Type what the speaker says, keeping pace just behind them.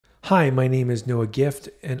Hi, my name is Noah Gift,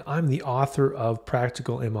 and I'm the author of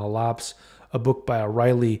Practical MLOps, a book by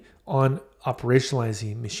O'Reilly on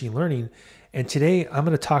operationalizing machine learning. And today I'm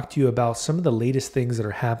going to talk to you about some of the latest things that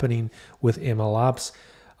are happening with MLOps.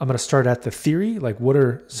 I'm going to start at the theory, like what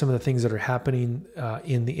are some of the things that are happening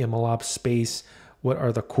in the MLOps space? What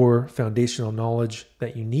are the core foundational knowledge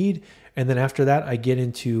that you need? And then after that, I get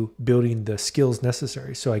into building the skills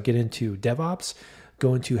necessary. So I get into DevOps,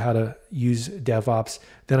 go into how to use DevOps.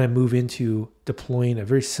 Then I move into deploying a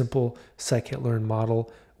very simple scikit-learn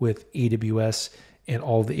model with AWS and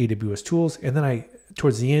all the AWS tools. And then I,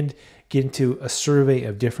 towards the end, get into a survey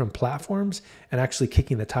of different platforms and actually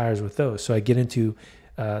kicking the tires with those. So I get into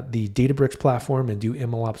the Databricks platform and do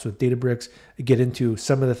MLOps with Databricks. I get into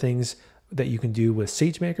some of the things that you can do with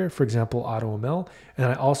SageMaker, for example, AutoML. And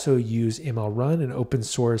I also use MLRun, an open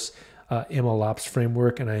source MLOps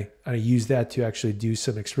framework, and I use that to actually do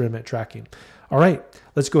some experiment tracking. All right,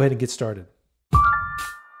 let's go ahead and get started.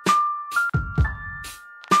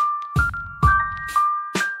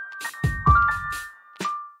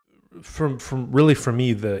 For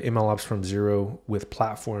me, the MLOps from zero with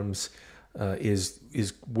platforms is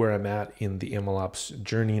where I'm at in the MLOps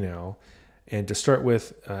journey now. And to start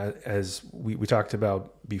with, as we talked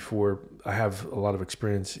about before, I have a lot of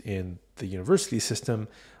experience in the university system,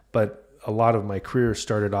 but a lot of my career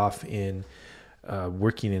started off in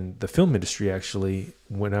working in the film industry, actually,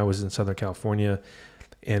 when I was in Southern California.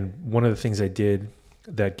 And one of the things I did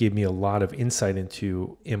that gave me a lot of insight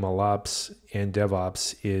into MLOps and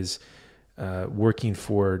DevOps is working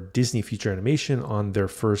for Disney Feature Animation on their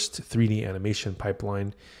first 3D animation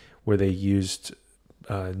pipeline, where they used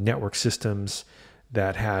network systems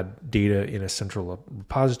that had data in a central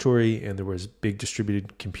repository, and there was big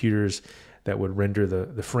distributed computers that would render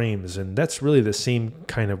the frames. And that's really the same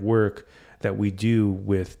kind of work that we do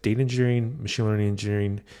with data engineering, machine learning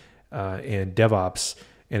engineering, and DevOps.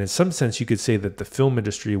 And in some sense, you could say that the film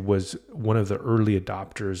industry was one of the early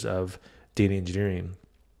adopters of data engineering.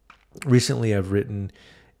 Recently, I've written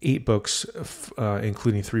 8 books,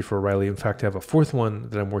 including 3 for O'Reilly. In fact, I have a 4th one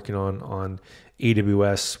that I'm working on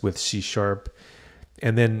AWS with C#.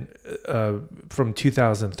 And then from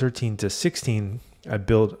 2013 to 16, I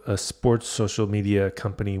built a sports social media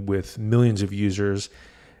company with millions of users.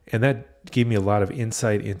 And that gave me a lot of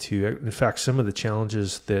insight into, in fact, some of the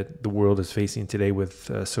challenges that the world is facing today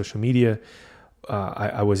with social media.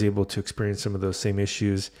 I was able to experience some of those same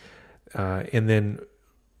issues. And then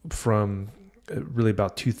from really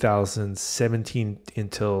about 2017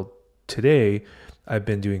 until today, I've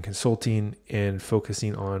been doing consulting and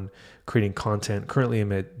focusing on creating content. Currently,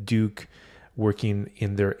 I'm at Duke working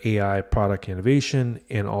in their AI product innovation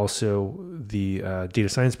and also the data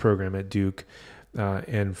science program at Duke,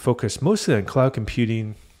 and focus mostly on cloud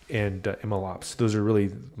computing and MLOps. Those are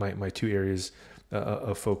really my 2 areas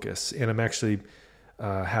of focus. And I'm actually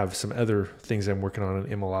have some other things I'm working on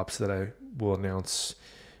in MLOps that I will announce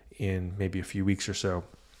in maybe a few weeks or so.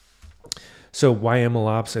 So why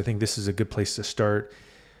MLOps? I think this is a good place to start.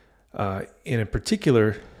 And in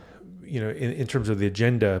particular, in terms of the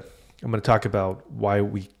agenda, I'm going to talk about why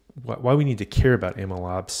we need to care about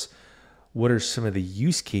MLOps. What are some of the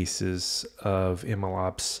use cases of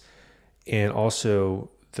MLOps, and also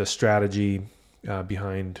the strategy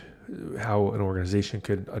behind how an organization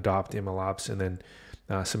could adopt MLOps, and then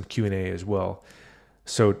some Q&A as well.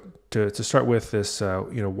 So to start with this,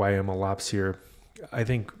 why MLOps here, I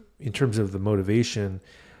think in terms of the motivation,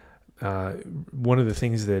 one of the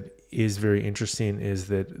things that is very interesting is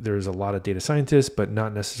that there's a lot of data scientists, but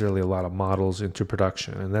not necessarily a lot of models into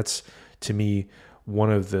production. And that's, to me, one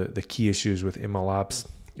of the key issues with MLOps.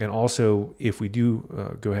 And also, if we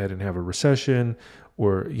do go ahead and have a recession,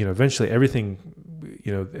 or, eventually everything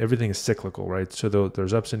is cyclical, right? So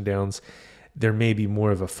there's ups and downs. There may be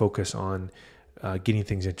more of a focus on getting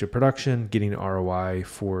things into production, getting ROI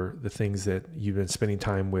for the things that you've been spending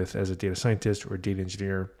time with as a data scientist or data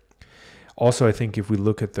engineer. Also, I think if we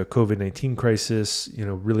look at the COVID-19 crisis,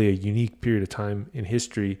 really a unique period of time in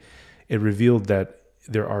history, it revealed that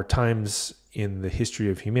there are times in the history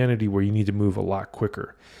of humanity where you need to move a lot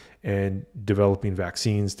quicker. And developing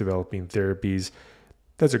vaccines, developing therapies,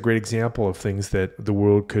 that's a great example of things that the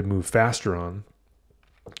world could move faster on,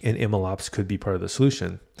 and MLOps could be part of the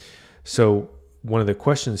solution. So one of the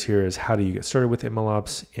questions here is, how do you get started with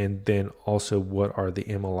MLOps? And then also, what are the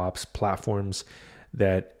MLOps platforms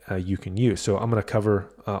that you can use? So I'm going to cover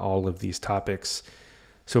all of these topics.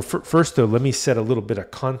 So first, though, let me set a little bit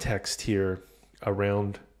of context here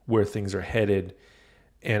around where things are headed.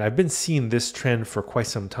 And I've been seeing this trend for quite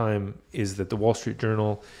some time, is that the Wall Street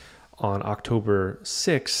Journal on October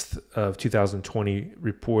 6th of 2020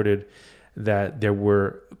 reported that there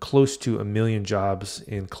were close to 1 million jobs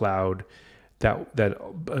in cloud that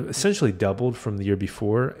essentially doubled from the year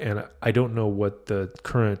before. And I don't know what the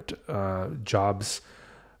current jobs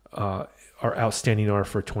are outstanding are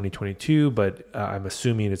for 2022, but I'm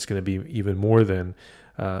assuming it's going to be even more than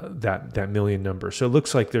that million number. So it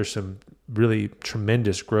looks like there's some really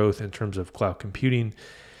tremendous growth in terms of cloud computing.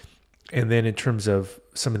 And then in terms of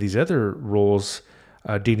some of these other roles,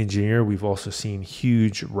 data engineer, we've also seen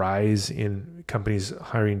huge rise in companies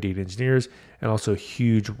hiring data engineers, and also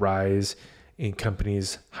huge rise in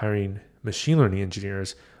companies hiring machine learning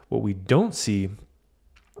engineers. What we don't see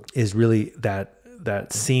is really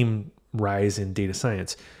that same rise in data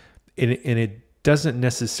science. And it doesn't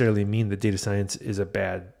necessarily mean that data science is a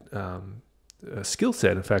bad skill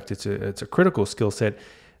set. In fact, it's a critical skill set.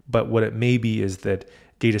 But what it may be is that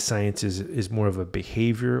data science is more of a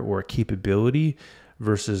behavior or a capability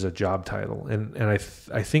versus a job title. And I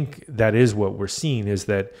think that is what we're seeing, is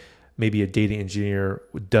that maybe a data engineer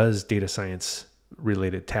does data science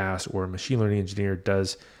related tasks, or a machine learning engineer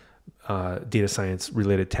does data science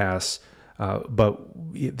related tasks, but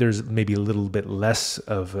there's maybe a little bit less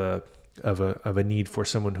of a need for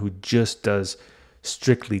someone who just does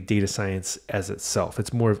strictly data science as itself.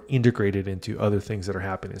 It's more integrated into other things that are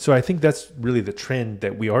happening. So I think that's really the trend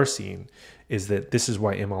that we are seeing, is that this is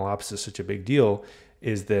why MLOps is such a big deal,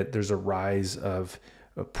 is that there's a rise of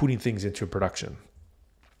putting things into production.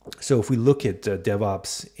 So if we look at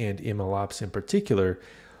DevOps and MLOps in particular,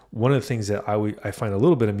 one of the things that I find a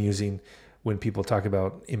little bit amusing when people talk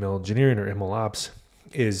about ML engineering or MLOps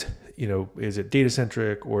is, is it data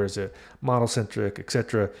centric or is it model centric, et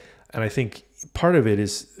cetera? And I think part of it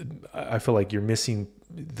is, I feel like you're missing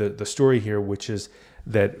the story here, which is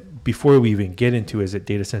that before we even get into is it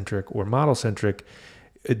data centric or model centric,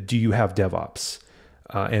 do you have DevOps?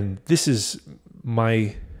 And this is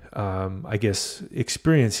my, I guess,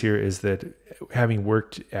 experience here, is that having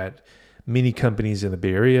worked at many companies in the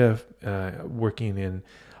Bay Area, working in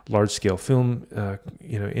large scale film,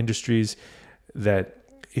 industries, that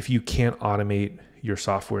if you can't automate your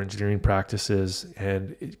software engineering practices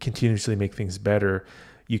and continuously make things better,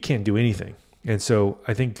 you can't do anything. And so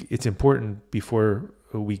I think it's important, before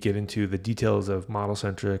we get into the details of model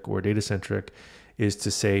centric or data centric, is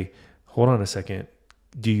to say, hold on a second.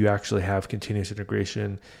 Do you actually have continuous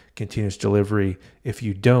integration, continuous delivery? If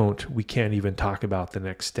you don't, we can't even talk about the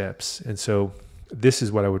next steps. And so this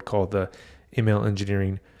is what I would call the ML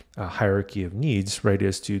engineering hierarchy of needs, right?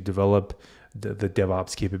 Is to develop the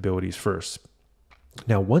DevOps capabilities first.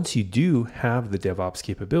 Now, once you do have the DevOps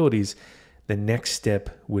capabilities, the next step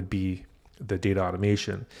would be the data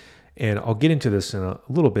automation. And I'll get into this in a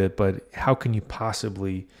little bit, but how can you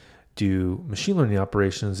possibly do machine learning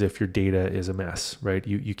operations if your data is a mess, right?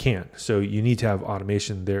 You can't. So you need to have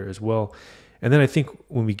automation there as well. And then I think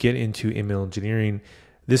when we get into ML engineering,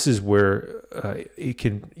 this is where you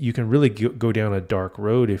can really go down a dark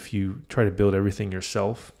road if you try to build everything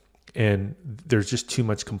yourself. And there's just too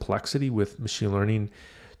much complexity with machine learning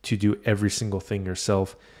to do every single thing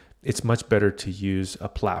yourself. It's much better to use a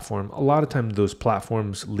platform. A lot of times those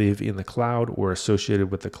platforms live in the cloud or associated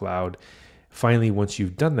with the cloud. Finally, once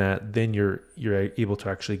you've done that, then you're able to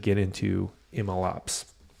actually get into MLOps.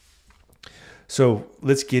 So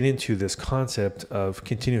let's get into this concept of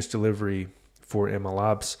continuous delivery for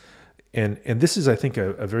MLOps. And this is, I think,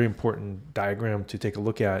 a very important diagram to take a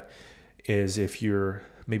look at, is if you're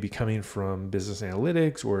maybe coming from business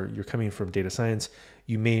analytics or you're coming from data science,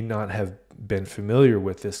 you may not have been familiar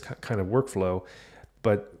with this kind of workflow.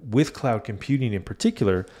 But with cloud computing in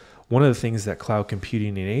particular, one of the things that cloud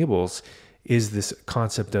computing enables is this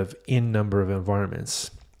concept of in number of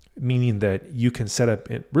environments, meaning that you can set up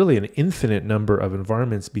really an infinite number of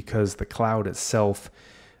environments, because the cloud itself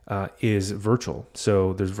is virtual.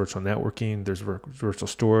 So there's virtual networking, there's virtual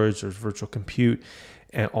storage, there's virtual compute.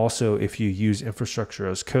 And also, if you use infrastructure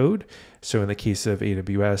as code, so in the case of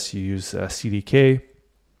AWS, you use CDK,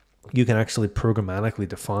 you can actually programmatically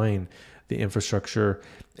define the infrastructure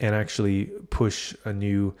and actually push a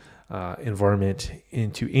new environment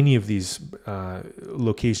into any of these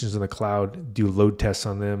locations in the cloud, do load tests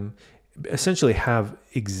on them, essentially have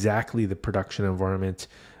exactly the production environment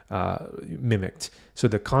mimicked. So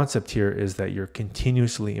the concept here is that you're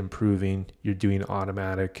continuously improving, you're doing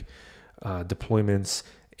automatic deployments,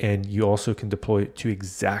 and you also can deploy it to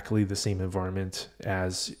exactly the same environment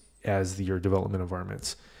as your development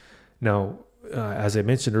environments. Now, as I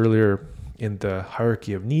mentioned earlier in the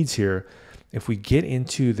hierarchy of needs here, if we get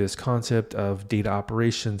into this concept of data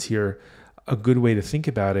operations here, a good way to think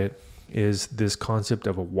about it is this concept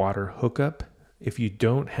of a water hookup. If you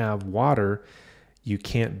don't have water, you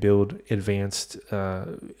can't build advanced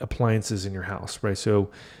appliances in your house, right?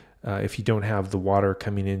 So if you don't have the water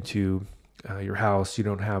coming into your house, you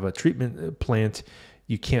don't have a treatment plant,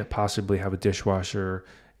 you can't possibly have a dishwasher,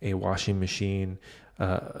 a washing machine,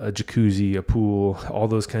 a jacuzzi, a pool, all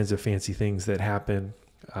those kinds of fancy things that happen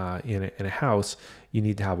in a house. You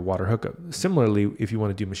need to have a water hookup. Similarly, if you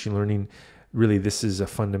want to do machine learning, really this is a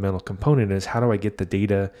fundamental component, is how do I get the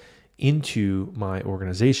data into my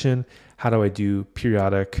organization? How do I do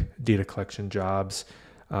periodic data collection jobs?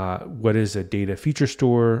 What is a data feature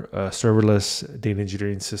store, a serverless data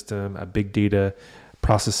engineering system, a big data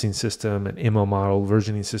processing system, an ML model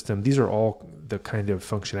versioning system? These are all the kind of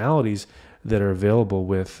functionalities that are available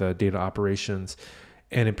with data operations.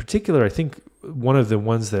 And in particular, I think one of the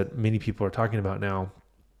ones that many people are talking about now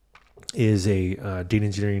is a data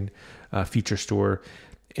engineering feature store.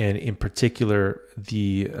 And in particular,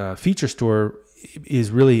 the feature store is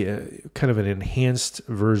really kind of an enhanced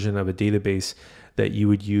version of a database that you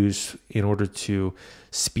would use in order to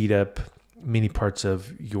speed up many parts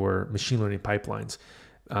of your machine learning pipelines.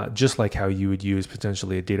 Just like how you would use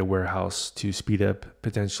potentially a data warehouse to speed up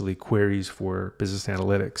potentially queries for business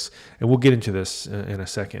analytics. And we'll get into this in a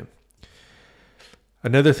second.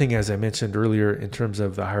 Another thing, as I mentioned earlier, in terms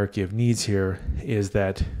of the hierarchy of needs here, is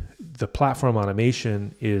that the platform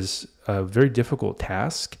automation is a very difficult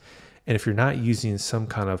task. And if you're not using some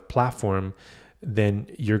kind of platform, then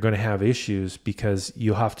you're going to have issues because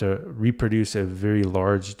you'll have to reproduce a very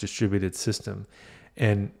large distributed system.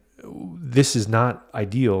 And this is not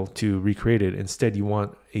ideal to recreate it. Instead, you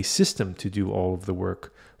want a system to do all of the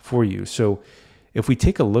work for you. So if we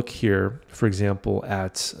take a look here, for example,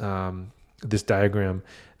 at this diagram,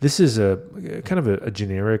 this is a kind of a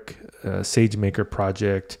generic SageMaker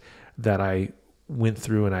project that I went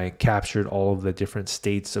through, and I captured all of the different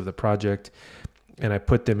states of the project, and I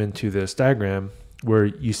put them into this diagram where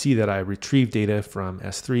you see that I retrieve data from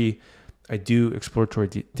S3. I do exploratory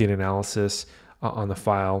data analysis on the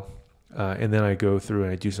file, and then I go through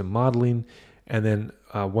and I do some modeling, and then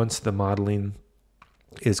once the modeling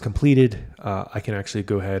is completed, I can actually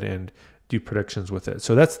go ahead and do predictions with it.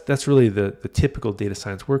 So that's really the typical data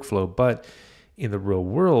science workflow. But in the real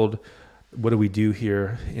world, what do we do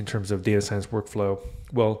here in terms of data science workflow?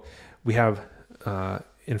 Well, we have,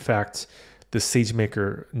 in fact, the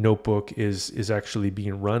SageMaker notebook is actually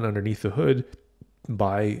being run underneath the hood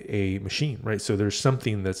by a machine, right? So there's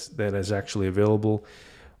something that is actually available.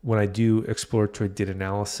 When I do exploratory data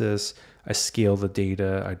analysis, I scale the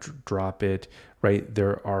data, I drop it, right?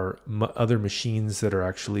 There are other machines that are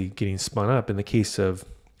actually getting spun up. In the case of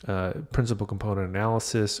principal component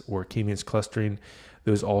analysis or k-means clustering,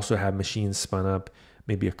 those also have machines spun up,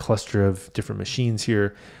 maybe a cluster of different machines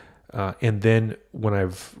here. And then when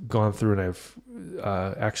I've gone through and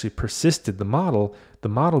I've actually persisted the model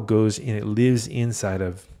goes and it lives inside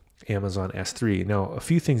of Amazon S3. Now, a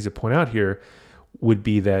few things to point out here would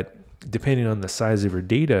be that depending on the size of your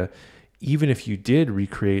data, even if you did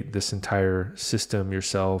recreate this entire system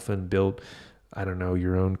yourself and build, I don't know,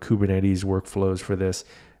 your own Kubernetes workflows for this,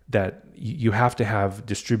 that you have to have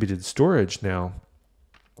distributed storage now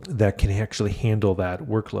that can actually handle that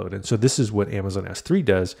workload. And so this is what Amazon S3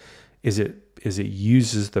 does, is it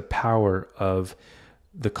uses the power of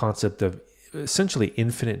the concept of essentially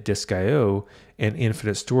infinite disk IO and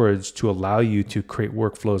infinite storage to allow you to create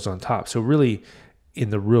workflows on top. So really, in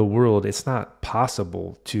the real world, it's not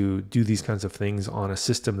possible to do these kinds of things on a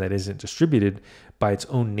system that isn't distributed. By its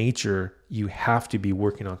own nature, you have to be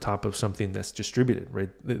working on top of something that's distributed, right?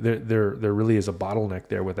 There really is a bottleneck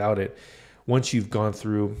there without it. Once you've gone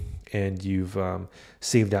through and you've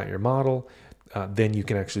saved out your model, then you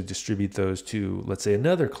can actually distribute those to, let's say,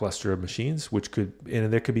 another cluster of machines,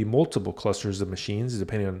 and there could be multiple clusters of machines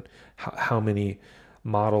depending on how many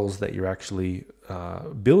models that you're actually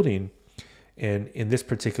building. And in this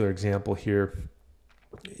particular example here,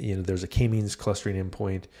 there's a k-means clustering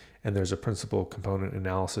endpoint and there's a principal component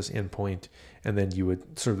analysis endpoint, and then you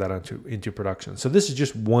would serve that into production. So this is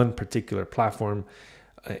just one particular platform,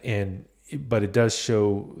 but it does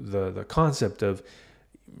show the concept of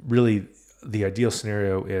really the ideal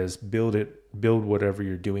scenario is build whatever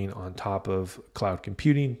you're doing on top of cloud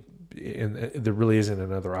computing, and there really isn't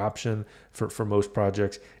another option for most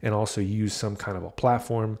projects, and also use some kind of a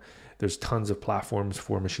platform. There's tons of platforms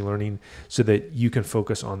for machine learning so that you can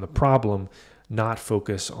focus on the problem, not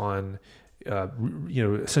focus on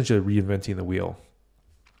essentially reinventing the wheel.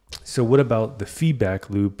 So what about the feedback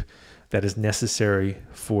loop that is necessary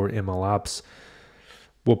for MLOps?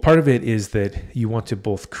 Well, part of it is that you want to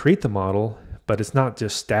both create the model, But it's not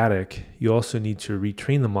just static. You also need to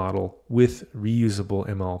retrain the model with reusable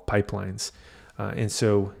ML pipelines. And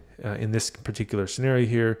so in this particular scenario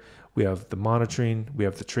here, we have the monitoring, we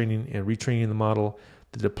have the training and retraining the model,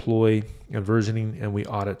 the deploy and versioning, and we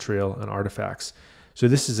audit trail and artifacts. So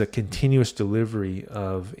this is a continuous delivery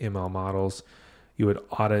of ML models. You would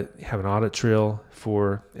have an audit trail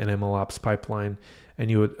for an MLOps pipeline, and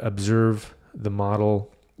you would observe the model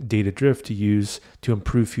data drift to use to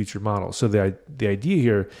improve future models. So the idea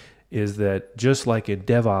here is that just like in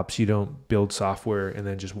DevOps, you don't build software and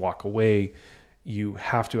then just walk away. You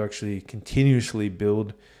have to actually continuously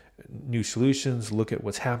build new solutions, look at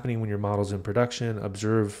what's happening when your model's in production,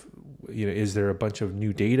 observe, is there a bunch of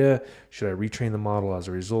new data? Should I retrain the model as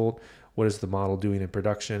a result? What is the model doing in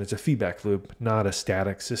production? It's a feedback loop, not a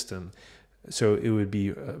static system. So it would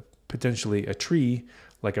be potentially a tree,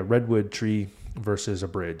 like a redwood tree versus a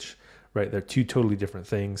bridge, right? They're two totally different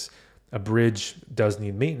things. A bridge does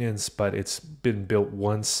need maintenance, but it's been built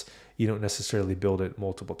once. You don't necessarily build it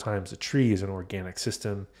multiple times. A tree is an organic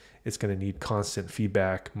system. It's going to need constant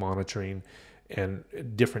feedback, monitoring, and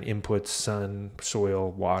different inputs, sun,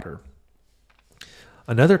 soil, water.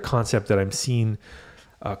 Another concept that I'm seeing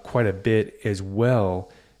quite a bit as well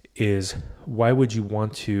is, why would you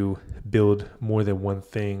want to build more than one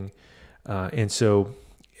thing? And so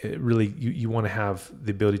really you want to have the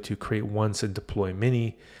ability to create once and deploy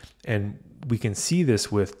many. And we can see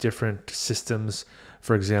this with different systems.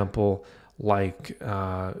 For example, like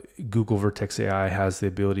Google Vertex AI has the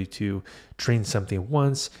ability to train something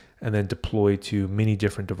once and then deploy to many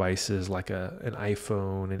different devices, like an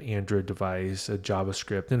iPhone, an Android device, a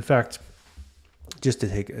JavaScript. In fact, just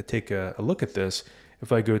to take a look at this,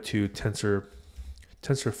 if I go to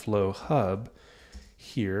TensorFlow Hub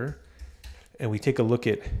here, and we take a look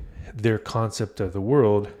at their concept of the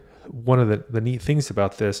world, one of the neat things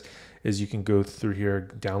about this is you can go through here,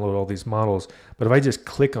 download all these models. But if I just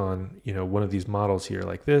click on one of these models here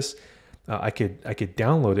like this, I could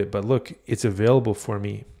download it. But look, it's available for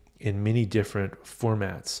me in many different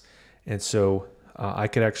formats, and so I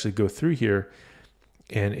could actually go through here,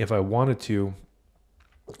 and if I wanted to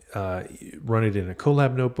run it in a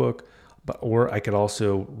Colab notebook, or I could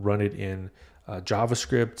also run it in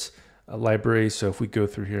JavaScript library. So if we go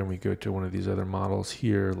through here and we go to one of these other models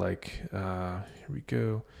here, like here we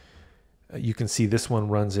go, you can see this one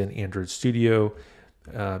runs in Android Studio.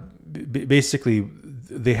 Basically,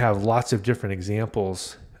 they have lots of different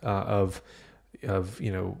examples of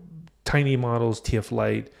tiny models, TF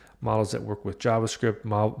Lite, models that work with JavaScript,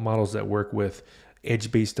 models that work with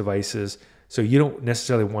edge-based devices. So you don't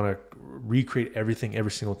necessarily want to recreate everything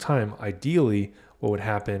every single time. Ideally, what would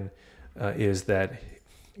happen is that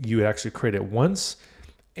you would actually create it once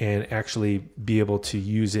and actually be able to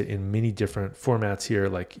use it in many different formats here,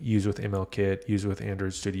 like use with MLKit, use with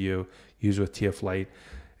Android Studio, use with TF Lite.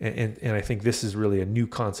 And I think this is really a new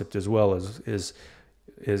concept as well, is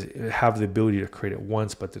have the ability to create it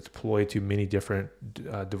once, but to deploy to many different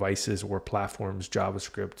devices or platforms,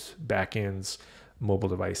 JavaScript, backends, mobile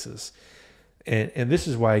devices. And this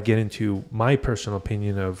is why I get into my personal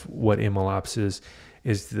opinion of what MLOps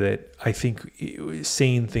is that I think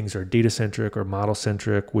saying things are data-centric or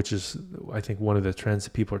model-centric, which is, I think, one of the trends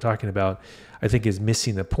that people are talking about, I think is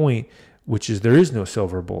missing the point, which is there is no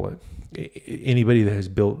silver bullet. Anybody that has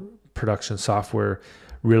built production software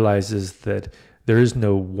realizes that there is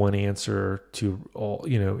no one answer to all,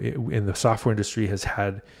 in the software industry has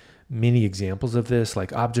had many examples of this.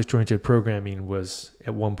 Like object-oriented programming was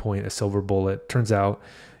at one point a silver bullet. Turns out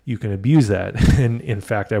you can abuse that. And in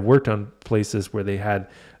fact, I've worked on places where they had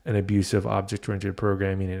an abuse of object-oriented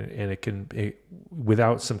programming, and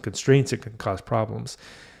without some constraints, it can cause problems.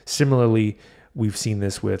 Similarly, we've seen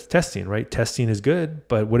this with testing, right? Testing is good,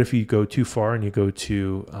 but what if you go too far and you go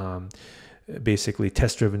to basically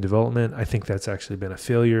test-driven development? I think that's actually been a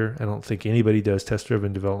failure. I don't think anybody does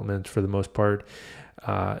test-driven development for the most part.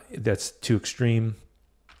 That's too extreme.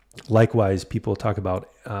 Likewise, people talk about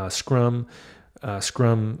Scrum.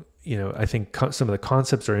 Scrum, I think some of the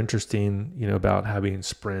concepts are interesting, about having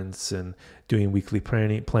sprints and doing weekly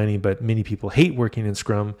planning, but many people hate working in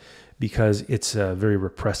Scrum because it's a very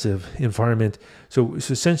repressive environment. So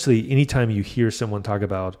essentially, anytime you hear someone talk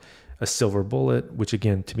about a silver bullet, which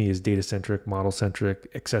again, to me is data-centric, model-centric,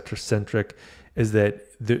 etc-centric, is that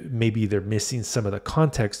maybe they're missing some of the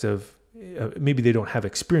context of, maybe they don't have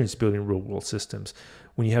experience building real-world systems.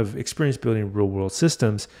 When you have experience building real-world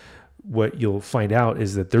systems, what you'll find out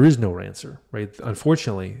is that there is no answer, right?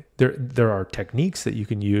 Unfortunately, there are techniques that you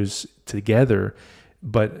can use together,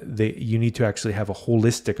 but you need to actually have a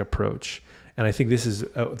holistic approach. And I think this is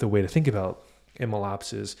the way to think about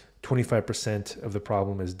MLOps, is 25% of the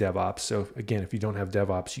problem is DevOps. So again, if you don't have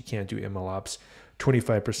DevOps, you can't do MLOps.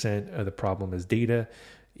 25% of the problem is data.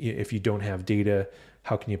 If you don't have data,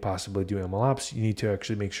 how can you possibly do MLOps? You need to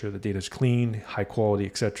actually make sure the data is clean, high quality,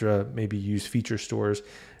 etc. Maybe use feature stores.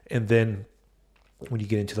 And then when you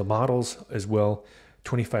get into the models as well,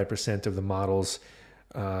 25% of the models,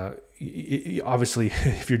 obviously,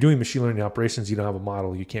 if you're doing machine learning operations, you don't have a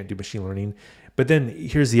model, you can't do machine learning. But then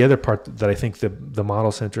here's the other part that I think the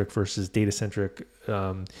model-centric versus data-centric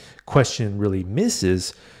question really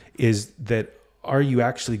misses, is that are you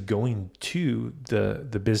actually going to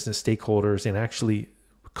the business stakeholders and actually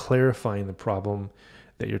clarifying the problem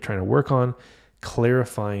that you're trying to work on,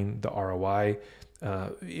 clarifying the ROI?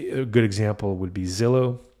 A good example would be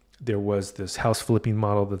Zillow. There was this house flipping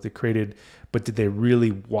model that they created, but did they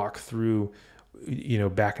really walk through,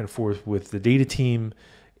 back and forth with the data team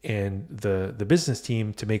and the business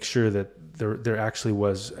team to make sure that there actually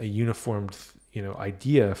was a uniformed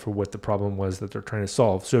idea for what the problem was that they're trying to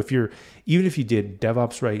solve? So even if you did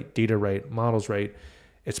DevOps right, data right, models right,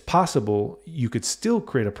 it's possible you could still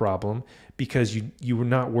create a problem because you were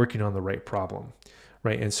not working on the right problem,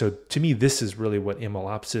 right? And so to me, this is really what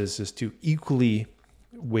MLOps is to equally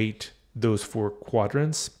weight those 4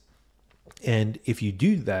 quadrants. And if you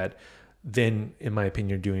do that, then in my opinion,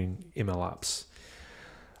 you're doing MLOps.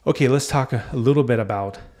 Okay, let's talk a little bit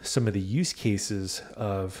about some of the use cases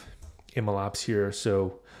of MLOps here.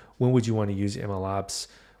 So when would you want to use MLOps?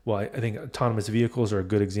 Well, I think autonomous vehicles are a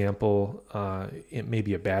good example. It may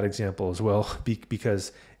be a bad example as well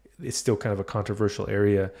because it's still kind of a controversial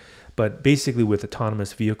area. But basically with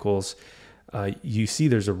autonomous vehicles, you see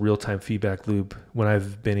there's a real-time feedback loop. When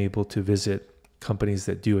I've been able to visit companies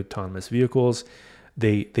that do autonomous vehicles,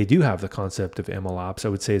 they do have the concept of MLOps. I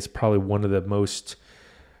would say it's probably one of the most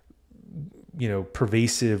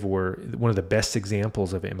pervasive, or one of the best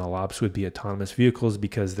examples of MLOps would be autonomous vehicles,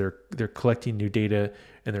 because they're collecting new data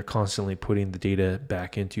and they're constantly putting the data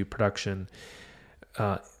back into production.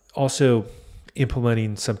 Also,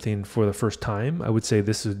 implementing something for the first time, I would say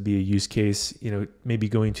this would be a use case, maybe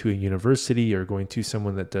going to a university or going to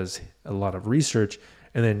someone that does a lot of research,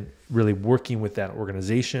 and then really working with that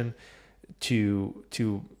organization to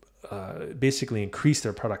basically increase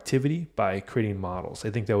their productivity by creating models.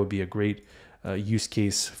 I think that would be a great use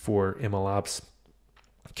case for MLOps.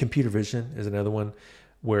 Computer vision is another one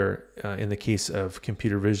where in the case of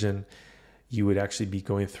computer vision, you would actually be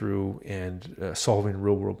going through and solving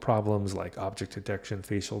real world problems like object detection,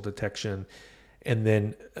 facial detection. And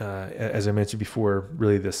then, as I mentioned before,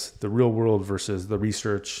 really the real world versus the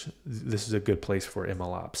research, this is a good place for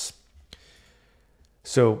MLOps.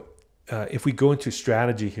 So if we go into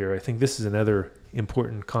strategy here, I think this is another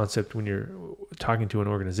important concept when you're talking to an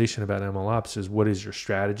organization about MLOps, is what is your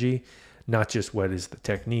strategy, not just what is the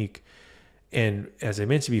technique. And as I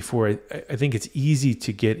mentioned before, I think it's easy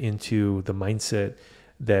to get into the mindset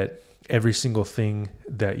that every single thing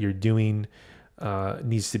that you're doing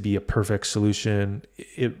needs to be a perfect solution.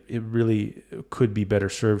 It really could be better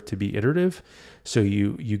served to be iterative. So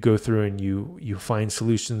you go through and you find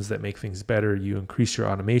solutions that make things better. You increase your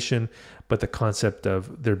automation, but the concept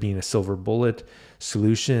of there being a silver bullet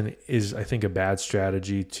solution is, I think, a bad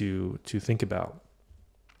strategy to think about.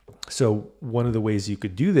 So one of the ways you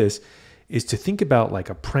could do this is to think about like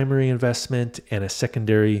a primary investment and a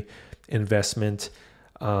secondary investment.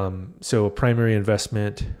 So a primary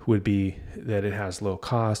investment would be that it has low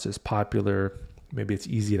cost, is popular, maybe it's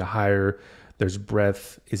easy to hire, there's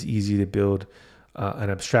breadth, is easy to build an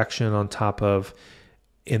abstraction on top of.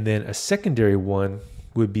 And then a secondary one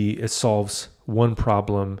would be it solves one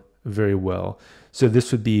problem very well. So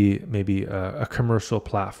this would be maybe a commercial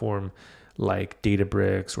platform like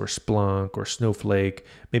Databricks or Splunk or Snowflake.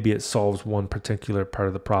 Maybe it solves one particular part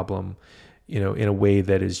of the problem, in a way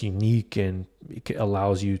that is unique and it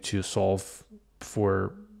allows you to solve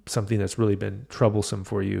for something that's really been troublesome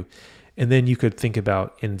for you. And then you could think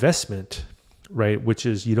about investment, right? Which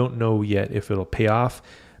is, you don't know yet if it'll pay off.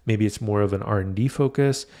 Maybe it's more of an R&D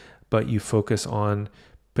focus, but you focus on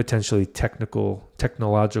potentially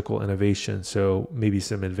technological innovation. So maybe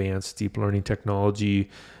some advanced deep learning technology,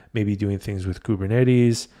 maybe doing things with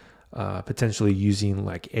Kubernetes, potentially using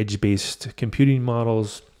like edge-based computing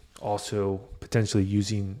models, also potentially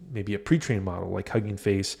using maybe a pre-trained model like Hugging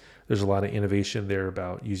Face. There's a lot of innovation there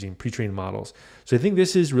about using pre-trained models. So I think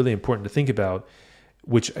this is really important to think about,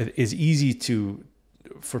 which is easy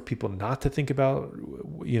for people not to think about,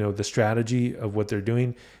 the strategy of what they're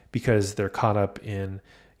doing, because they're caught up in,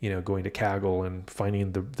 going to Kaggle and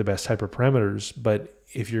finding the best hyperparameters. But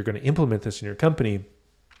if you're going to implement this in your company,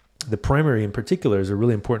 the primary in particular is a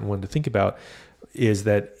really important one to think about, is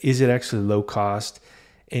it actually low cost,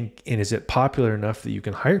 and is it popular enough that you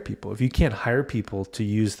can hire people? If you can't hire people to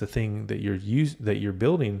use the thing that you're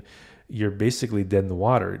building, you're basically dead in the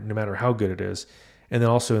water, no matter how good it is. And then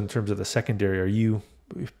also in terms of the secondary, are you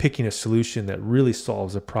picking a solution that really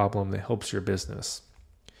solves a problem that helps your business?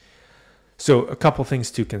 So a couple things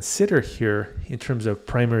to consider here in terms of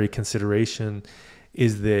primary consideration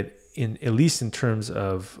is that at least in terms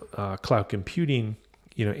of cloud computing,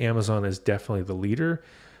 Amazon is definitely the leader.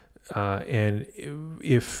 And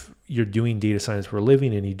if you're doing data science for a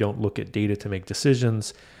living and you don't look at data to make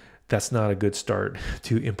decisions, that's not a good start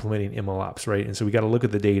to implementing MLOps, right? And so we got to look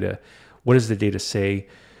at the data. What does the data say?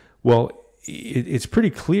 Well, it's pretty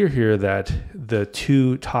clear here that the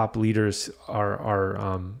two top leaders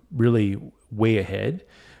are really way ahead.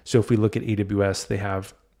 So if we look at AWS, they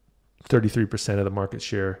have 33% of the market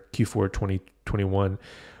share, Q4 2021.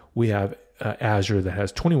 We have Azure that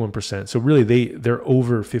has 21%. So really they're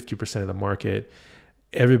over 50% of the market.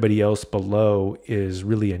 Everybody else below is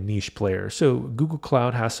really a niche player. So Google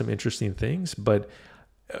Cloud has some interesting things, but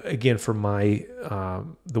again, for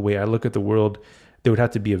the way I look at the world, there would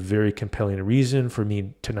have to be a very compelling reason for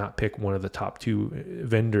me to not pick one of the top two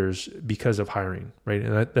vendors because of hiring, right?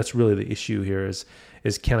 And that's really the issue here is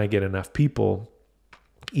can I get enough people,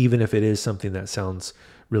 even if it is something that sounds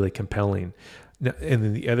really compelling? Now, and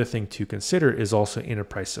then the other thing to consider is also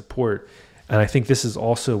enterprise support. And I think this is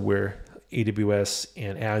also where AWS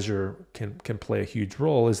and Azure can play a huge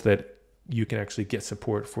role, is that you can actually get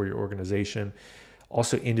support for your organization.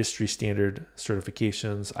 Also industry standard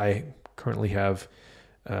certifications. I currently have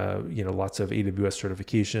lots of AWS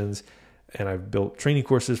certifications, and I've built training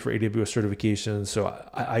courses for AWS certifications. So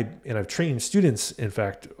I've trained students, in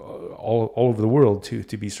fact, all over the world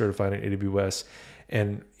to be certified in AWS.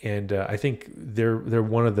 And I think they're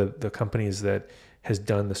one of the companies that has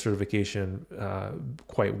done the certification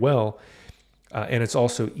quite well. And it's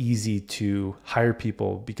also easy to hire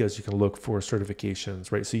people because you can look for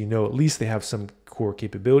certifications, right? So at least they have some core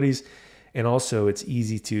capabilities. And also it's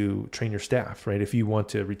easy to train your staff, right? If you want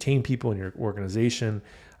to retain people in your organization,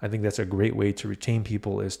 I think that's a great way to retain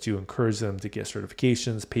people, is to encourage them to get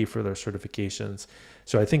certifications, pay for their certifications.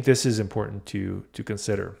 So I think this is important to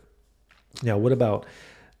consider. Now, what about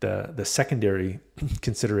the secondary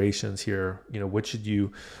considerations here? What should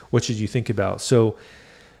you think about? So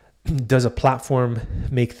does a platform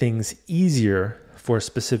make things easier for a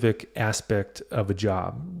specific aspect of a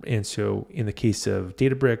job? And so in the case of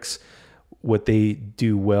Databricks, what they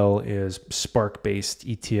do well is Spark-based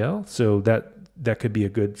ETL. So that could be a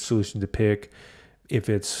good solution to pick. If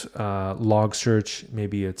it's log search,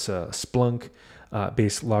 maybe it's a Splunk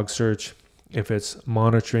based log search. If it's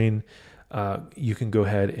monitoring, you can go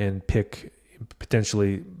ahead and pick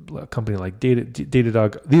potentially a company like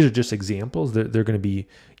Datadog. These are just examples. They're going to be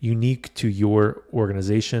unique to your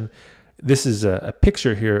organization. This is a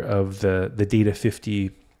picture here of the Data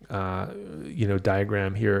 50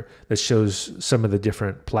 diagram here that shows some of the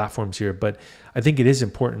different platforms here. But I think it is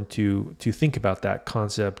important to think about that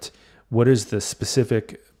concept. What is the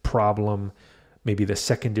specific problem maybe the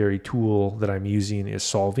secondary tool that I'm using is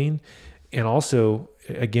solving? And also,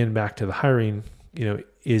 again, back to the hiring,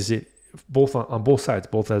 is it both on both sides,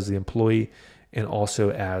 both as the employee and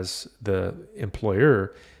also as the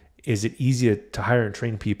employer, is it easy to hire and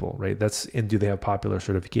train people, right? And do they have popular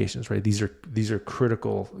certifications, right? These are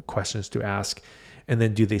critical questions to ask. And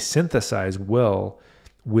then do they synthesize well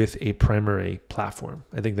with a primary platform?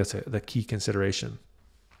 I think that's the key consideration.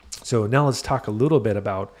 So now let's talk a little bit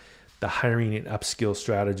about the hiring and upskill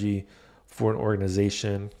strategy for an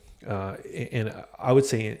organization. And I would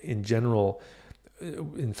say in general,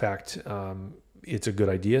 in fact, it's a good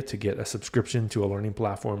idea to get a subscription to a learning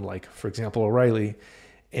platform like, for example, O'Reilly.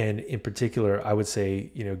 And in particular, I would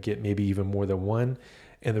say, get maybe even more than one.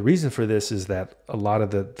 And the reason for this is that a lot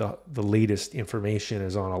of the latest information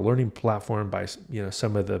is on a learning platform by,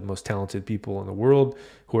 some of the most talented people in the world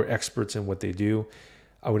who are experts in what they do.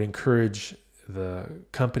 I would encourage the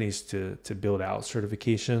companies to build out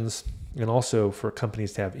certifications, and also for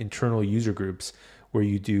companies to have internal user groups where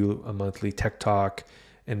you do a monthly tech talk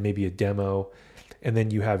and maybe a demo. And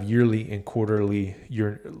then you have yearly and quarterly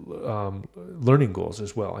learning goals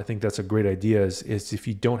as well. I think that's a great idea is if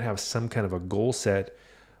you don't have some kind of a goal set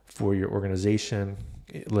for your organization,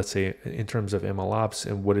 let's say in terms of MLOps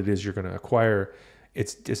and what it is you're going to acquire,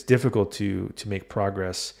 it's difficult to make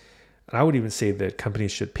progress. And I would even say that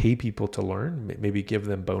companies should pay people to learn, maybe give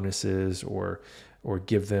them bonuses or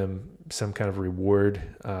give them some kind of reward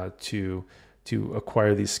to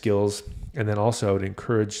acquire these skills. And then also I would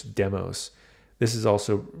encourage demos. This is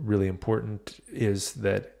also really important, is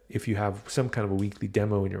that if you have some kind of a weekly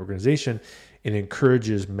demo in your organization, it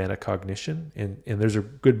encourages metacognition. And there's a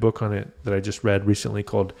good book on it that I just read recently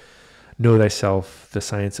called Know Thyself, The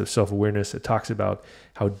Science of Self-Awareness. It talks about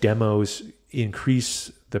how demos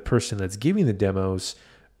increase the person that's giving the demos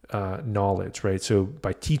knowledge, right? So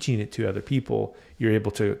by teaching it to other people, you're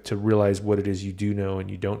able to realize what it is you do know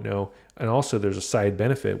and you don't know. And also there's a side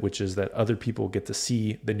benefit, which is that other people get to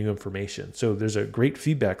see the new information. So there's a great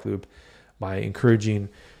feedback loop by encouraging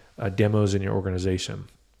demos in your organization.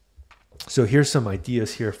 So here's some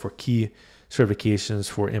ideas here for key certifications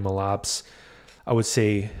for MLOps. I would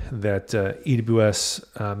say that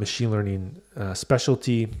AWS machine learning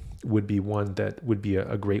specialty would be one that would be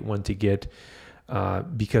a great one to get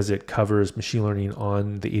because it covers machine learning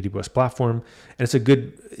on the AWS platform. And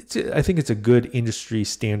I think it's a good industry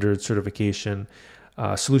standard certification.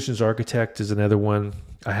 Solutions Architect is another one.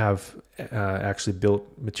 I have actually built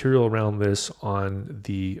material around this on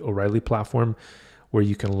the O'Reilly platform where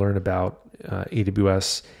you can learn about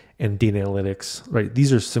AWS and data analytics, right?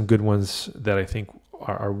 These are some good ones that I think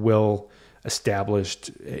are well established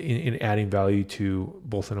in adding value to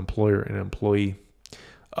both an employer and an employee.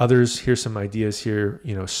 Others, here's some ideas here,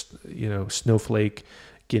 Snowflake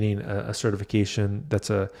getting a certification. That's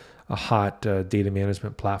a hot data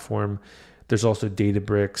management platform. There's also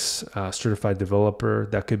Databricks certified developer.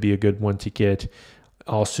 That could be a good one to get.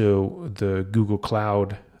 Also, the Google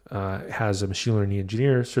Cloud has a machine learning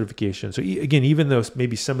engineer certification. So again, even though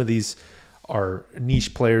maybe some of these are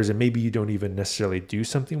niche players and maybe you don't even necessarily do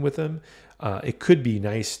something with them, it could be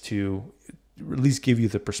nice to at least give you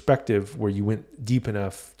the perspective where you went deep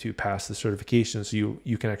enough to pass the certification so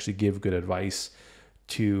you can actually give good advice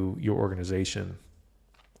to your organization.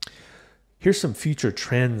 Here's some future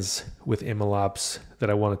trends with MLOps that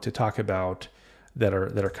I wanted to talk about that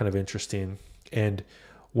are kind of interesting. And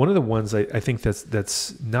one of the ones I think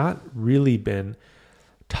that's not really been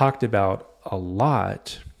talked about a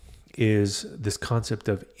lot is this concept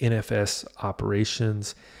of NFS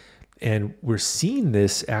operations. And we're seeing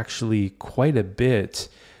this actually quite a bit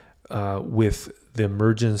with the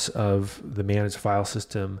emergence of the managed file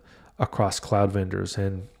system across cloud vendors.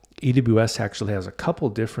 And AWS actually has a couple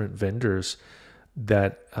different vendors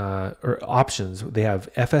that or options. They have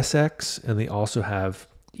FSX and they also have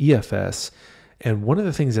EFS. And one of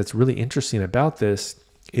the things that's really interesting about this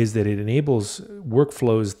is that it enables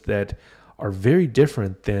workflows that are very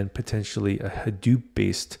different than potentially a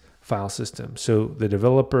Hadoop-based file system. So the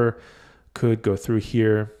developer could go through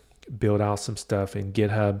here, build out some stuff in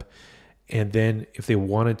GitHub, and then if they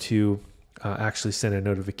wanted to actually send a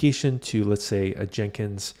notification to, let's say, a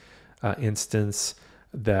Jenkins instance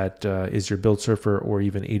that is your build surfer or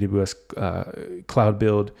even AWS cloud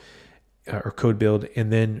build or code build,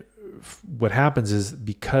 and then what happens is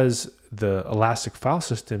because the Elastic file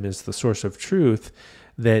system is the source of truth,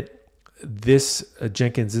 that this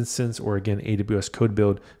Jenkins instance or again AWS code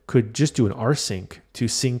build could just do an rsync to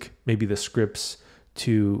sync maybe the scripts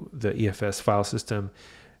to the EFS file system.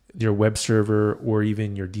 Your web server or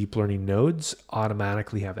even your deep learning nodes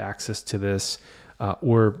automatically have access to this,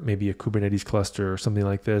 or maybe a Kubernetes cluster or something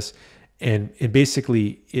like this. And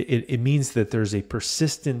basically it means that there's a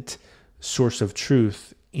persistent source of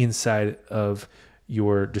truth inside of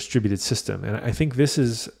your distributed system. And I think this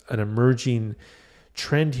is an emerging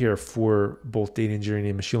trend here for both data engineering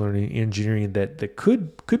and machine learning engineering that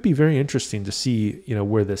could be very interesting to see,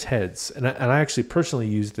 where this heads. And I actually personally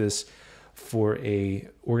use this for a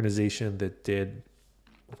organization that did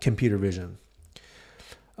computer vision.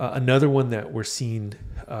 Another one that we're seeing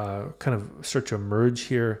kind of start to emerge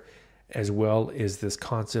here as well is this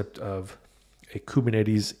concept of a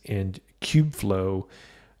Kubernetes and Kubeflow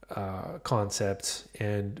concept.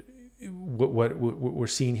 And what we're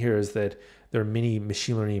seeing here is that there are many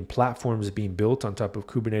machine learning platforms being built on top of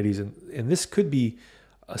Kubernetes, and this could be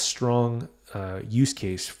a strong use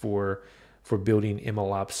case for building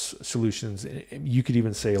MLOps solutions. You could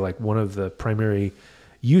even say like one of the primary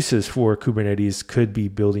uses for Kubernetes could be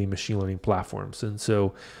building machine learning platforms. And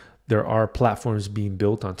so there are platforms being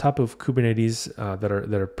built on top of Kubernetes that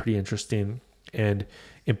are pretty interesting. And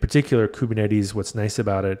in particular, Kubernetes, what's nice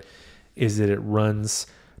about it is that it runs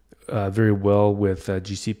very well with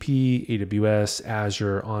GCP, AWS,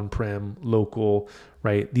 Azure, on-prem, local,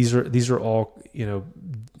 right? These are all,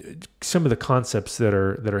 some of the concepts that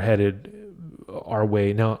are headed our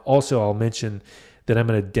way. Now, also I'll mention that I'm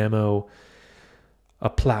going to demo a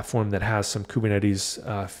platform that has some Kubernetes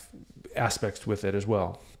aspects with it as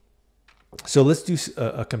well. So let's do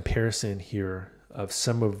a comparison here of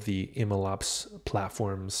some of the MLOps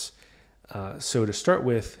platforms. So to start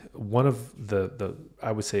with, one of the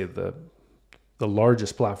I would say the the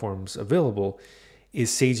largest platforms available, is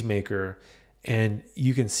SageMaker. And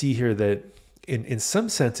you can see here that in some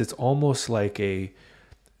sense, it's almost like a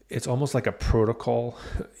protocol,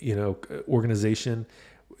 organization,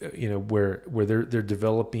 where they're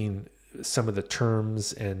developing some of the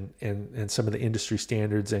terms and some of the industry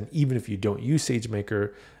standards. And even if you don't use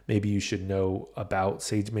SageMaker, maybe you should know about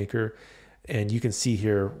SageMaker. And you can see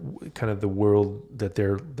here kind of the world that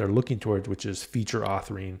they're looking towards, which is feature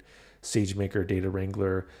authoring, SageMaker Data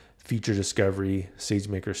Wrangler, feature discovery,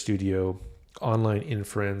 SageMaker Studio, online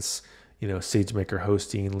inference, SageMaker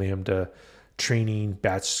hosting, Lambda, training,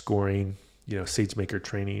 batch scoring, SageMaker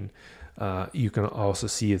training. You can also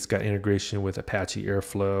see it's got integration with Apache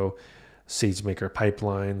Airflow, SageMaker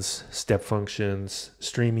pipelines, step functions,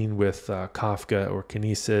 streaming with Kafka or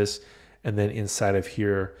Kinesis. And then inside of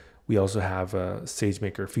here, we also have a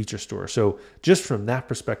SageMaker feature store. So just from that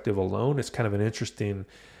perspective alone, it's kind of an interesting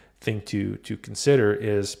thing to consider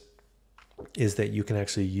is that you can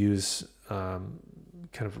actually use, kind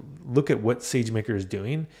of look at what SageMaker is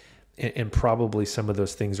doing, and probably some of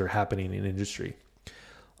those things are happening in industry.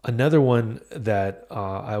 Another one that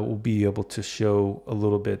I will be able to show a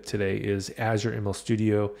little bit today is Azure ML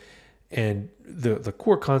Studio. And the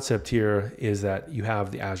core concept here is that you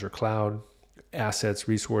have the Azure cloud, assets,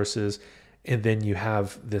 resources, and then you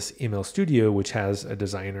have this ML Studio, which has a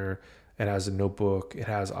designer, it has a notebook, it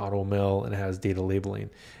has AutoML, and it has data labeling.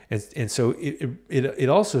 And so it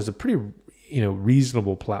also is a pretty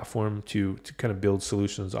reasonable platform to kind of build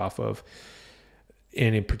solutions off of.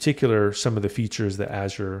 And in particular, some of the features that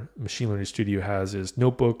Azure Machine Learning Studio has is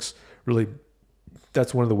notebooks. Really,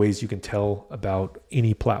 that's one of the ways you can tell about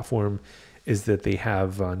any platform is that they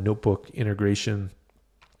have notebook integration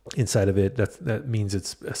inside of it. That means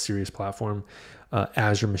it's a serious platform.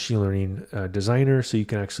 Azure Machine Learning Designer, so you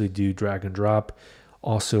can actually do drag and drop.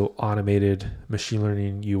 Also automated machine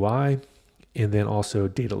learning UI, and then also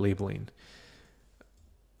data labeling.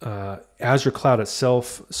 Azure Cloud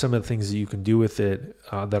itself, some of the things that you can do with it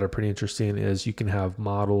that are pretty interesting is you can have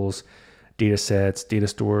models, data sets, data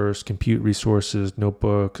stores, compute resources,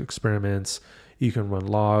 notebooks, experiments. You can run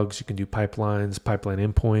logs, you can do pipelines, pipeline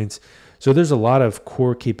endpoints. So there's a lot of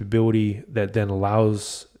core capability that then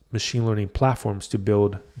allows machine learning platforms to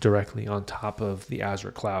build directly on top of the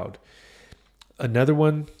Azure cloud. Another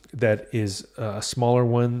one that is a smaller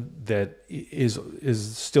one that is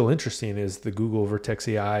still interesting is the Google Vertex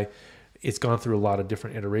AI. It's gone through a lot of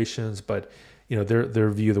different iterations, but their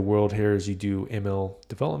view of the world here is you do ML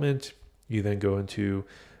development, you then go into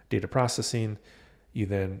data processing, you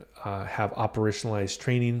then have operationalized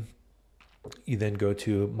training, you then go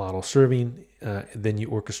to model serving, then you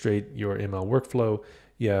orchestrate your ML workflow,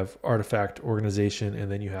 you have artifact organization,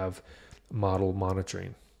 and then you have model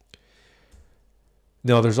monitoring.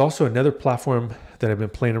 Now, there's also another platform that I've been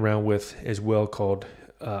playing around with as well called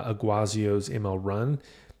Iguazio's ML Run.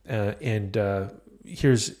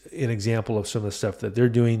 Here's an example of some of the stuff that they're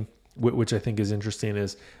doing, which I think is interesting,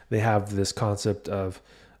 is they have this concept of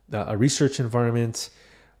a research environment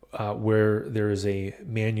where there is a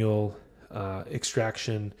manual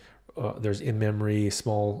extraction, there's in-memory,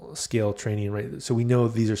 small-scale training, right? So we know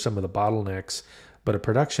these are some of the bottlenecks, but a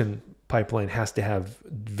production pipeline has to have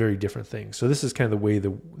very different things. So this is kind of the way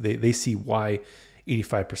they see why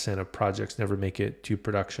 85% of projects never make it to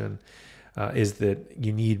production, is that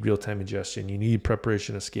you need real-time ingestion, you need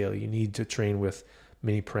preparation of scale, you need to train with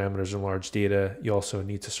many parameters and large data, you also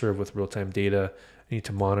need to serve with real-time data, you need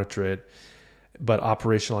to monitor it. But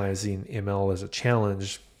operationalizing ML is a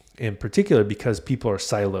challenge, in particular because people are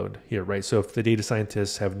siloed here, right? So if the data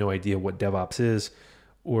scientists have no idea what DevOps is,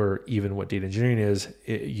 or even what data engineering is,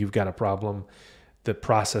 you've got a problem. The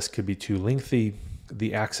process could be too lengthy.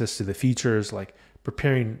 The access to the features, like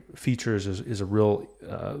preparing features is a real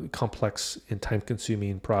complex and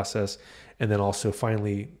time-consuming process. And then also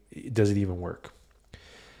finally, does it even work?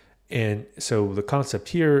 And so the concept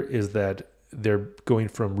here is that they're going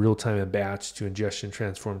from real-time and batch to ingestion,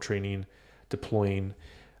 transform, training, deploying.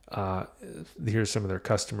 Here's some of their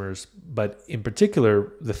customers, but in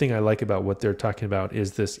particular, the thing I like about what they're talking about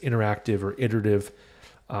is this interactive or iterative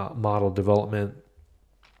model development,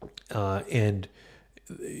 and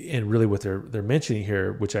really what they're mentioning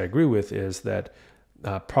here, which I agree with, is that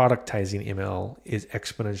productizing ML is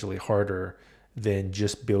exponentially harder than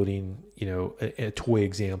just building, a toy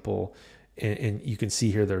example. And you can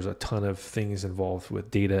see here there's a ton of things involved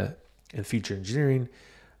with data and feature engineering.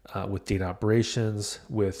 With data operations,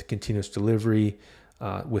 with continuous delivery,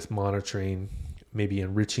 with monitoring, maybe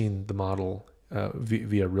enriching the model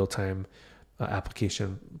via real-time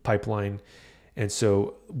application pipeline. And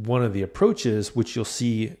so one of the approaches, which you'll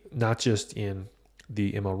see not just in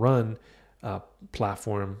the ML Run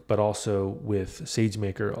platform, but also with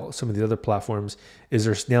SageMaker, some of the other platforms, is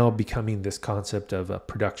there's now becoming this concept of a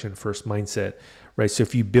production first mindset, right? So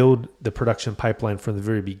if you build the production pipeline from the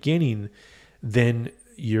very beginning, then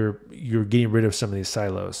you're getting rid of some of these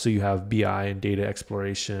silos. So you have BI and data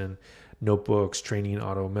exploration, notebooks, training,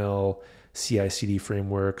 AutoML, CI/CD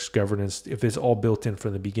frameworks, governance. If it's all built in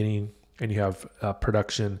from the beginning, and you have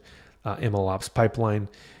production MLOps pipeline,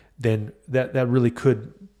 then that really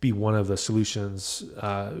could be one of the solutions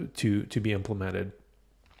to be implemented.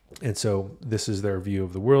 And so this is their view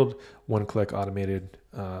of the world: one-click automated,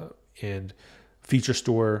 and feature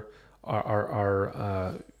store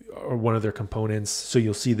are one of their components. So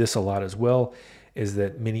you'll see this a lot as well, is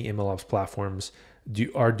that many MLOps platforms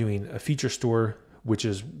are doing a feature store, which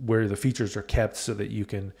is where the features are kept so that you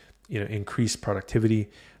can increase productivity.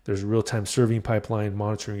 There's a real-time serving pipeline,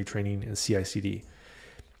 monitoring, training, and CI/CD.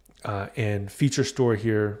 And feature store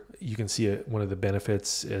here, you can see one of the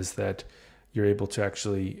benefits is that you're able to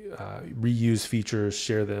actually reuse features,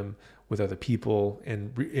 share them with other people,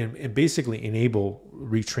 and basically enable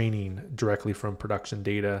retraining directly from production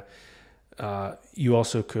data. You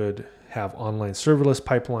also could have online serverless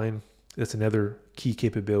pipeline. That's another key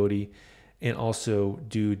capability. And also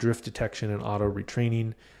do drift detection and auto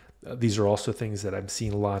retraining. These are also things that I'm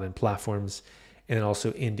seeing a lot in platforms, and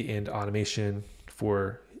also end-to-end automation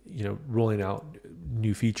for rolling out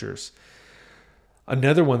new features.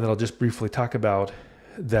 Another one that I'll just briefly talk about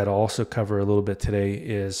that I'll also cover a little bit today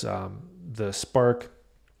is the Spark,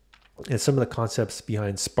 and some of the concepts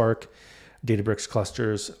behind Spark. Databricks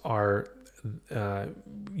clusters are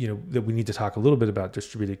that we need to talk a little bit about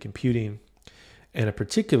distributed computing. And in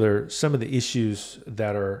particular, some of the issues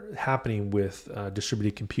that are happening with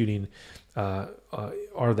distributed computing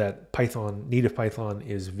are that native Python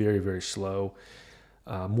is very, very slow.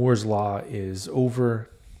 Moore's law is over,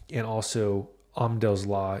 and also Amdahl's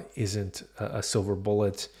law isn't a silver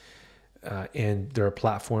bullet. And there are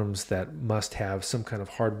platforms that must have some kind of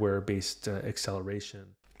hardware-based acceleration.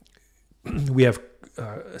 We have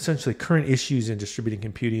essentially current issues in distributed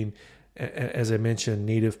computing. As I mentioned,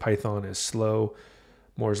 native Python is slow.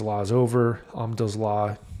 Moore's law is over. Amdahl's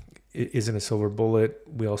law isn't a silver bullet.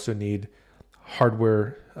 We also need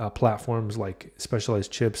hardware platforms like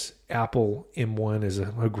specialized chips. Apple M1 is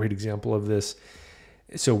a great example of this.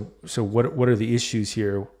 So what are the issues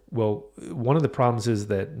here? Well, one of the problems is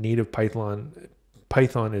that native Python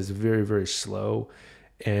is very, very slow,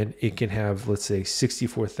 and it can have, let's say,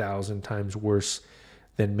 64,000 times worse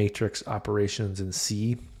than matrix operations in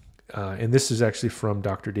C. And this is actually from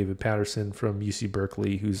Dr. David Patterson from UC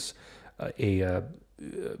Berkeley, who's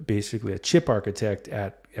basically a chip architect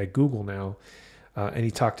at Google now. And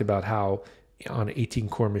he talked about how on an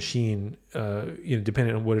 18-core machine,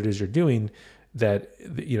 depending on what it is you're doing, that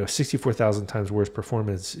 64,000 times worse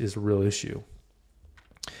performance is a real issue.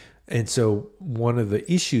 And so one of the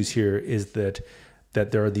issues here is that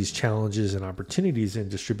there are these challenges and opportunities in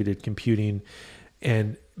distributed computing.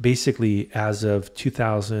 And basically, as of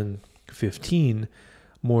 2015,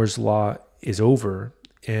 Moore's law is over,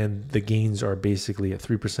 and the gains are basically at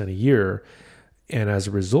 3% a year. And as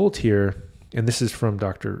a result here, and this is from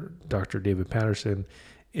Dr. David Patterson,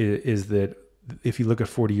 is that if you look at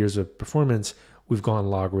 40 years of performance, we've gone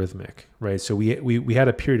logarithmic, right? So we had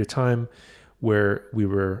a period of time where we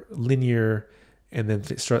were linear, and then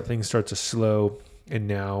things start to slow, and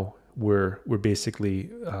now we're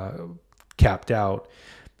basically capped out.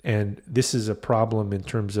 And this is a problem in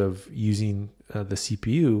terms of using the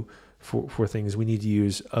CPU for things. We need to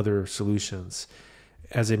use other solutions.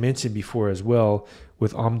 As I mentioned before as well,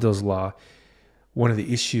 with Amdahl's law, one of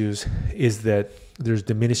the issues is that there's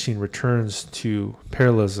diminishing returns to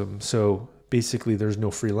parallelism. So basically there's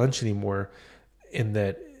no free lunch anymore, in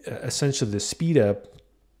that essentially the speed up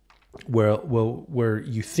where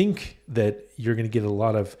you think that you're going to get a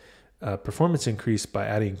lot of performance increase by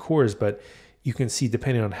adding cores, but you can see,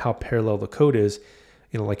 depending on how parallel the code is,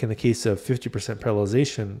 like in the case of 50%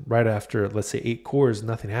 parallelization, right after, let's say, 8 cores,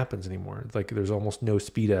 nothing happens anymore. Like there's almost no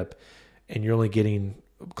speed up, and you're only getting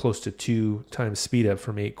close to 2 times speed up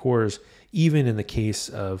from 8 cores. Even in the case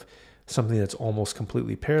of something that's almost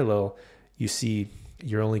completely parallel, you see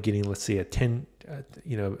you're only getting, let's say, a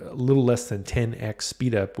little less than 10x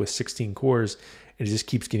speed up with 16 cores, and it just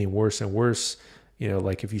keeps getting worse and worse.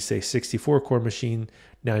 Like if you say 64 core machine,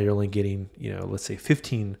 now you're only getting, let's say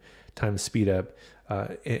 15 times speed up.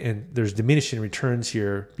 And there's diminishing returns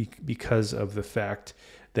here because of the fact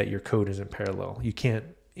that your code isn't parallel. You can't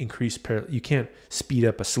you can't speed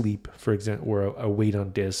up a sleep, for example, or a wait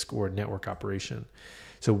on disk or a network operation.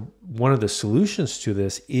 So one of the solutions to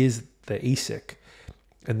this is the ASIC.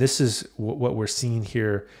 And this is what we're seeing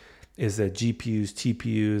here is that GPUs,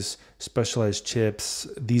 TPUs, specialized chips,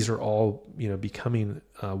 these are all, becoming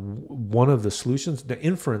one of the solutions. The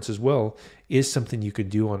inference as well is something you could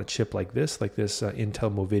do on a chip like this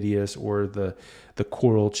Intel Movidius or the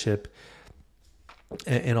Coral chip.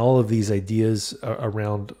 And all of these ideas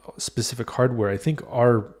around specific hardware, I think,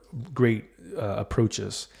 are great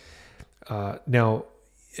approaches. Now,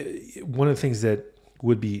 one of the things that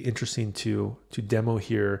would be interesting to demo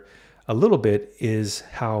here a little bit is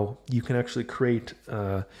how you can actually create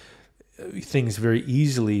things very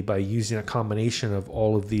easily by using a combination of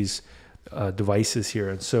all of these devices here.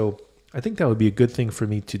 And so I think that would be a good thing for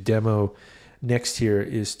me to demo next here,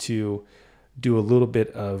 is to do a little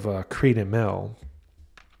bit of create ML.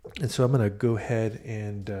 And so I'm going to go ahead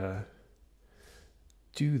and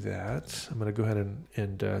do that. I'm going to go ahead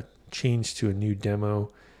and change to a new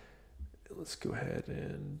demo. Let's go ahead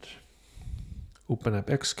and open up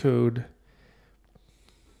Xcode.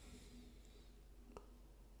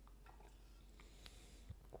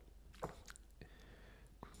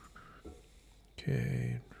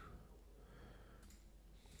 Okay.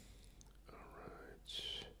 All right.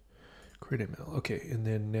 Create ML. Okay, and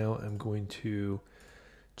then now I'm going to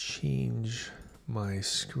change my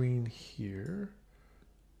screen here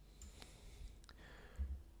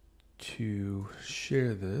to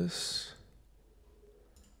share this.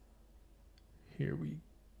 Here we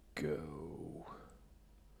go.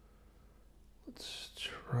 Let's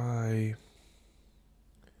try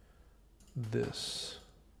this.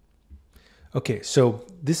 Okay, so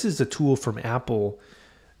this is a tool from Apple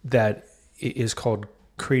that is called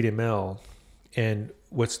Create ML. And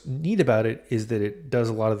what's neat about it is that it does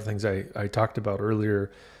a lot of the things I talked about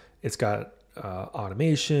earlier. It's got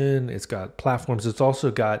automation, it's got platforms, it's also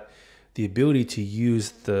got the ability to use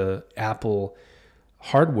the Apple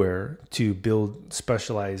hardware to build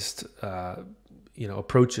specialized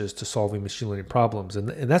approaches to solving machine learning problems. And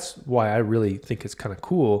that's why I really think it's kind of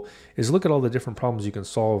cool, is look at all the different problems you can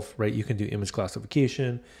solve, right? You can do image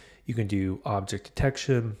classification, you can do object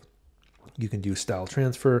detection, you can do style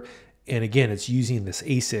transfer. And again, it's using this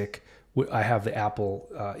ASIC. I have the Apple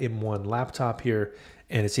M1 laptop here,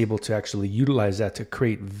 and it's able to actually utilize that to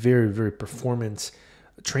create very, very performance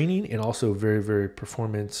training and also very, very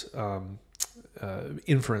performance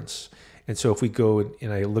inference. And so if we go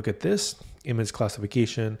and I look at this image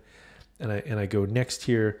classification and I go next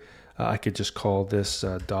here, I could just call this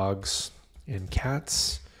dogs and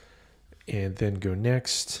cats and then go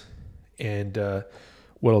next. And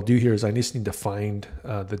what I'll do here is I just need to find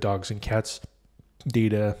the dogs and cats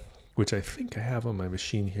data, which I think I have on my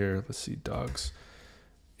machine here. Let's see, dogs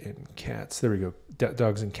and cats. There we go.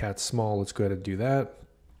 Dogs and cats small. Let's go ahead and do that.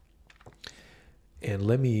 And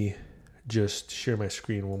let me just share my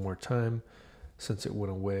screen one more time since it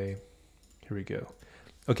went away. Here we go.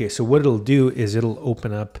 Okay, so what it'll do is it'll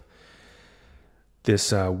open up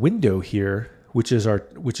this window here, which is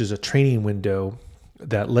a training window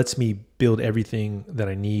that lets me build everything that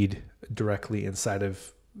I need directly inside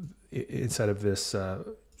of this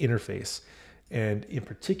interface. And in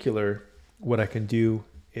particular, what I can do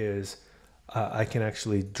is I can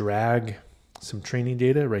actually drag some training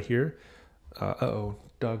data right here.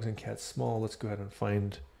 Dogs and cats small. Let's go ahead and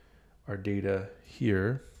find our data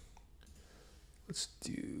here. Let's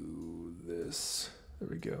do this. There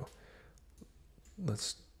we go.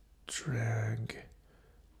 Let's drag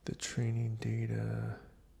the training data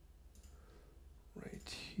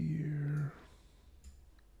right here.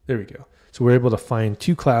 There we go. So we're able to find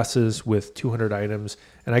two classes with 200 items,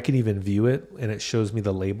 and I can even view it, and it shows me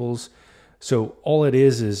the labels. So all it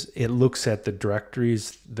is it looks at the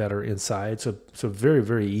directories that are inside. So very,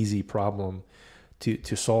 very easy problem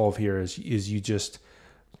to solve here is you just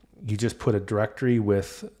put a directory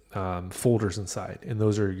with folders inside, and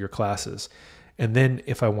those are your classes. And then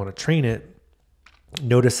if I want to train it,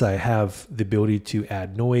 notice I have the ability to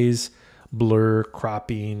add noise, blur,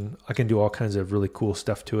 cropping. I can do all kinds of really cool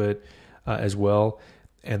stuff to it as well.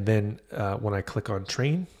 And then when I click on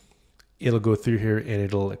train, it'll go through here and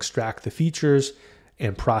it'll extract the features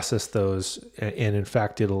and process those. And in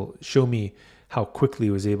fact, it'll show me how quickly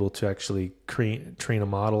it was able to actually train a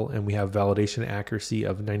model. And we have validation accuracy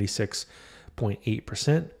of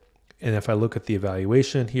 96.8%. And if I look at the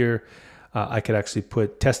evaluation here, I could actually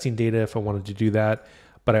put testing data if I wanted to do that.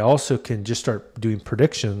 But I also can just start doing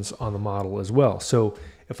predictions on the model as well. So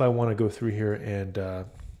if I want to go through here and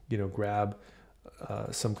grab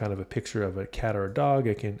some kind of a picture of a cat or a dog,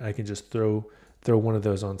 I can just throw throw one of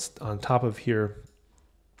those on top of here,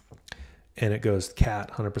 and it goes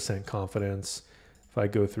cat, 100% confidence. If I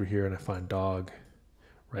go through here and I find dog,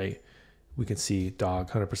 right, we can see dog,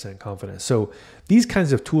 100% confidence. So these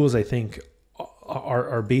kinds of tools, I think,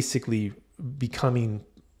 are basically becoming,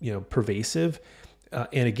 pervasive.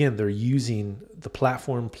 And again, they're using the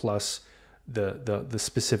platform plus the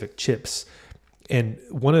specific chips. And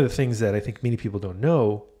one of the things that I think many people don't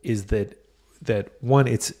know is that one,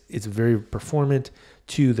 it's very performant.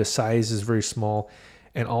 Two, the size is very small.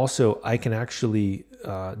 And also I can actually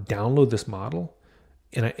download this model,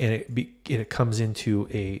 and it comes into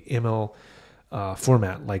a ML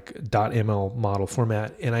format, like .ml model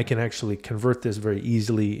format. And I can actually convert this very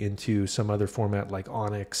easily into some other format like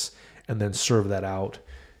Onyx, and then serve that out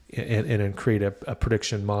and then create a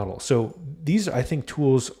prediction model. So these, I think,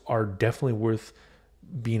 tools are definitely worth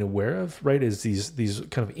being aware of, right? Is these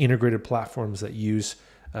kind of integrated platforms that use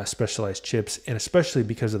specialized chips, and especially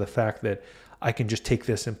because of the fact that I can just take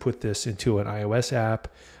this and put this into an iOS app,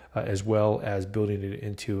 as well as building it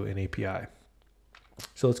into an API.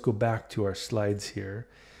 So let's go back to our slides here,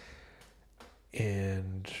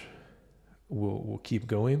 and we'll keep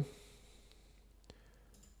going.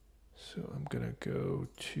 So I'm gonna go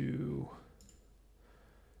to,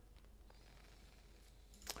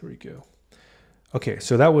 here we go. Okay,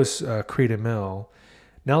 so that was Create ML.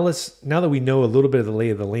 Now that we know a little bit of the lay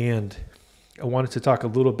of the land, I wanted to talk a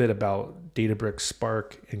little bit about Databricks,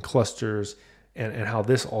 Spark, and clusters, and how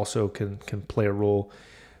this also can play a role.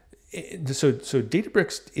 So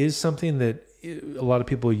Databricks is something that a lot of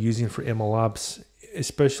people are using for MLOps,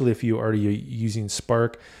 especially if you are already using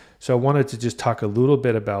Spark. So I wanted to just talk a little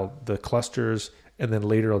bit about the clusters, and then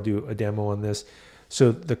later I'll do a demo on this.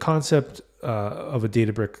 So the concept of a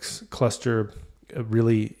Databricks cluster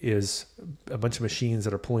really is a bunch of machines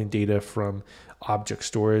that are pulling data from object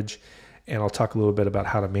storage, and I'll talk a little bit about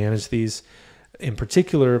how to manage these. In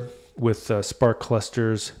particular, with Spark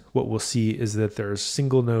clusters, what we'll see is that there's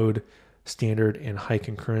single node, standard, and high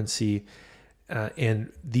concurrency,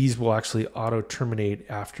 and these will actually auto terminate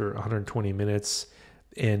after 120 minutes.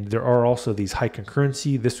 And there are also these high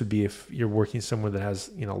concurrency. This would be if you're working somewhere that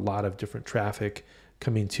has a lot of different traffic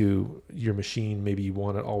coming to your machine. Maybe you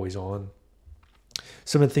want it always on.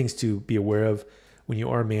 Some of the things to be aware of when you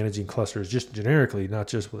are managing clusters, just generically, not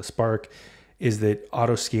just with a Spark, is that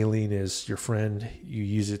auto scaling is your friend. You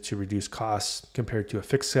use it to reduce costs compared to a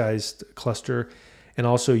fixed sized cluster. And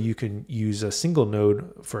also you can use a single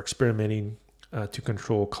node for experimenting to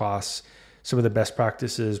control costs. Some of the best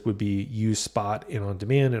practices would be use spot and on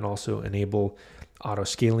demand, and also enable auto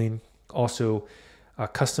scaling. Also,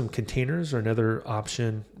 custom containers are another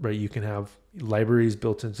option, right? You can have libraries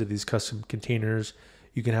built into these custom containers.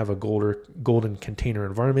 You can have a golden container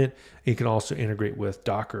environment. You can also integrate with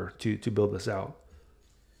Docker to build this out.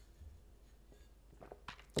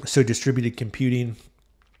 So distributed computing,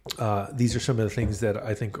 these are some of the things that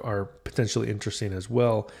I think are potentially interesting as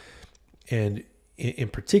well. And in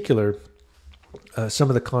particular, some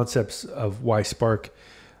of the concepts of why Spark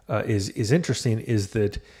is interesting is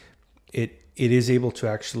that it is able to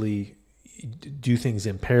actually do things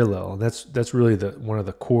in parallel, and that's really one of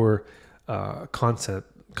the core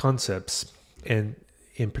concepts. And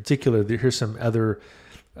in particular, here's some other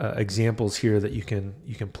examples here that you can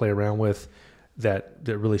play around with that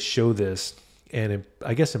really show this. And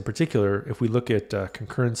I guess in particular, if we look at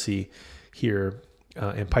concurrency here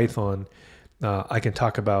in Python, I can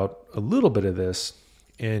talk about a little bit of this.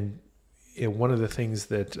 And one of the things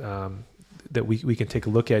that we can take a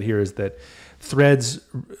look at here is that threads,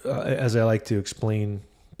 as I like to explain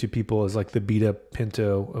to people, is like the beta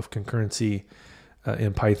pinto of concurrency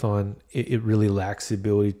in Python. It really lacks the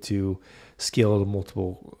ability to scale to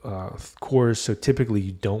multiple cores. So typically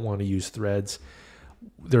you don't want to use threads.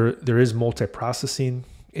 There is multiprocessing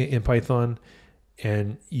in Python,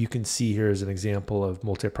 and you can see here as an example of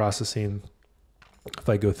multiprocessing. If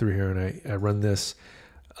I go through here and I run this,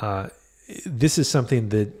 this is something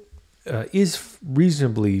that is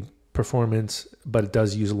reasonably performant, but it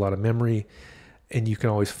does use a lot of memory, and you can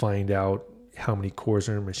always find out how many cores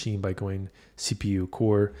are in a machine by going CPU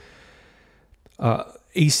core.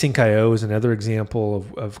 Async IO is another example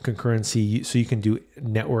of concurrency. So you can do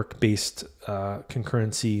network-based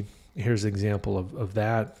concurrency. Here's an example of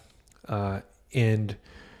that. And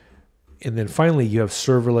then finally, you have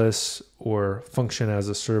serverless or function as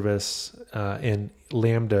a service, and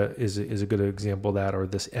Lambda is a good example of that, or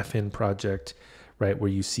this FN project, right,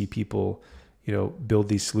 where you see people, build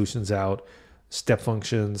these solutions out. Step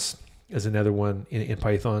functions is another one in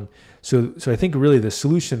Python. So I think really the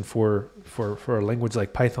solution for a language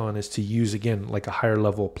like Python is to use, again, like a higher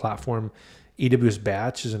level platform AWS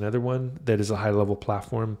Batch is another one that is a high-level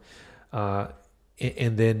platform.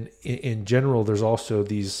 And then in general, there's also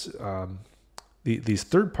these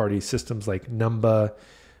third-party systems like Numba,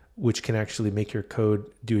 which can actually make your code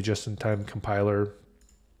do a just-in-time compiler.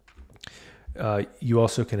 You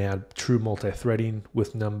also can add true multi-threading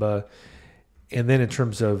with Numba. And then in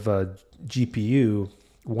terms of GPU,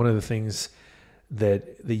 one of the things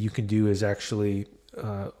that you can do is actually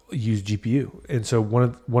use GPU. And so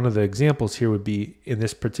one of the examples here would be, in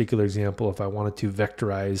this particular example, if I wanted to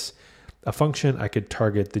vectorize a function, I could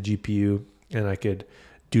target the GPU and I could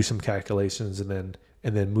do some calculations and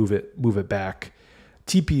then move it back.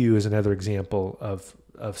 TPU is another example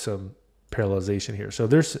of some parallelization here. So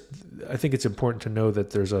I think it's important to know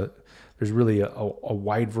that there's really a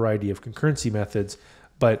wide variety of concurrency methods,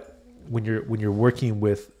 but when you're working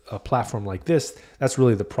with a platform like this, that's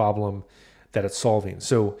really the problem that it's solving.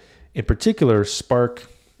 So in particular, Spark,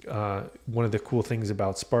 one of the cool things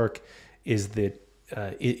about Spark is that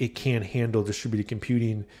it can handle distributed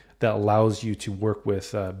computing that allows you to work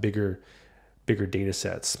with bigger data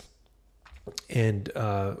sets. And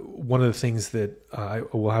one of the things that I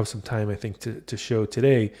will have some time, I think, to show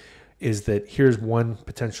today is that here's one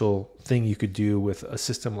potential thing you could do with a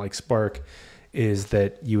system like Spark is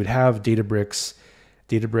that you would have Databricks.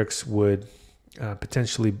 Databricks would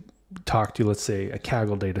potentially talk to, let's say, a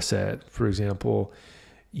Kaggle data set, for example.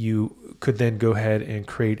 You could then go ahead and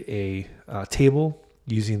create a table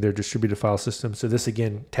using their distributed file system. So this,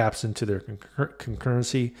 again, taps into their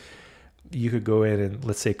concurrency. You could go in and,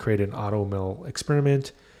 let's say, create an AutoML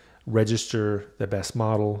experiment, register the best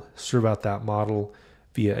model, serve out that model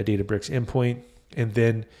via a Databricks endpoint, and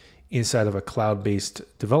then inside of a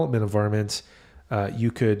cloud-based development environment,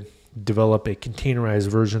 you could develop a containerized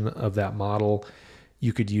version of that model.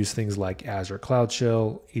 You could use things like Azure Cloud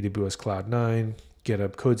Shell, AWS Cloud9,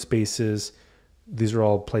 GitHub Codespaces. These are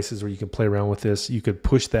all places where you can play around with this. You could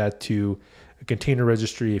push that to a container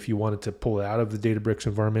registry if you wanted to pull it out of the Databricks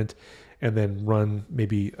environment, and then run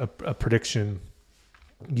maybe a prediction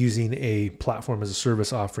using a platform as a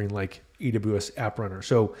service offering like AWS App Runner.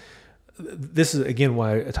 So this is, again,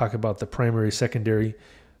 why I talk about the primary, secondary,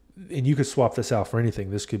 and you could swap this out for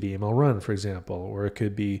anything. This could be ML Run, for example, or it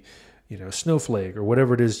could be, Snowflake, or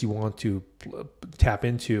whatever it is you want to tap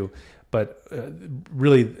into. But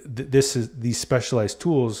really, these specialized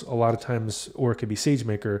tools, a lot of times, or it could be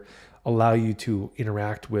SageMaker, allow you to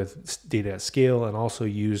interact with data at scale and also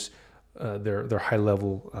use their high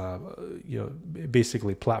level,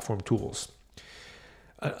 basically platform tools.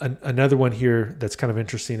 Another one here that's kind of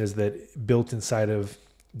interesting is that built inside of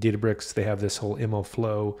Databricks, they have this whole ML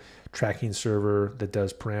flow tracking server that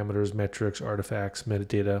does parameters, metrics, artifacts,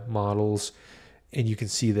 metadata, models, and you can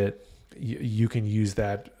see that you can use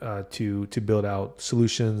that to build out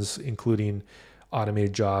solutions, including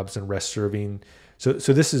automated jobs and REST serving. So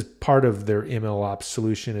this is part of their MLOps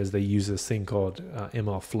solution, is they use this thing called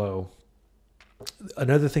ML flow.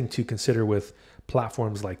 Another thing to consider with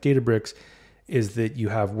platforms like Databricks is that you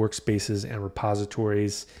have workspaces and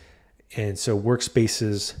repositories. And so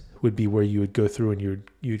workspaces would be where you would go through and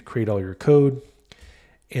you'd create all your code.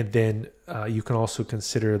 And then you can also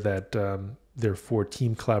consider that they're for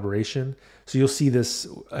team collaboration. So you'll see this,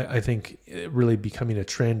 I think, really becoming a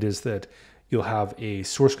trend, is that you'll have a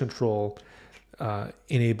source control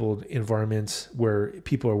enabled environments where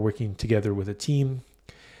people are working together with a team,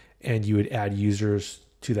 and you would add users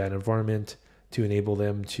to that environment to enable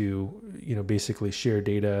them to, basically share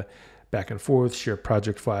data back and forth, share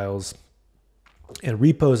project files. And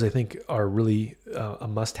repos, I think, are really a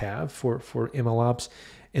must-have for MLOps,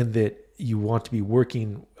 in that you want to be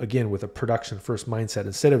working, again, with a production-first mindset.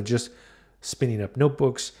 Instead of just spinning up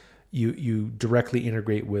notebooks, you directly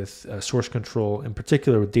integrate with source control. In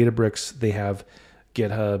particular, with Databricks, they have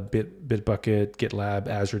GitHub, Bitbucket, GitLab,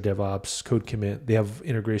 Azure DevOps, Code Commit. They have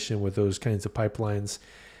integration with those kinds of pipelines.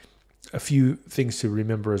 A few things to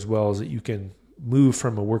remember as well is that you can move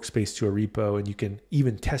from a workspace to a repo, and you can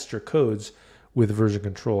even test your codes with version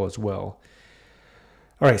control as well.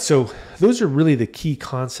 All right, so those are really the key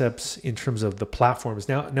concepts in terms of the platforms.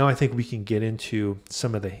 Now I think we can get into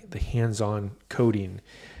some of the hands-on coding.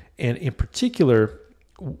 And in particular,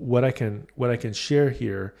 what I can share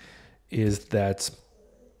here is that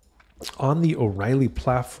on the O'Reilly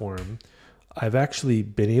platform, I've actually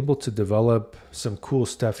been able to develop some cool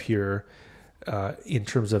stuff here in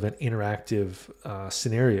terms of an interactive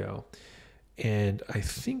scenario. And I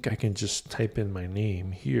think I can just type in my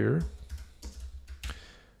name here.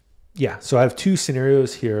 Yeah, so I have two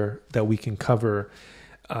scenarios here that we can cover.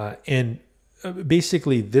 And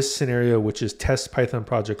basically this scenario, which is test Python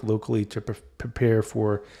project locally to prepare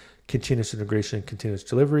for continuous integration, continuous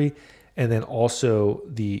delivery, and then also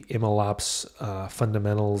the MLOps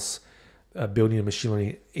fundamentals, building a machine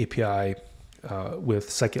learning API with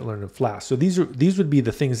scikit-learn and Flask. So these would be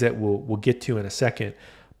the things that we'll get to in a second.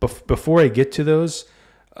 Before I get to those,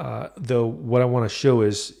 though, what I want to show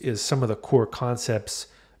is some of the core concepts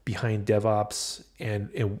behind DevOps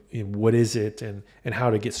and what is it and how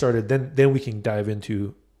to get started. Then we can dive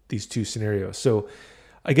into these two scenarios. So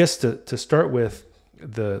I guess to start with,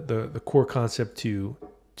 the core concept to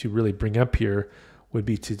really bring up here would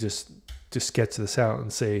be to just sketch this out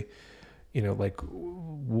and say, like,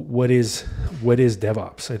 what is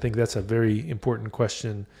DevOps? I think that's a very important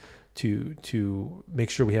question to make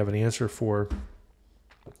sure we have an answer for.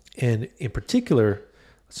 And in particular,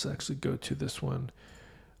 let's actually go to this one.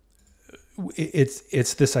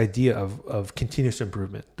 It's this idea of continuous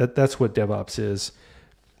improvement. That's what DevOps is,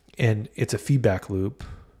 and it's a feedback loop.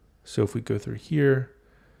 So if we go through here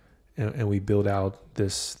and we build out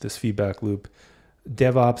this feedback loop,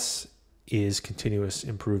 DevOps is continuous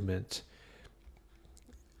improvement.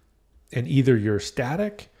 And either you're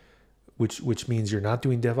static, which means you're not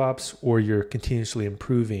doing DevOps, or you're continuously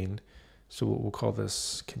improving. So we'll call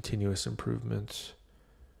this continuous improvement.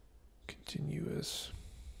 Continuous.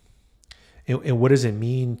 And what does it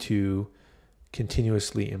mean to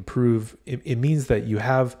continuously improve? It means that you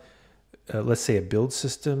have, let's say, a build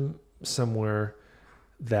system somewhere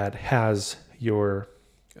that has your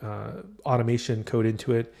automation code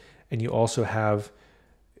into it, and you also have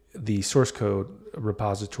the source code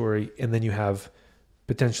repository, and then you have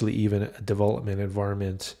potentially even a development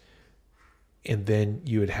environment, and then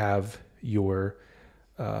you would have your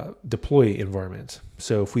deploy environment.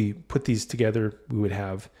 So if we put these together, we would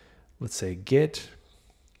have, let's say, Git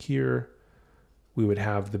here. We would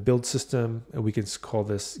have the build system, and we can call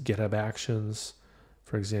this GitHub Actions,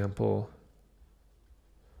 for example.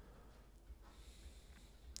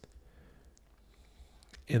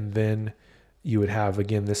 And then you would have,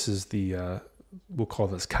 again, this is the, we'll call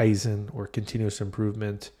this Kaizen or continuous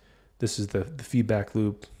improvement. This is the feedback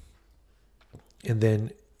loop. And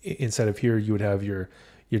then inside of here, you would have your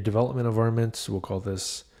development environment. So we'll call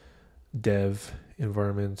this dev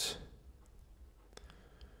environment.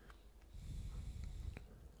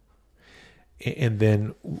 And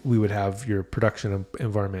then we would have your production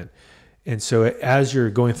environment. And so as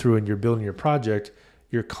you're going through and you're building your project,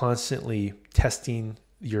 you're constantly testing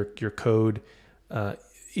your code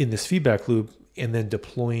in this feedback loop, and then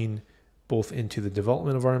deploying both into the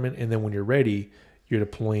development environment. And then when you're ready, you're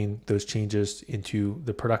deploying those changes into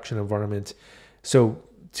the production environment. So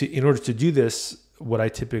in order to do this, what I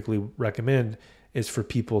typically recommend is for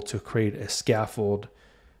people to create a scaffold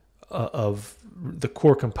of the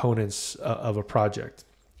core components of a project.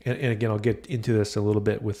 And again, I'll get into this a little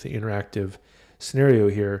bit with the interactive scenario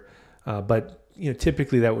here. But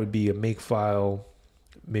typically that would be a make file,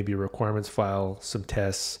 maybe a requirements file, some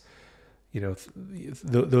tests.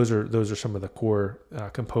 Those are some of the core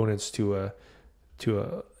components to a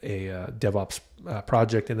DevOps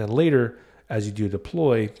project. And then later, as you do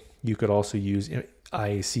deploy, you could also use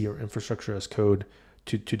IAC or infrastructure as code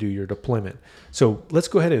to do your deployment. So let's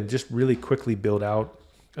go ahead and just really quickly build out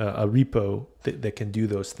a repo that can do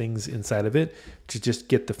those things inside of it to just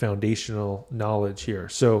get the foundational knowledge here.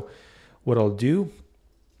 So what I'll do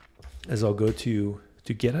is I'll go to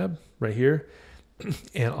GitHub right here,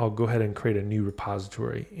 and I'll go ahead and create a new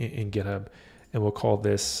repository in GitHub, and we'll call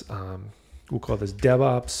this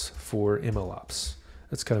DevOps for MLOps.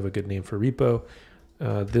 That's kind of a good name for repo.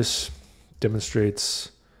 This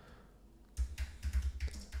demonstrates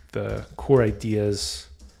the core ideas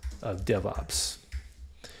of DevOps.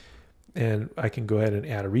 And I can go ahead and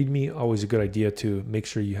add a README. Always a good idea to make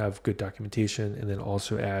sure you have good documentation, and then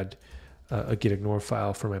also add a gitignore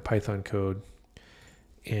file for my Python code.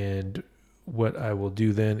 And what I will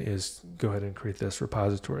do then is go ahead and create this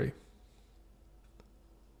repository.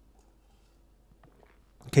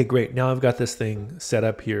 Okay, great. Now I've got this thing set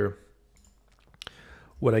up here.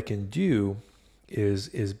 What I can do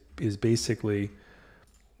is basically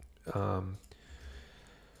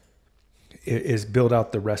is build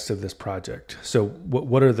out the rest of this project. So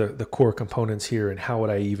what are the core components here, and how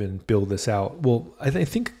would I even build this out? Well, I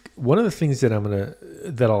think one of the things that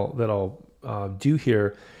I'll do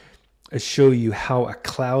here is show you how a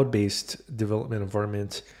cloud-based development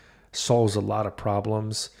environment solves a lot of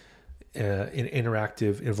problems in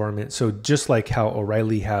interactive environment. So just like how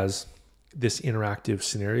O'Reilly has this interactive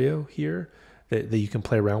scenario here that you can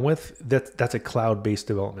play around with, that's a cloud-based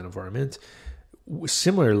development environment.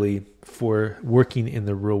 Similarly, for working in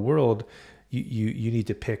the real world, you need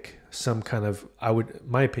to pick some kind of,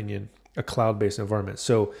 my opinion, a cloud-based environment.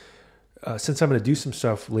 So since I'm going to do some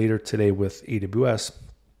stuff later today with AWS,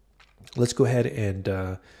 let's go ahead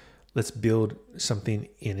and let's build something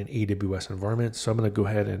in an AWS environment. So I'm going to go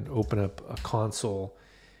ahead and open up a console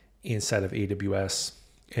inside of AWS.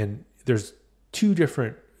 And there's two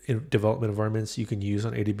different development environments you can use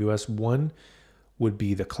on AWS. One would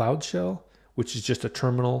be the Cloud Shell, which is just a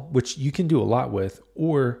terminal, which you can do a lot with,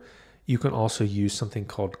 or you can also use something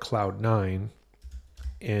called Cloud9.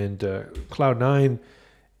 And Cloud9,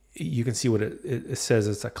 you can see what it says.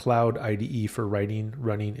 It's a cloud IDE for writing,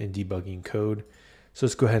 running, and debugging code. So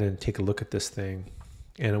let's go ahead and take a look at this thing.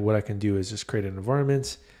 And what I can do is just create an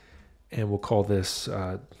environment, and we'll call this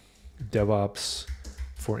DevOps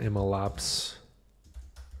for MLOps,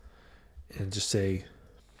 and just say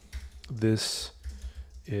this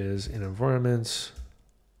is an environment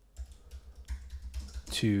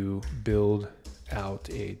to build out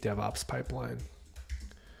a DevOps pipeline.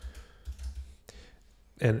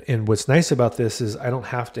 And what's nice about this is I don't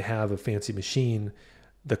have to have a fancy machine.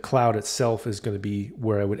 The cloud itself is going to be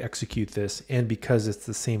where I would execute this. And because it's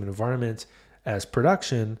the same environment as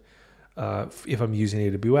production, if I'm using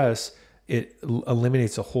AWS, it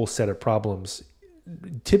eliminates a whole set of problems.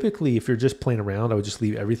 Typically, if you're just playing around, I would just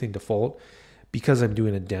leave everything default. Because I'm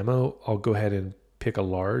doing a demo, I'll go ahead and pick a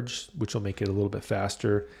large, which will make it a little bit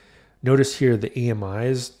faster. Notice here the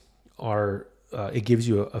AMIs are, it gives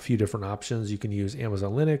you a few different options. You can use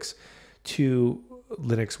Amazon Linux 2,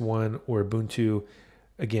 Linux 1, or Ubuntu.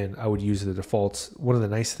 Again, I would use the defaults. One of the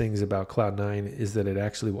nice things about Cloud9 is that it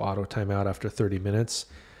actually will auto timeout after 30 minutes.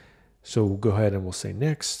 So we'll go ahead and we'll say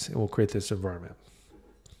next, and we'll create this environment.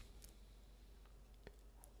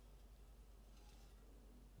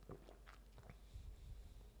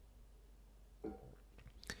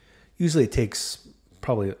 Usually it takes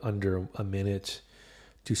probably under a minute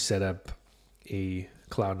to set up a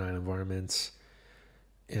Cloud9 environment.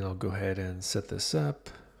 And I'll go ahead and set this up.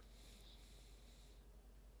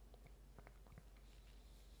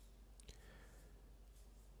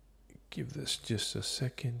 Give this just a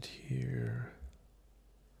second here.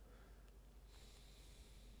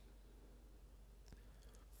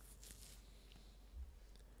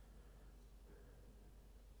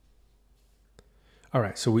 All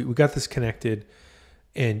right, so we got this connected,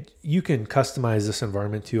 and you can customize this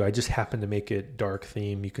environment too. I just happen to make it dark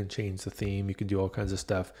theme. You can change the theme. You can do all kinds of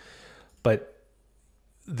stuff. But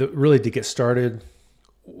really to get started,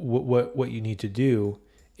 what you need to do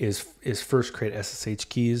is first create SSH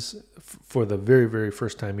keys for the very, very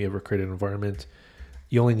first time you ever create an environment.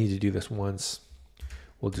 You only need to do this once.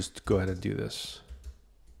 We'll just go ahead and do this.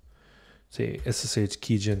 Say SSH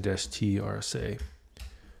keygen-t RSA.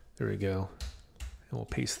 There we go. And we'll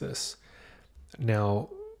paste this. Now,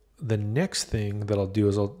 the next thing that I'll do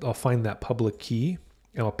is I'll find that public key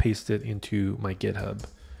and I'll paste it into my GitHub.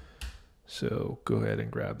 So go ahead and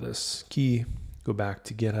grab this key, go back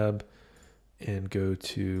to GitHub and go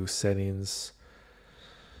to settings,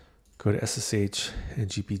 go to SSH and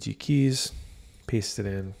GPG keys, paste it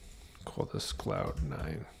in, call this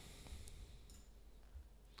Cloud9.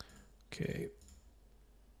 Okay,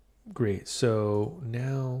 great. So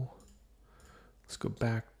now let's go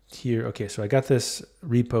back here. Okay, so I got this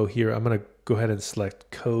repo here. I'm going to go ahead and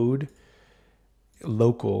select code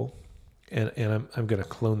local, and I'm going to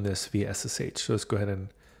clone this via SSH. So let's go ahead and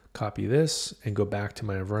copy this and go back to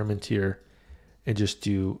my environment here and just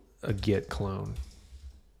do a git clone.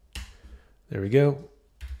 There we go.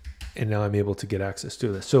 And now I'm able to get access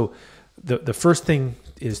to this. So the first thing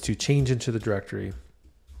is to change into the directory.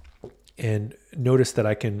 And notice that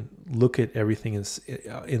I can look at everything in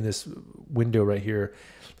this window right here.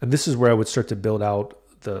 And this is where I would start to build out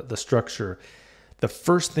the structure. The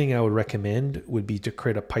first thing I would recommend would be to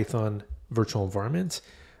create a Python virtual environment.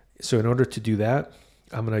 So in order to do that,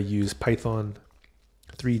 I'm going to use Python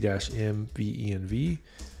 3-m-venv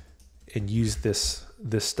and use this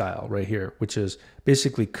style right here, which is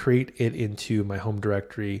basically create it into my home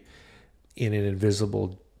directory in an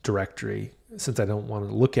invisible directory, since I don't want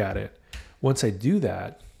to look at it. Once I do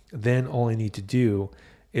that, then all I need to do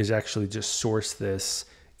is actually just source this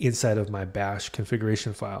inside of my bash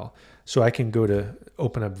configuration file. So I can go to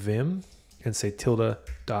open up Vim and say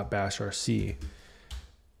tilde.bashrc.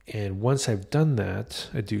 And once I've done that,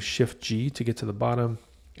 I do Shift G to get to the bottom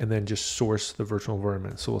and then just source the virtual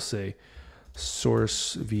environment. So we'll say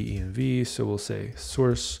source venv. So we'll say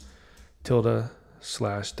source tilde/.venv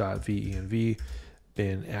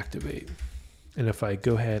bin activate. And if I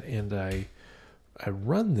go ahead and I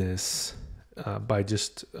run this by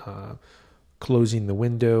just closing the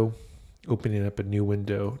window, opening up a new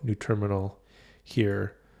window, new terminal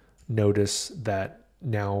here, notice that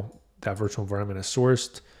now that virtual environment is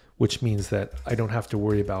sourced which means that I don't have to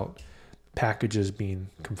worry about packages being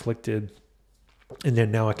conflicted. And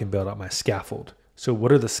then now I can build out my scaffold. So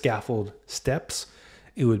what are the scaffold steps?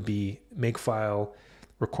 It would be makefile,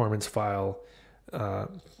 requirements file,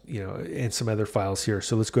 and some other files here.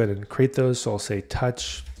 So let's go ahead and create those. So I'll say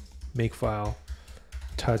touch makefile,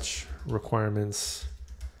 touch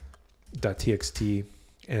requirements.txt,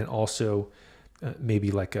 and also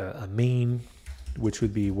maybe like a main, which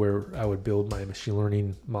would be where I would build my machine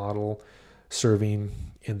learning model serving,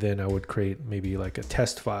 and then I would create maybe like a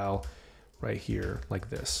test file right here like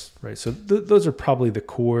this, right? So those are probably the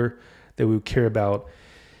core that we would care about.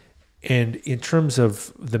 And in terms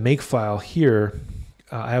of the makefile here,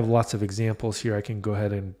 I have lots of examples here. I can go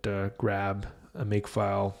ahead and grab a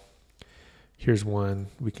makefile. Here's one.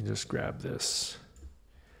 We can just grab this.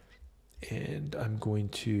 And I'm going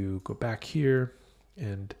to go back here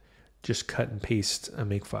and just cut and paste a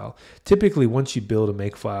makefile. Typically, once you build a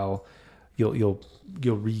makefile, you'll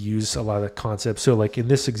reuse a lot of the concepts. So like in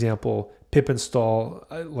this example, pip install,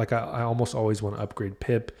 I almost always want to upgrade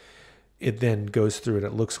pip. It then goes through and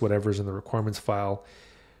it looks whatever's in the requirements file.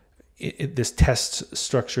 This test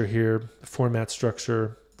structure here, format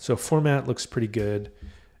structure. So format looks pretty good.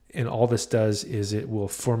 And all this does is it will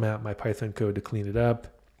format my Python code to clean it up.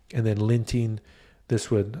 And then linting, this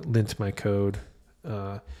would lint my code.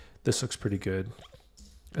 This looks pretty good.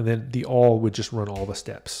 And then the all would just run all the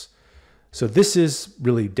steps. So this is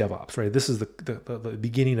really DevOps, right? This is the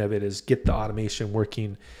beginning of it, is get the automation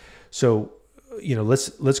working. So,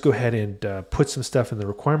 let's go ahead and put some stuff in the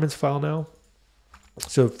requirements file now.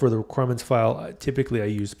 So for the requirements file, typically I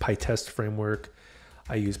use PyTest framework.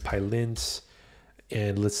 I use PyLint.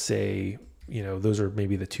 And let's say, those are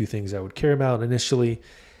maybe the two things I would care about initially.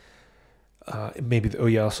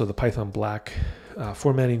 Also the Python Black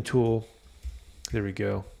formatting tool. There we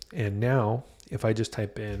go. And now if I just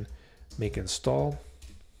type in make install,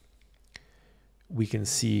 we can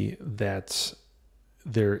see that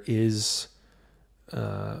there is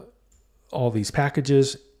all these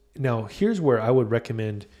packages. Now here's where I would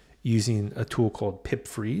recommend using a tool called pip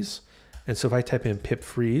freeze. And so if I type in pip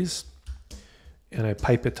freeze and I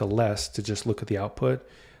pipe it to less to just look at the output,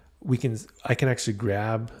 I can actually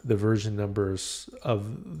grab the version numbers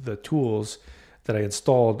of the tools that I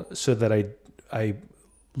installed so that I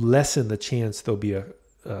lessen the chance there'll be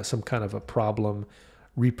some kind of a problem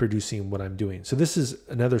reproducing what I'm doing. So this is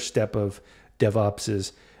another step of DevOps,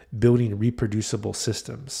 is building reproducible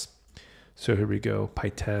systems. So here we go,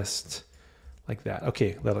 PyTest, like that.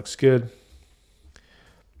 Okay, that looks good.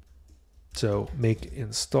 So make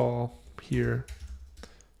install here.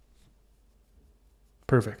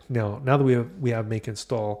 Perfect. Now that we have make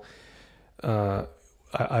install,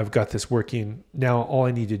 I've got this working. Now all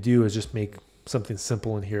I need to do is just make something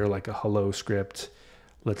simple in here, like a hello script.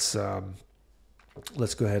 Let's go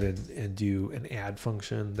ahead and do an add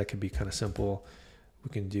function. That could be kind of simple. We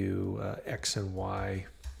can do X and Y,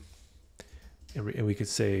 and we could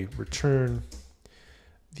say return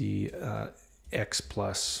the X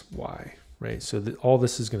plus Y, right? So all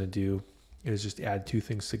this is going to do is just add two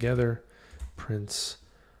things together. Prints.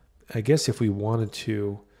 I guess if we wanted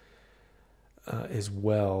to as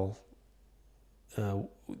well,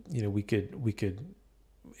 we could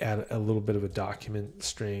add a little bit of a document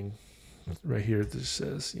string right here that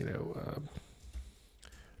says,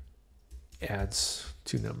 adds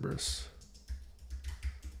two numbers,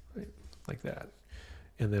 right? Like that.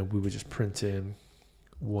 And then we would just print in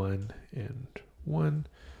 1 and 1.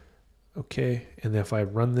 Okay. And then if I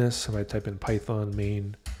run this, if I type in Python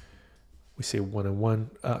main, we say 1 and 1,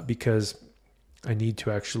 because I need to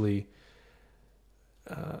actually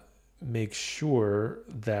make sure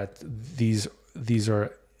that these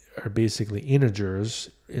are basically integers,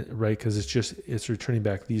 right? Because it's returning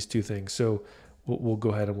back these two things. So we'll go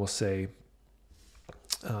ahead and we'll say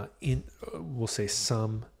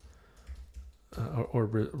sum or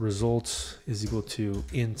results is equal to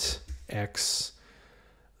int x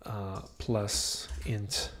plus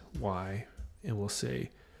int y, and we'll say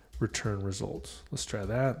return results. Let's try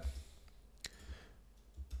that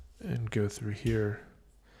and go through here.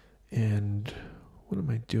 And what am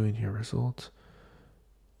I doing here? Results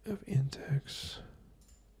of int x.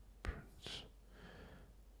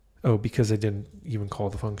 Oh, because I didn't even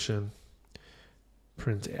call the function.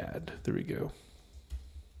 Print add. There we go.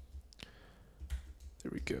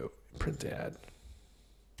 There we go. Print add.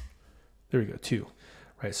 There we go. 2.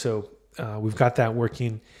 Right. So we've got that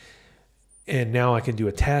working. And now I can do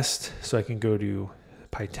a test. So I can go to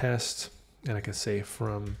PyTest and I can say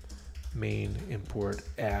from main import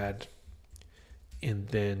add, and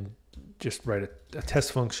then just write a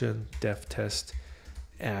test function, def test,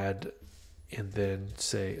 add, and then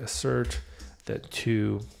say assert that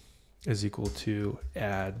 2 is equal to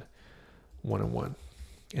add 1 and 1.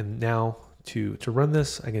 And now to run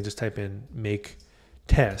this, I can just type in make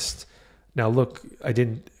test. Now look, I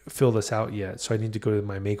didn't fill this out yet, so I need to go to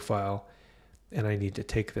my make file and I need to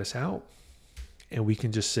take this out. And we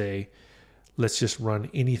can just say, let's just run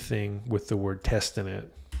anything with the word test in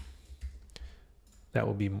it. That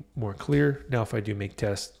will be more clear. Now if I do make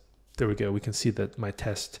test, there we go. We can see that my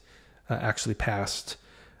test actually passed.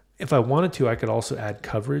 If I wanted to, I could also add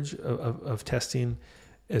coverage of testing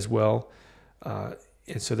as well.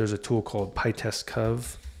 And so there's a tool called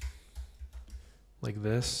pytestcov, like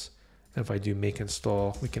this. And if I do make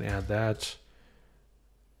install, we can add that.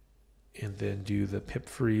 And then do the pip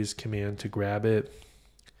freeze command to grab it.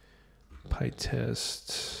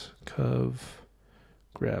 Pytestcov,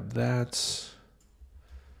 grab that.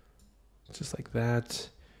 Just like that.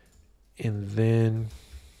 And then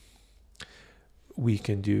we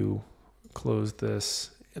can do close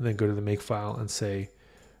this and then go to the make file and say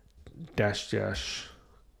 --cov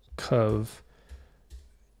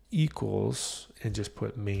equals and just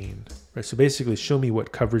put main, right? So basically show me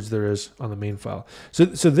what coverage there is on the main file. So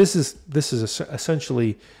this is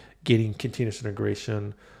essentially getting continuous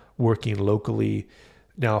integration working locally.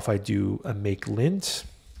 Now if I do a make lint,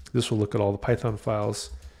 this will look at all the Python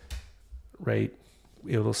files, right?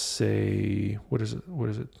 It'll say, what is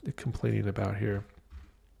it complaining about here?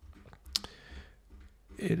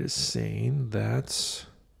 It is saying that's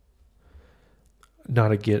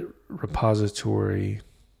not a Git repository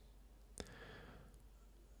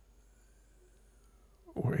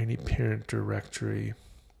or any parent directory.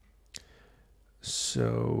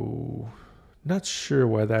 So not sure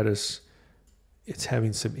why that is. It's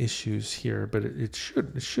having some issues here, but it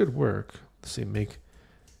should work. Let's see, make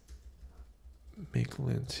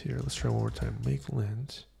lint here. Let's try one more time. Make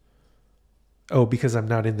lint. Oh, because I'm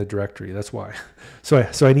not in the directory. That's why. So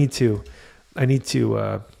I need to.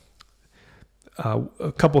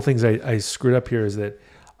 A couple things I screwed up here is that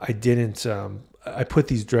I didn't. I put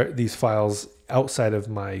these files outside of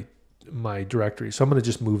my directory. So I'm going to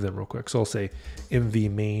just move them real quick. So I'll say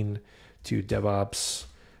mv main to DevOps,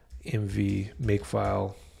 mv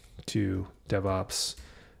makefile to DevOps,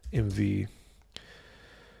 mv,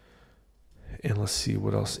 and let's see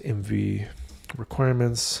what else, mv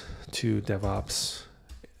requirements to DevOps,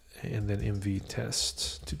 and then mv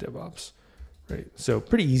test to DevOps, right? So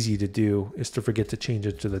pretty easy to do is to forget to change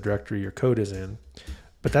it to the directory your code is in.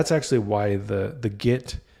 But that's actually why the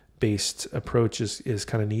Git based approach is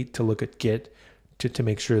kind of neat, to look at Git to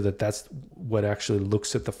make sure that that's what actually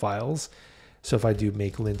looks at the files. So if I do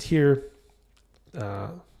make lint here,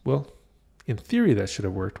 well, in theory that should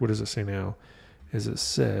have worked. What does it say now? Is it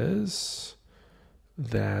says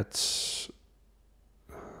that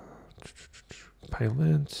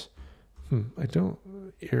pylint, I don't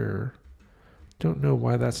know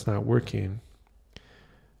why that's not working.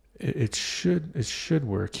 It should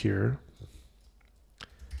work here.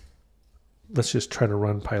 Let's just try to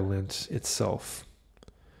run pylint itself.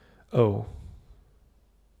 Oh,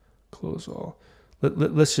 close all.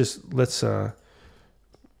 Let's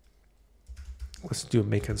do a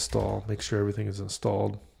make install. Make sure everything is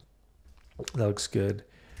installed. That looks good.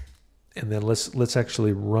 And then let's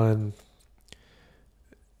actually run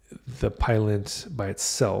the pylint by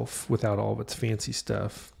itself without all of its fancy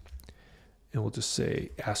stuff. And we'll just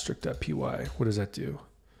say asterisk.py. What does that do?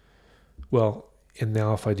 Well, and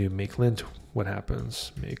now if I do make lint, what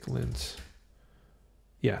happens? Make lint.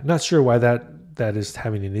 Yeah, not sure why that is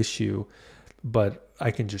having an issue, but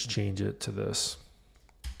I can just change it to this.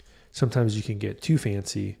 Sometimes you can get too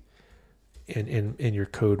fancy and your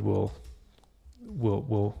code will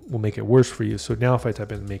make it worse for you. So now if I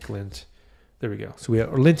type in make lint, there we go. So we have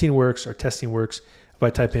our linting works, our testing works. If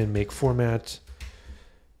I type in make format,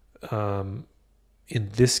 in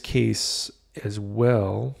this case as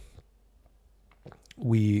well,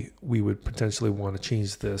 we would potentially want to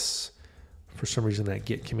change this. For some reason that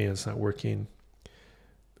git command is not working.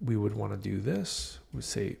 We would want to do this. We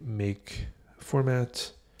say make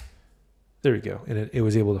format. There we go. And it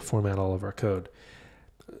was able to format all of our code.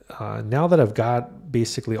 Now that I've got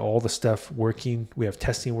basically all the stuff working, we have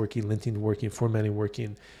testing working, linting working, formatting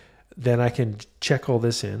working, then I can check all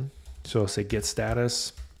this in. So I'll say get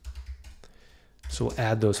status. So we'll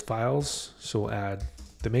add those files. So we'll add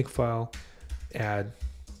the make file, add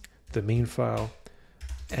the main file,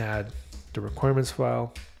 add the requirements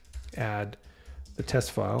file, add the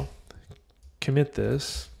test file, commit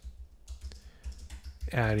this,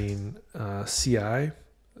 adding CI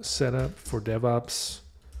setup for DevOps,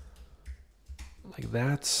 like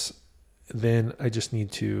that. Then I just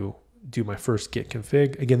need to do my first git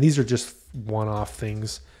config. Again, these are just one-off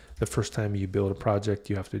things. The first time you build a project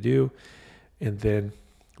you have to do. And then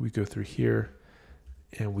we go through here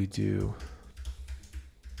and we do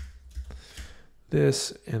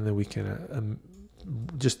this, and then we can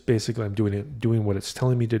just basically I'm doing what it's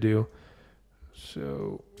telling me to do.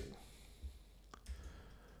 So,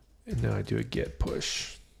 and now I do a git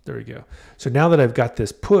push. There we go. So now that I've got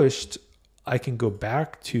this pushed, I can go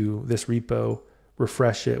back to this repo,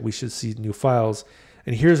 refresh it. We should see new files.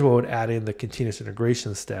 And here's what would add in the continuous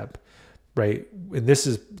integration step, right? And this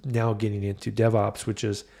is now getting into DevOps, which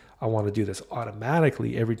is I want to do this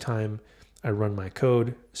automatically every time I run my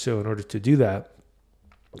code. So in order to do that,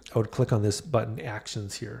 I would click on this button,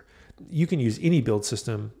 Actions here. You can use any build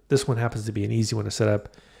system. This one happens to be an easy one to set up.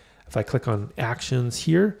 If I click on Actions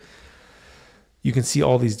here, you can see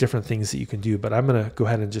all these different things that you can do, but I'm going to go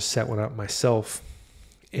ahead and just set one up myself.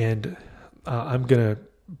 And I'm going to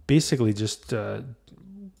basically just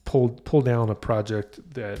pull down a project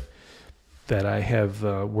that I have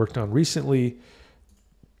worked on recently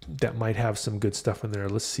that might have some good stuff in there.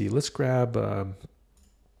 Let's see. Let's grab.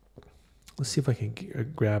 Let's see if I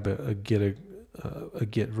can grab a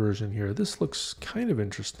Git version here. This looks kind of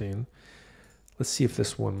interesting. Let's see if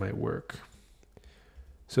this one might work.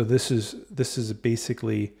 So this is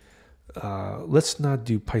basically, let's not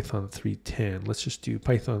do Python 3.10. Let's just do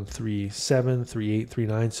Python 3.7, 3.8,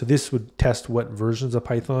 3.9. So this would test what versions of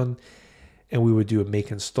Python, and we would do a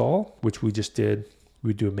make install, which we just did. We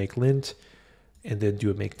would do a make lint, and then do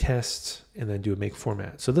a make test, and then do a make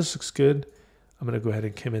format. So this looks good. I'm going to go ahead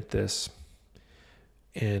and commit this.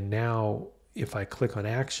 And now if I click on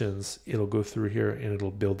Actions, it'll go through here and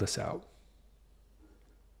it'll build this out.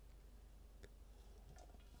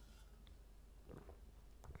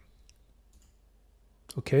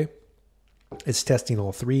 Okay, it's testing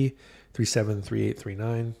all three, 3.7,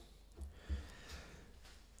 3.8,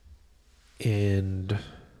 3.9. And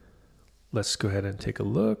let's go ahead and take a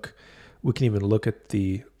look. We can even look at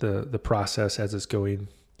the process as it's going.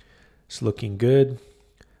 It's looking good.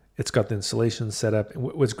 It's got the installation set up. And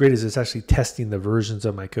what's great is it's actually testing the versions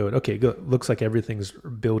of my code. Okay, good. Looks like everything's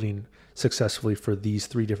building successfully for these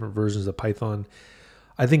 3 different versions of Python.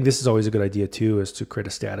 I think this is always a good idea too, is to create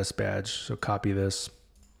a status badge. So copy this.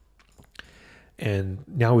 And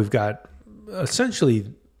now we've got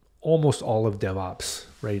essentially almost all of DevOps,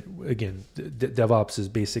 right? Again, DevOps is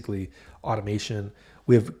basically automation.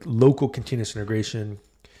 We have local continuous integration.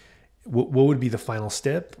 What would be the final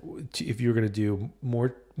step if you were going to do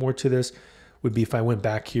more to this would be if I went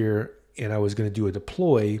back here and I was going to do a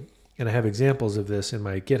deploy, and I have examples of this in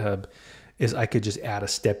my GitHub, is I could just add a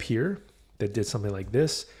step here that did something like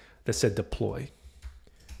this that said deploy.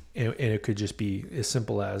 And it could just be as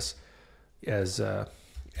simple as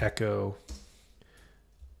echo,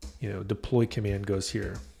 deploy command goes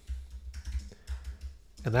here.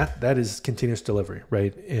 And that is continuous delivery,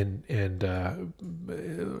 right? And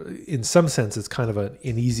in some sense, it's kind of an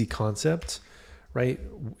easy concept, right?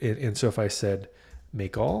 And so if I said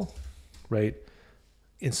make all, right?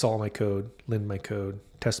 Install my code, lint my code,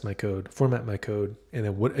 test my code, format my code, and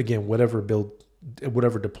then whatever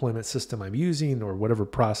deployment system I'm using or whatever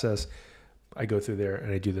process, I go through there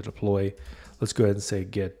and I do the deploy. Let's go ahead and say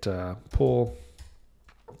git pull.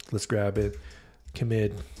 Let's grab it,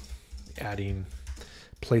 commit, adding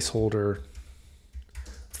placeholder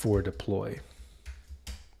for deploy.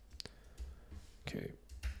 Okay.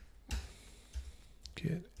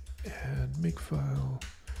 Git add makefile,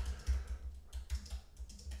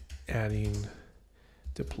 adding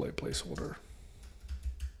deploy placeholder.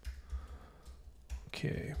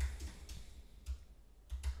 Okay.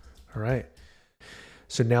 All right.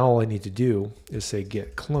 So now all I need to do is say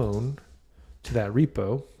git clone to that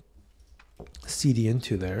repo, cd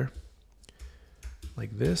into there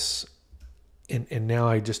like this. And now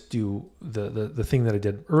I just do the thing that I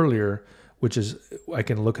did earlier, which is I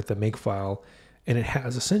can look at the makefile and it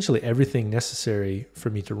has essentially everything necessary for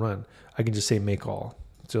me to run. I can just say make all.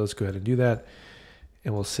 So let's go ahead and do that.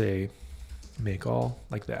 And we'll say make all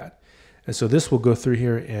like that. And so this will go through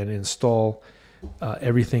here and install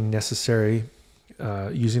everything necessary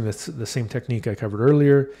using the same technique I covered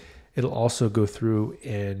earlier. It'll also go through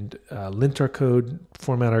and lint our code,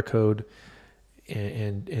 format our code,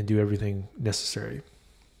 and do everything necessary.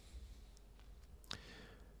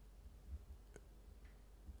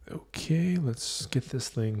 Okay, let's get this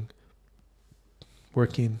thing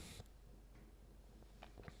working.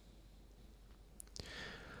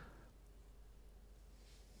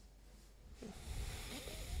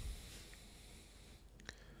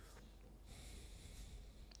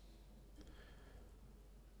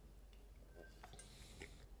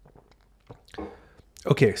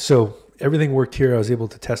 Okay, so everything worked here. I was able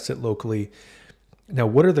to test it locally. Now,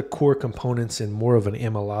 what are the core components in more of an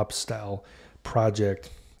MLOps style project?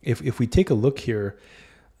 If we take a look here,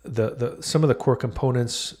 the some of the core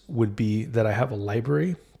components would be that I have a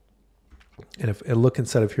library. And if I look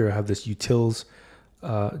inside of here, I have this utils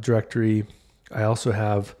directory. I also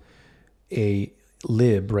have a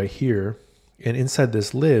lib right here. And inside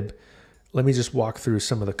this lib, let me just walk through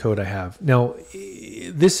some of the code I have. Now,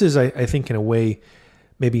 this is, I think, in a way,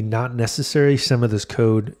 maybe not necessary, some of this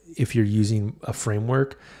code, if you're using a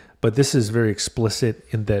framework, but this is very explicit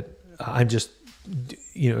in that I'm just,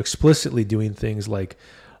 explicitly doing things like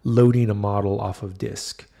loading a model off of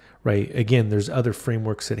disk, right? Again, there's other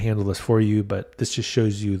frameworks that handle this for you, but this just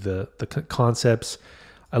shows you the concepts.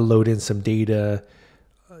 I load in some data.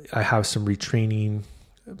 I have some retraining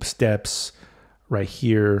steps right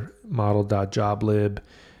here, model.joblib.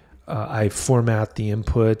 I format the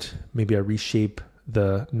input. Maybe I reshape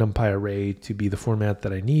the NumPy array to be the format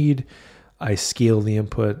that I need. I scale the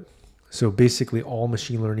input. So basically all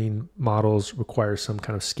machine learning models require some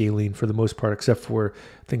kind of scaling for the most part, except for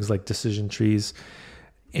things like decision trees.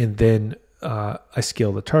 And then I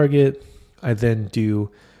scale the target. I then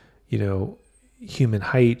do, human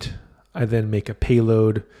height. I then make a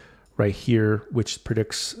payload right here, which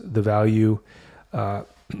predicts the value.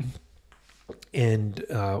 And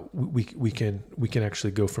we can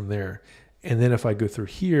actually go from there. And then if I go through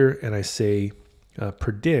here and I say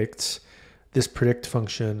predicts, this predict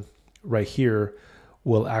function right here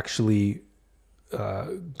will actually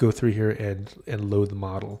go through here and load the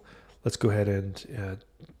model. Let's go ahead and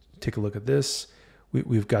take a look at this.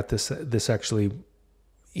 We've got this actually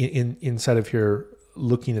inside of here,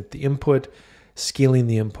 looking at the input, scaling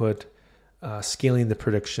the input, scaling the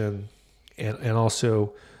prediction, and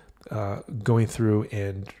also going through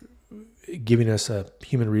and giving us a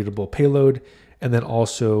human readable payload. And then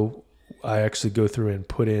also I actually go through and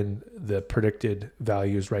put in the predicted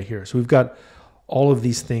values right here. So we've got all of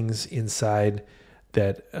these things inside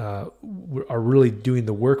that are really doing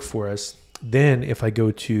the work for us. Then if I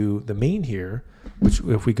go to the main here, which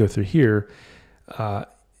if we go through here,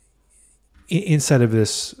 inside of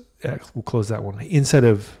this, we'll close that one. Inside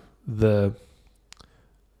of the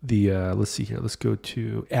let's see here, let's go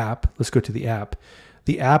to app. Let's go to the app.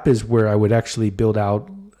 The app is where I would actually build out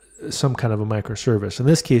some kind of a microservice. In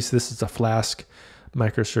this case, this is a Flask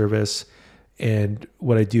microservice. And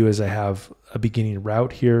what I do is I have a beginning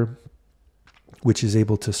route here, which is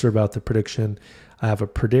able to serve out the prediction. I have a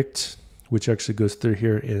predict, which actually goes through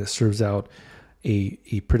here and it serves out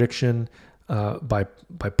a prediction by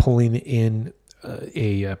pulling in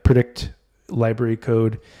a predict library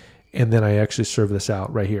code. And then I actually serve this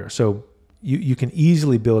out right here. So you can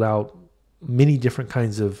easily build out many different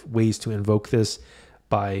kinds of ways to invoke this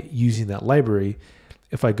by using that library.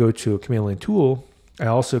 If I go to a command line tool, I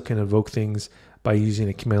also can invoke things by using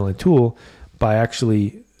a command line tool by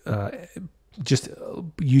actually just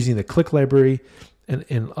using the click library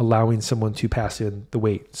and allowing someone to pass in the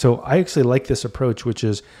weight. So I actually like this approach, which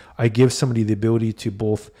is I give somebody the ability to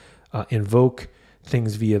both invoke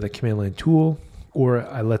things via the command line tool, or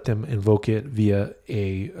I let them invoke it via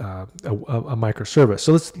a microservice.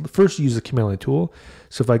 So let's first use the command line tool.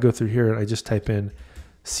 So if I go through here and I just type in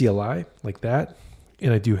CLI like that,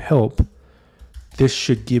 and I do help, this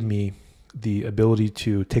should give me the ability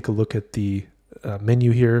to take a look at the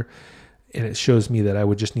menu here, and it shows me that I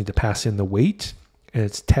would just need to pass in the weight, and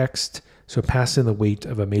it's text. So pass in the weight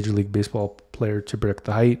of a Major League Baseball player to predict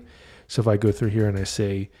the height. So if I go through here and I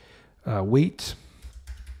say weight,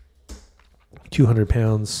 200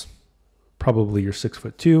 pounds, probably you're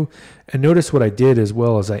 6'2". And notice what I did as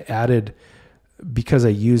well as I added, because I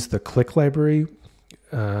used the click library,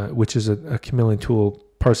 which is a command line tool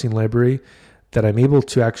parsing library, that I'm able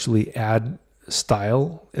to actually add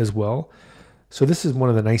style as well. So this is one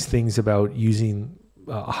of the nice things about using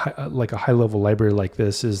like a high level library like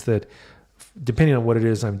this, is that depending on what it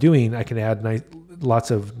is I'm doing, I can add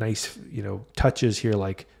lots of nice, touches here,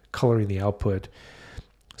 like coloring the output.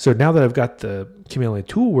 So now that I've got the command line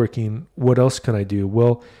tool working, what else can I do?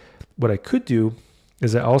 Well, what I could do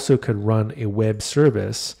is I also could run a web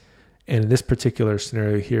service. And in this particular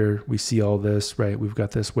scenario here, we see all this, right? We've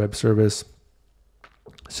got this web service.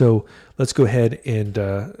 So let's go ahead and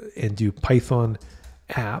do Python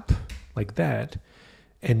app like that.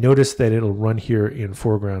 And notice that it'll run here in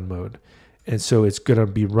foreground mode. And so it's going to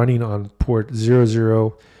be running on port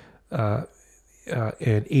 00 and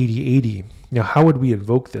 8080. Now, how would we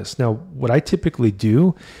invoke this? Now, what I typically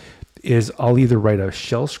do is I'll either write a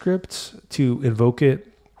shell script to invoke it,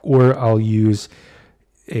 or I'll use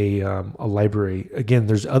a library. Again,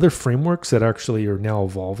 there's other frameworks that actually are now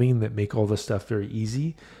evolving that make all this stuff very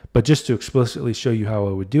easy. But just to explicitly show you how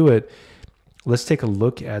I would do it, let's take a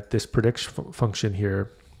look at this predict function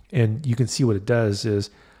here. And you can see what it does is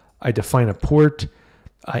I define a port,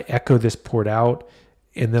 I echo this port out,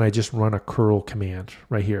 and then I just run a curl command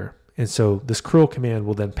right here. And so this curl command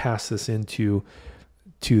will then pass this into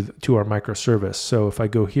to our microservice. So if I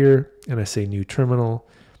go here and I say new terminal,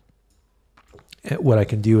 what I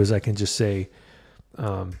can do is I can just say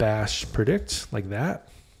bash predict like that.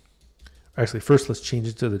 Actually, first let's change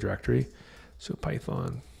it to the directory. So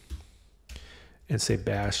Python and say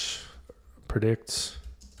bash predict.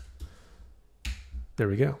 There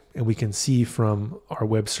we go. And we can see from our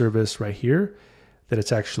web service right here that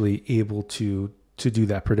it's actually able to do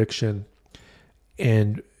that prediction.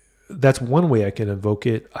 And that's one way I can invoke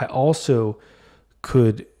it. I also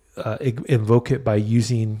could invoke it by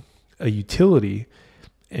using a utility.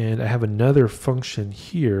 And I have another function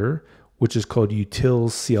here, which is called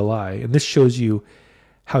utils CLI. And this shows you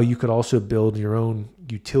how you could also build your own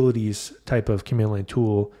utilities type of command line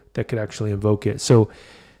tool that could actually invoke it. So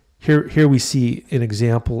here we see an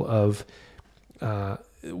example of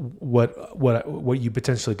what you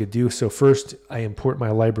potentially could do. So first I import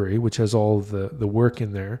my library, which has all of the work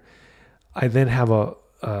in there. I then have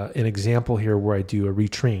an example here where I do a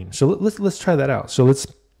retrain. So let's try that out. So let's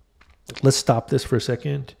stop this for a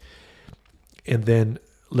second, and then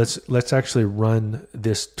let's actually run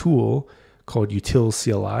this tool called utils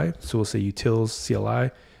CLI. So we'll say utils CLI,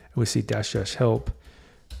 and we say -- help.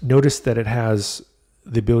 Notice that it has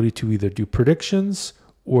the ability to either do predictions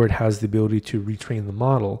or it has the ability to retrain the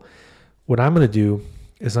model. What I'm going to do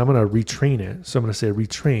is I'm going to retrain it. So I'm going to say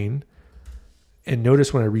retrain, and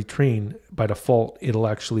notice when I retrain, by default, it'll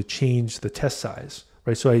actually change the test size,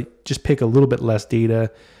 right? So I just pick a little bit less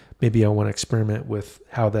data. Maybe I want to experiment with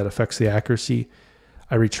how that affects the accuracy.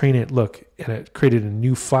 I retrain it, look, and it created a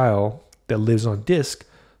new file that lives on disk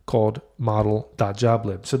called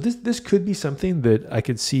model.joblib. So this could be something that I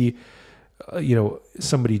could see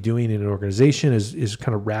somebody doing in an organization is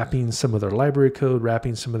kind of wrapping some of their library code,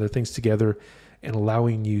 wrapping some of their things together, and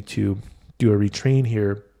allowing you to do a retrain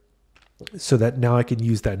here so that now I can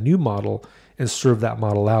use that new model and serve that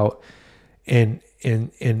model out. And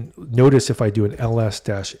notice if I do an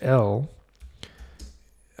ls-l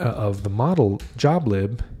of the model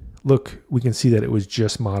joblib, look, we can see that it was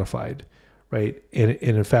just modified, right? And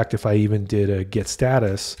in fact, if I even did a get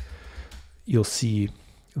status, you'll see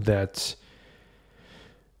that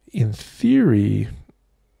in theory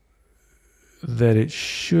that it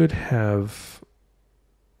should have,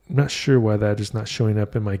 I'm not sure why that is not showing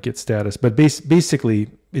up in my get status, but basically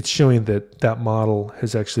it's showing that that model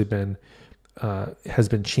has actually been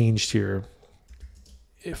changed here.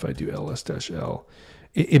 If I do ls-l,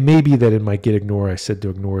 it may be that in my get ignore I said to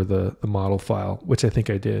ignore the model file, which I think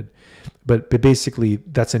I did, but basically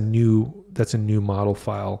that's a new model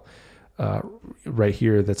file right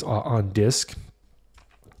here that's on disk.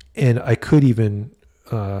 And I could even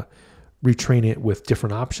retrain it with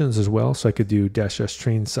different options as well. So I could do --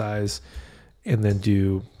 train size, and then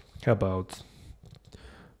do, how about,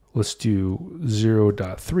 let's do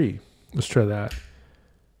 0.3. Let's try that.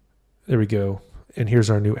 There we go. And here's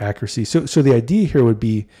our new accuracy. So the idea here would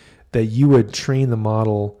be that you would train the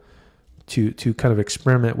model to kind of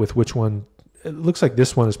experiment with which one. It looks like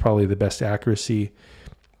this one is probably the best accuracy.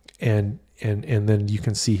 And then you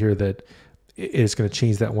can see here that it's going to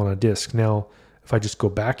change that one on disk. Now, if I just go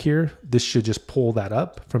back here, this should just pull that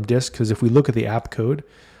up from disk, because if we look at the app code,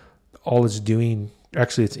 all it's doing,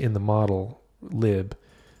 actually it's in the model lib,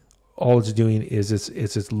 all it's doing is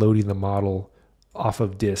it's loading the model off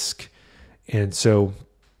of disk. And so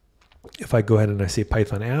if I go ahead and I say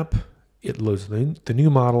Python app, it loads the new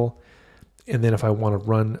model. And then if I want to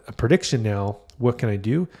run a prediction now, what can I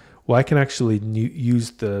do? Well, I can actually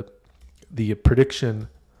use the prediction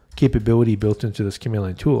capability built into this command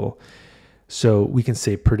line tool. So we can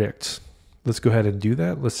say predict. Let's go ahead and do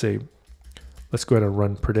that. Let's go ahead and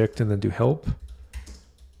run predict and then do help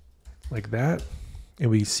like that. And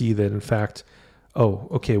we see that in fact, oh,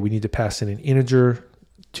 okay, we need to pass in an integer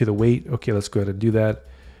to the weight. Okay, let's go ahead and do that.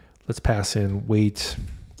 Let's pass in weight,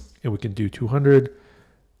 and we can do 200.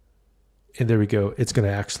 And there we go. It's going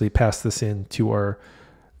to actually pass this in to our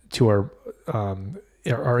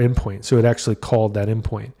endpoint. So it actually called that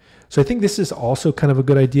endpoint. So I think this is also kind of a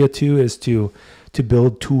good idea too, is to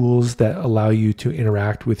build tools that allow you to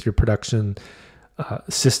interact with your production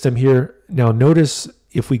system here. Now notice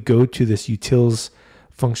if we go to this utils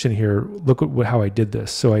function here, look at how I did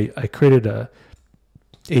this. So I created a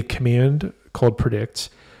command called predict,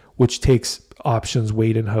 which takes options,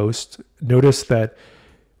 wait, and host. Notice that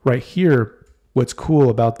right here, what's cool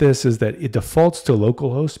about this is that it defaults to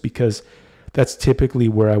localhost because that's typically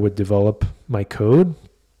where I would develop my code.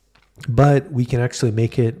 But we can actually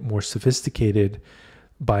make it more sophisticated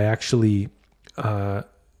by actually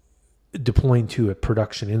deploying to a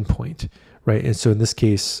production endpoint, right? And so in this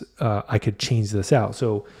case, I could change this out.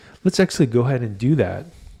 So let's actually go ahead and do that.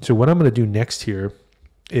 So what I'm going to do next here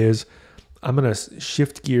is I'm going to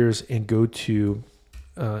shift gears and go to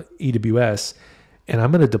AWS, and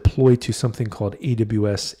I'm going to deploy to something called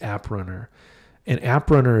AWS App Runner. And App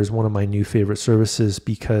Runner is one of my new favorite services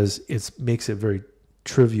because it makes it very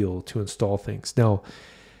trivial to install things. Now,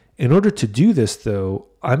 in order to do this, though,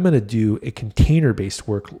 I'm going to do a container-based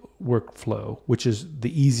workflow, which is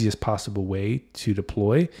the easiest possible way to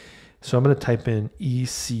deploy. So I'm going to type in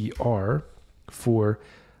ECR for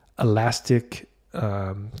Elastic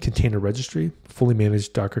Container Registry, fully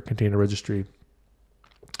managed Docker Container Registry.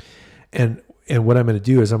 And what I'm going to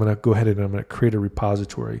do is I'm going to go ahead and I'm going to create a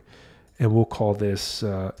repository, and we'll call this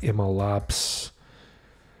MLOps,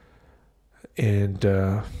 and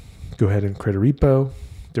go ahead and create a repo.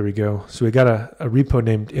 There we go. So we got a repo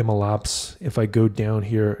named MLOps. If I go down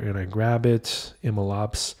here and I grab it,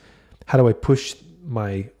 MLOps, how do I push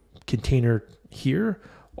my container here?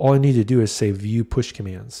 All I need to do is say view push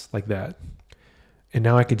commands like that. And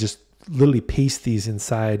now I can just literally paste these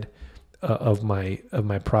inside of my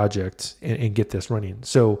project and get this running.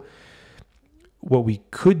 So what we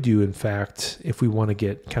could do, in fact, if we want to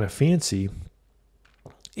get kind of fancy,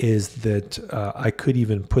 is that I could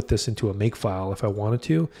even put this into a makefile if I wanted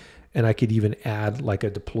to, and I could even add like a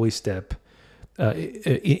deploy step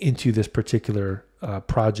into this particular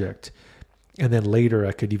project. And then later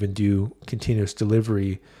I could even do continuous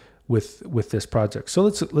delivery with this project. So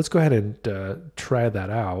let's go ahead and try that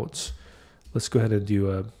out. Let's go ahead and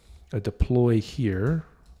do a deploy here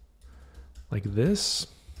like this.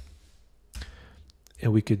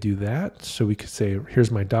 And we could do that. So we could say,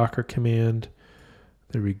 here's my Docker command.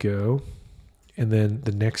 There we go. And then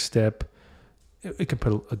the next step, it can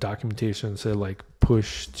put a documentation and say like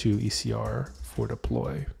push to ECR for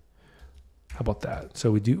deploy. How about that?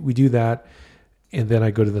 So we do that. And then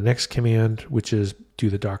I go to the next command, which is do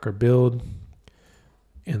the Docker build.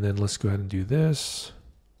 And then let's go ahead and do this.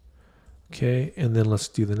 Okay. And then let's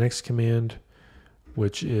do the next command,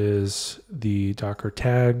 which is the Docker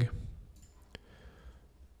tag.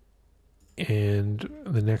 And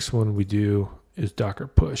the next one we do is Docker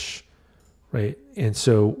push, right? And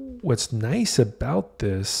so what's nice about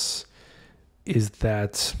this is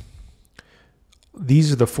that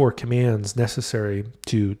these are the 4 commands necessary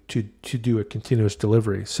to do a continuous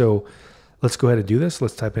delivery. So let's go ahead and do this.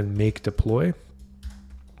 Let's type in make deploy.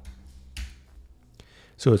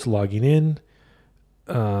 So it's logging in.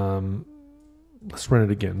 Let's run it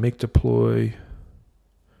again. Make deploy.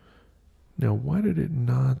 Now, why did it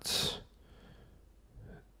not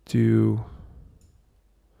do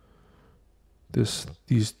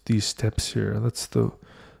these steps here? That's the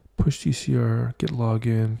push ECR, get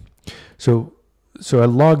login. So I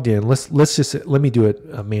logged in. Let me do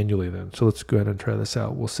it manually then. So let's go ahead and try this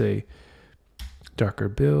out. We'll say Docker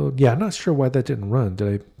build. Yeah, I'm not sure why that didn't run.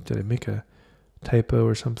 Did I make a typo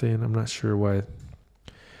or something? I'm not sure why.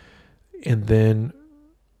 And then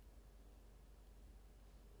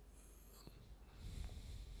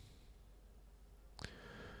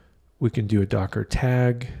we can do a Docker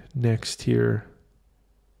tag next here.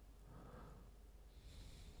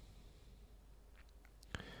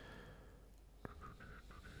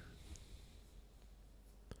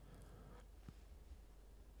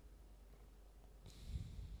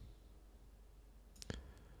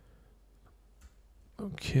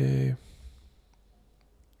 Okay.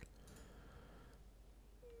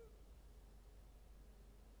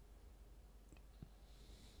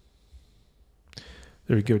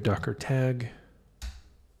 There we go, Docker tag.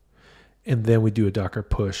 And then we do a Docker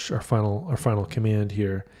push, our final command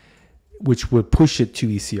here, which would push it to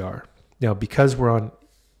ECR. Now, because we're on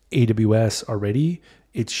AWS already,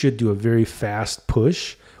 it should do a very fast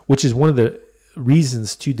push, which is one of the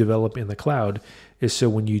reasons to develop in the cloud, is so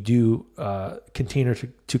when you do container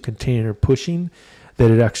to container pushing,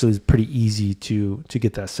 that it actually is pretty easy to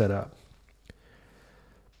get that set up.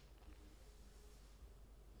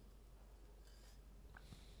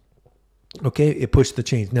 Okay, it pushed the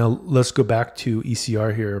change. Now let's go back to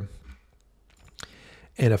ECR here.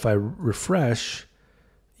 And if I refresh,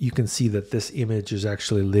 you can see that this image is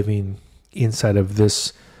actually living inside of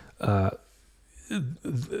this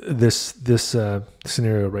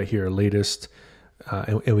scenario right here, latest,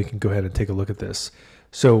 and we can go ahead and take a look at this.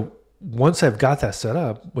 So once I've got that set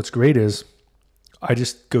up, what's great is I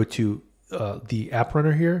just go to the app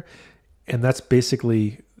runner here, and that's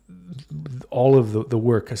basically all of the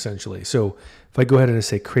work essentially. So if I go ahead and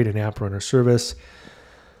say create an app runner service,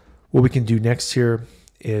 what we can do next here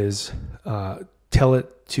is tell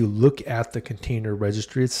it to look at the container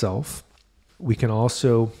registry itself. We can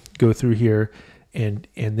also go through here and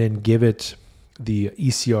then give it the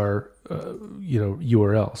ECR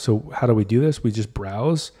URL. So how do we do this? We just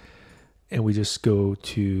browse and we just go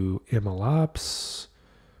to MLOps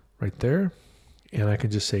right there, and I can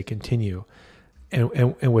just say continue.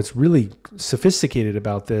 And what's really sophisticated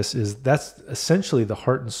about this is that's essentially the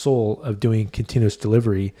heart and soul of doing continuous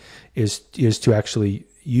delivery is to actually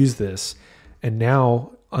use this. And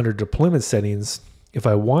now under deployment settings, if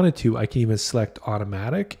I wanted to, I can even select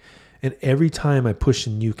automatic. And every time I push a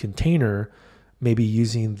new container, maybe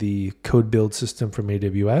using the code build system from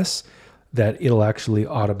AWS, that it'll actually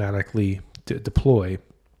automatically deploy.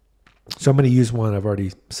 So I'm going to use one I've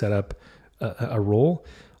already set up a role.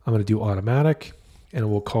 I'm going to do automatic, and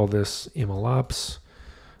we'll call this MLOps.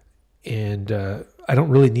 And I don't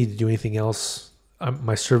really need to do anything else.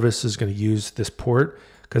 My service is going to use this port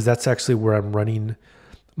because that's actually where I'm running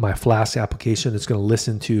my Flask application. It's going to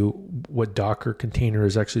listen to what Docker container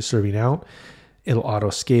is actually serving out. It'll auto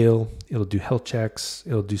scale. It'll do health checks.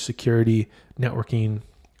 It'll do security, networking.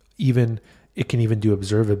 It can even do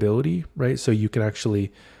observability, right? So you can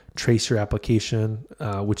actually trace your application,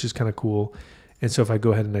 which is kind of cool. And so if I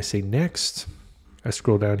go ahead and I say next, I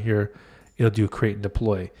scroll down here, it'll do create and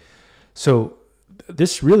deploy. So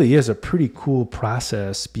this really is a pretty cool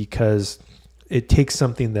process because it takes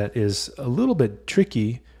something that is a little bit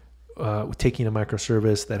tricky, taking a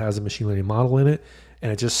microservice that has a machine learning model in it,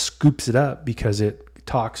 and it just scoops it up because it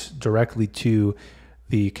talks directly to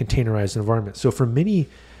the containerized environment. So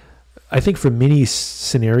I think for many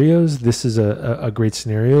scenarios, this is a great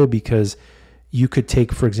scenario because you could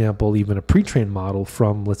take, for example, even a pre-trained model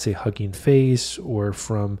from, let's say, Hugging Face or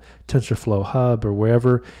from TensorFlow Hub or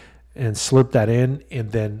wherever, and slurp that in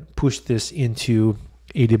and then push this into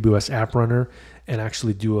AWS App Runner and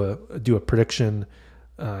actually do a prediction,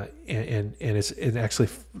 and it's actually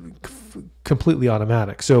completely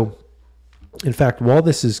automatic. So, in fact, while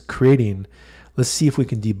this is creating, let's see if we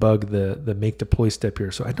can debug the make deploy step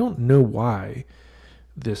here. So I don't know why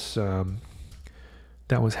this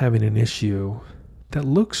that was having an issue. That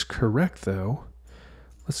looks correct though.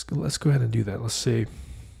 Let's go ahead and do that. Let's say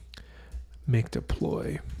make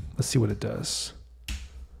deploy. Let's see what it does.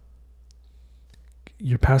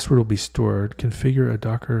 Your password will be stored. Configure a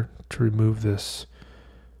Docker to remove this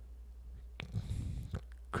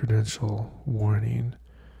credential warning.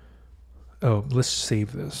 Oh, let's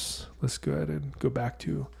save this. Let's go ahead and go back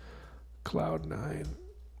to Cloud 9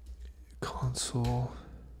 console.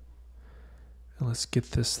 And let's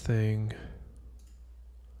get this thing.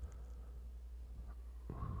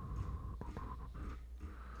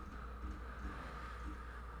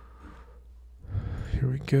 Here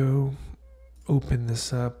we go. Open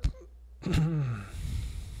this up.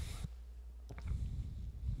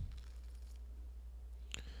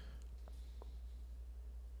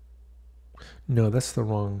 No, that's the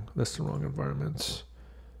wrong environment.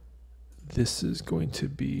 This is going to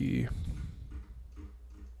be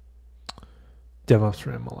DevOps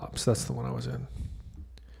for MLOps. That's the one I was in.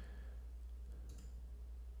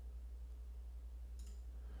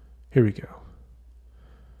 Here we go.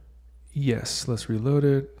 Yes, let's reload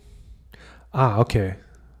it. Okay.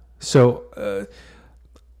 So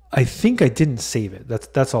I think I didn't save it.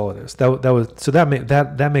 That's all it is.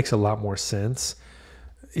 That makes a lot more sense.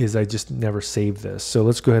 Is I just never saved this. So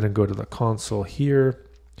let's go ahead and go to the console here,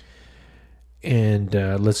 and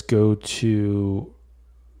let's go to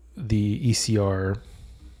the ECR,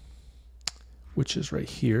 which is right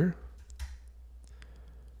here,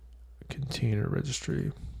 container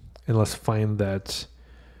registry, and let's find that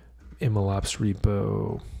MLOps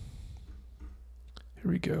repo. Here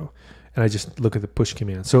we go, and I just look at the push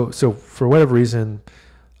command. So for whatever reason,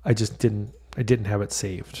 I didn't have it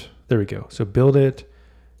saved. There we go. So build it.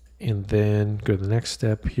 And then go to the next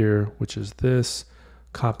step here, which is this.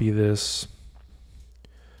 Copy this.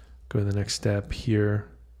 Go to the next step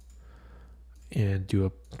here, and do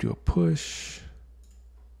a push.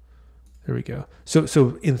 There we go.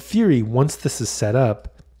 So in theory, once this is set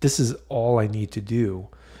up, this is all I need to do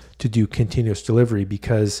continuous delivery,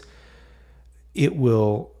 because it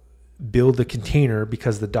will build the container,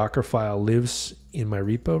 because the Docker file lives in my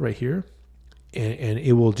repo right here, and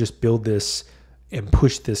it will just build this and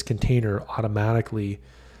push this container automatically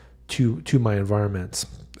to my environments,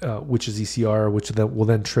 which is ECR, which will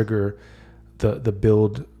then trigger the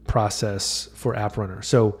build process for App Runner.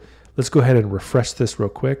 So let's go ahead and refresh this real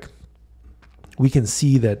quick. We can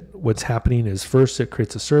see that what's happening is first it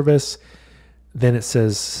creates a service, then it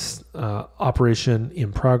says operation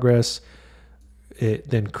in progress. It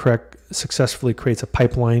then successfully creates a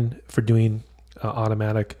pipeline for doing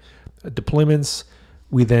automatic deployments.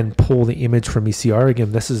 We then pull the image from ECR.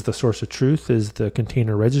 Again, this is the source of truth, is the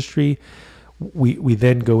container registry. We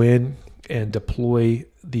then go in and deploy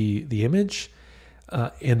the image,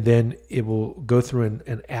 and then it will go through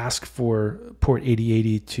and ask for port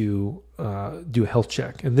 8080 to do a health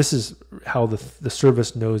check. And this is how the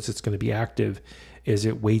service knows it's going to be active, is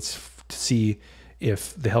it waits to see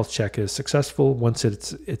if the health check is successful. Once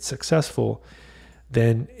it's successful,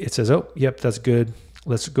 then it says, oh, yep, that's good.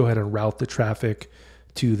 Let's go ahead and route the traffic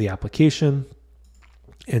to the application.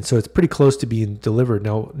 And so it's pretty close to being delivered.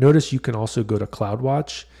 Now, notice you can also go to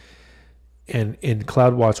CloudWatch, and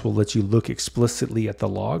CloudWatch will let you look explicitly at the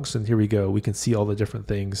logs. And here we go. We can see all the different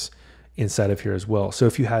things inside of here as well. So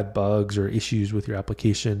if you had bugs or issues with your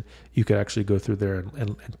application, you could actually go through there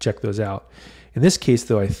and check those out. In this case,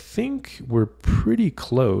 though, I think we're pretty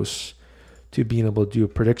close to being able to do a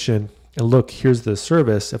prediction. And look, here's the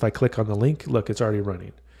service. If I click on the link, look, it's already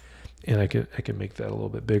running. And I can make that a little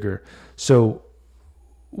bit bigger. So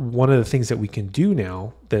one of the things that we can do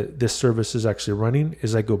now that this service is actually running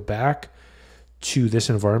is I go back to this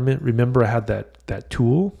environment. Remember, I had that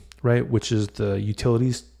tool, right, which is the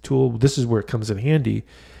utilities tool. This is where it comes in handy,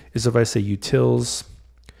 is if I say utils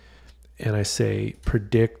and I say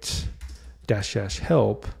predict --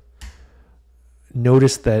 help,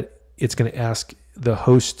 notice that it's going to ask the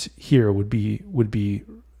host here would be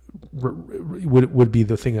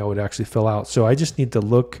the thing I would actually fill out. So I just need to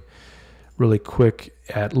look really quick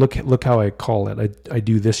at, look how I call it. I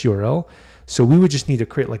do this URL. So we would just need to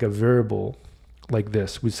create like a variable like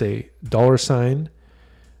this. We'd say $,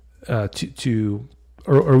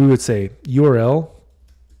 or we would say URL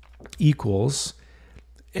equals,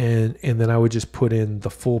 and then I would just put in the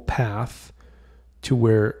full path to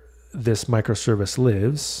where this microservice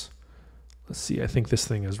lives. Let's see, I think this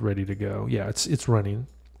thing is ready to go. Yeah, it's running.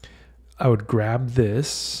 I would grab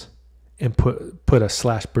this and put a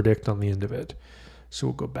 /predict on the end of it. So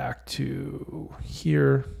we'll go back to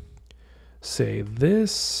here, say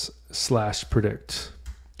this /predict,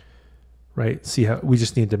 right? See how we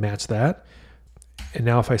just need to match that. And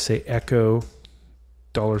now if I say echo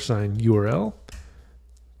 $URL,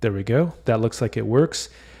 there we go. That looks like it works.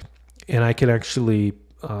 And I can actually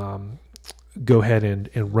go ahead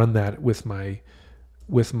and run that with my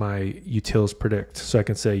utils predict. So I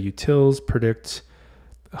can say utils predict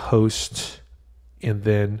host, and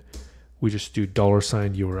then we just do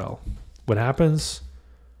 $URL. What happens?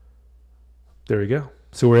 There we go.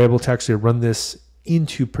 So we're able to actually run this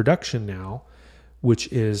into production now,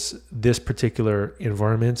 which is this particular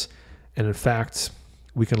environment. And in fact,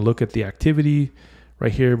 we can look at the activity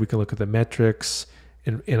right here. We can look at the metrics,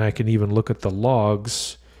 and I can even look at the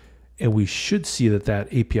logs, and we should see that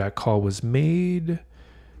API call was made.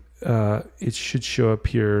 It should show up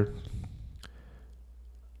here.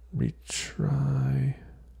 Retry.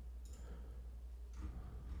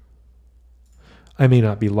 I may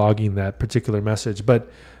not be logging that particular message,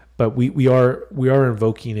 but we are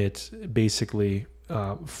invoking it basically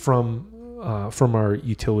from our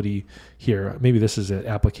utility here. Maybe this is an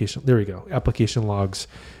application. There we go. Application logs.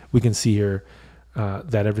 We can see here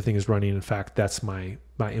that everything is running. In fact, that's my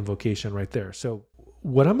invocation right there. So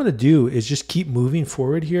what I'm going to do is just keep moving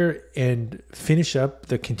forward here and finish up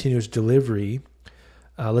the continuous delivery.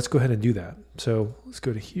 Let's go ahead and do that. So let's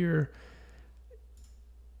go to here.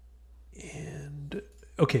 And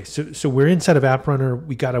okay, so we're inside of App Runner.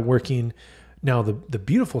 We got it working. Now the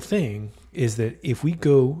beautiful thing is that if we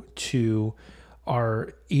go to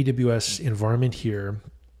our AWS environment here,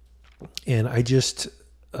 and I just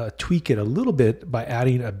tweak it a little bit by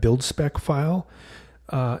adding a build spec file,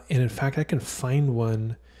 and in fact I can find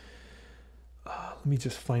one. Let me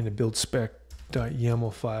just find a build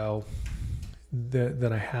spec.yaml file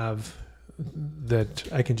that I have that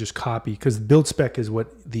I can just copy, because build spec is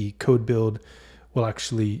what the code build will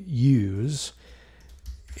actually use.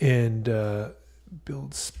 And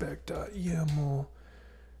build spec.yaml,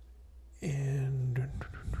 and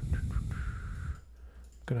I'm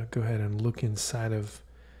gonna go ahead and look inside of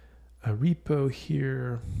a repo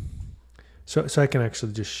here. So I can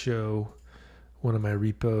actually just show one of my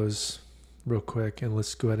repos real quick, and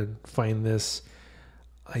let's go ahead and find this.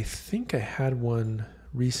 I think I had one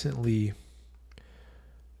recently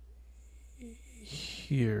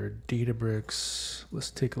here, Databricks.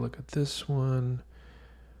 Let's take a look at this one.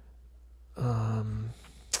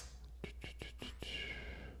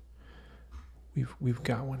 we've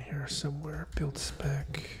got one here somewhere. Build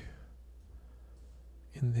spec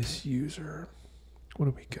in this user. What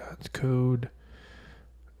do we got? Code.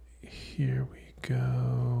 Here we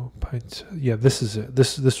go. Python. Yeah, this is it.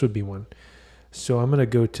 This would be one. So I'm going to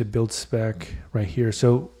go to build spec right here.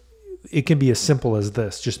 So it can be as simple as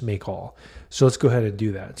this, just make all. So let's go ahead and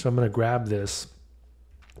do that. So I'm going to grab this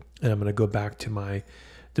and I'm going to go back to my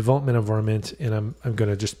development environment and I'm going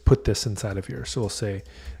to just put this inside of here. So we'll say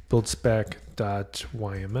build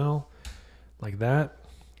spec.yml like that.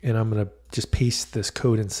 And I'm going to just paste this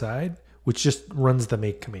code inside, which just runs the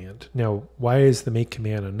make command. Now, why is the make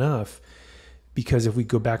command enough? Because if we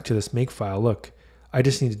go back to this make file, look, I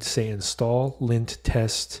just needed to say install lint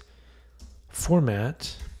test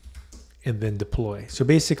format and then deploy. So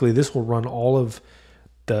basically this will run all of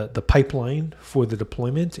the pipeline for the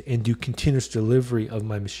deployment and do continuous delivery of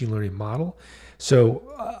my machine learning model. So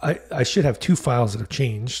I should have two files that have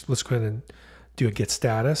changed. Let's go ahead and do a get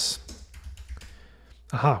status.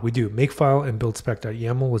 Aha, we do makefile and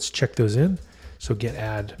buildspec.yaml. Let's check those in. So get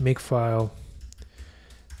add makefile,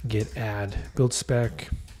 get add build spec,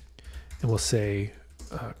 and we'll say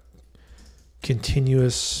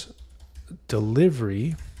continuous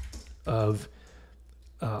delivery of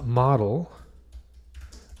model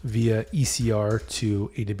via ECR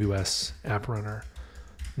to AWS App Runner.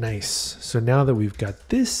 Nice. So now that we've got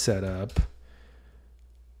this set up,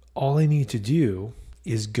 all I need to do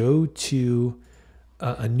is go to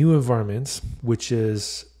a new environment, which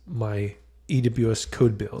is my AWS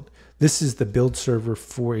code build. This is the build server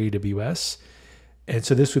for AWS. And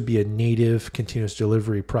so this would be a native continuous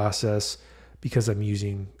delivery process because I'm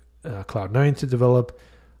using Cloud9 to develop.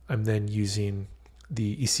 I'm then using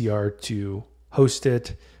the ECR to host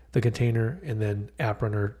it, the container, and then App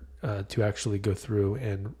Runner to actually go through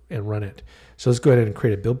and run it. So let's go ahead and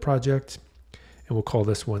create a build project, and we'll call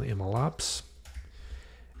this one MLOps.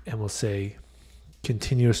 And we'll say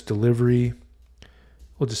continuous delivery.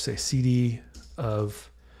 We'll just say CD of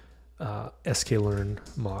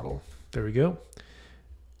sklearn model. There we go.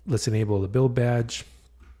 Let's enable the build badge.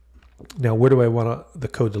 Now, where do I want the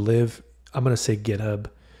code to live? I'm going to say GitHub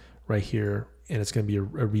right here, and it's going to be a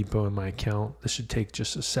repo in my account. This should take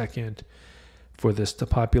just a second for this to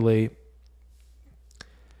populate.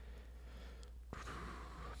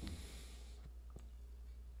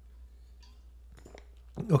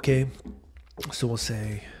 Okay, so we'll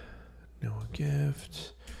say no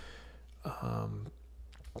gift,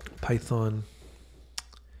 Python,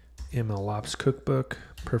 MLOps cookbook,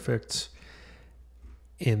 perfect.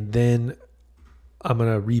 And then I'm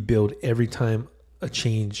gonna rebuild every time a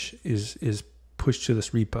change is pushed to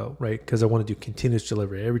this repo, right? Because I want to do continuous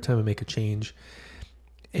delivery every time I make a change.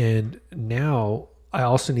 And now I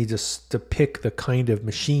also need to pick the kind of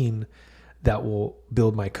machine that will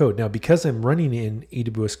build my code. Now, because I'm running in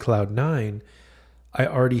AWS Cloud9, I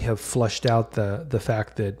already have flushed out the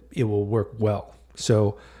fact that it will work well.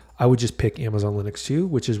 So I would just pick Amazon Linux 2,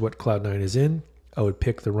 which is what Cloud9 is in. I would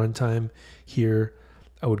pick the runtime here.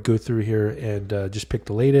 I would go through here and just pick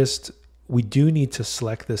the latest. We do need to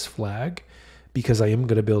select this flag because I am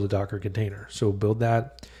going to build a Docker container. So build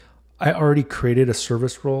that. I already created a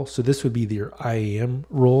service role. So this would be your IAM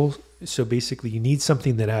role. So basically you need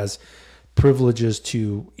something that has privileges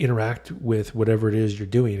to interact with whatever it is you're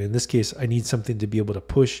doing. In this case, I need something to be able to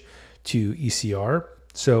push to ECR.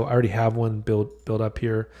 So I already have one built up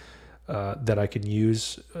here that I can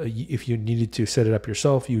use. If you needed to set it up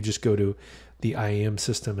yourself, you just go to the IAM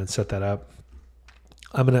system and set that up.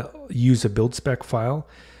 I'm going to use a build spec file,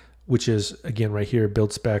 which is, again, right here,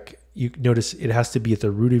 build spec. You notice it has to be at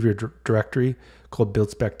the root of your directory called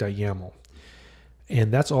buildspec.yaml.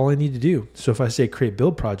 And that's all I need to do. So if I say create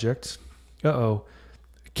build project,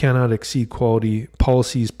 cannot exceed quality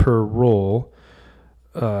policies per role.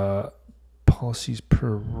 Policies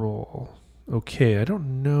per role. Okay, I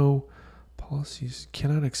don't know. Policies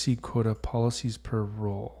cannot exceed quota policies per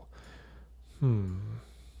role.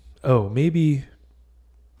 Oh, maybe.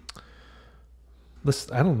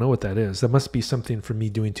 I don't know what that is. That must be something for me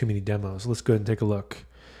doing too many demos. Let's go ahead and take a look.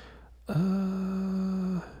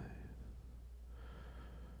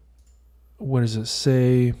 What does it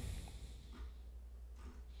say?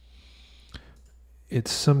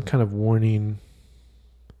 It's some kind of warning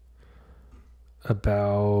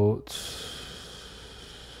about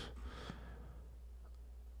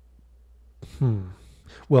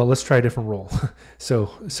well, let's try a different role.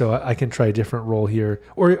 so I can try a different role here,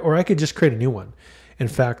 or I could just create a new one. In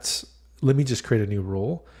fact, let me just create a new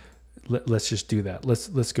role. Let's just do that.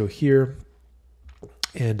 Let's go here,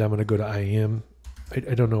 and I'm going to go to IAM.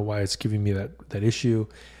 I don't know why it's giving me that issue.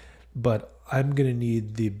 but I'm going to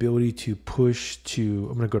need the ability to push to,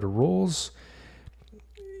 I'm going to go to roles,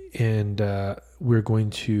 and we're going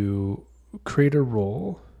to create a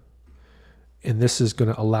role, and this is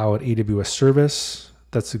going to allow an AWS service.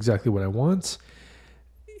 That's exactly what I want.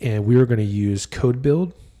 And we are going to use code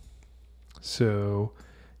build. So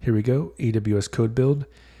here we go, AWS code build.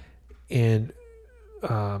 And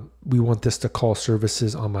we want this to call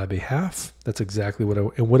services on my behalf. That's exactly what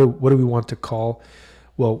and what do we want to call?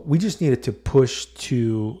 Well, we just need it to push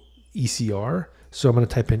to ECR. So I'm going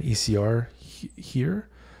to type in ECR here,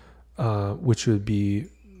 which would be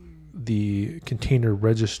the container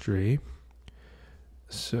registry.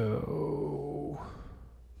 So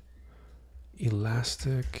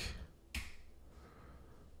Elastic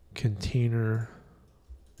container.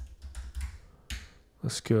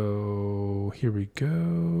 Let's go. Here we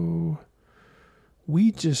go.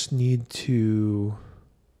 We just need to,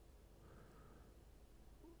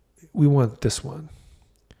 we want this one.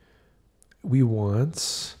 We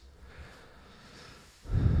want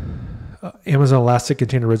Amazon Elastic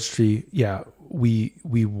Container Registry. Yeah, we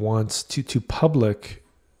want to public.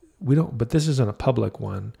 We don't, but this isn't a public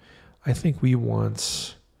one. I think we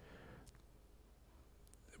want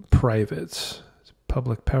private,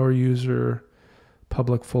 public power user,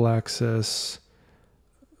 public full access,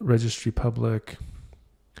 registry public,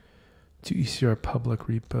 to ECR public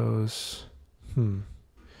repos.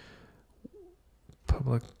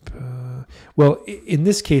 Public. Well, in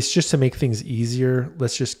this case, just to make things easier,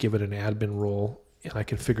 let's just give it an admin role, and I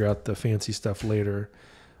can figure out the fancy stuff later.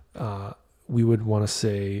 We would want to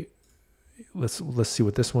say, let's see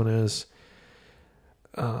what this one is.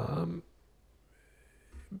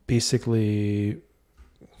 Basically,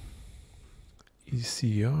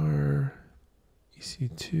 ECR,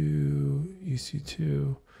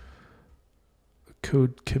 EC2,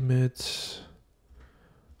 code commits.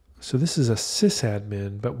 So this is a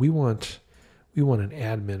sysadmin, but we want an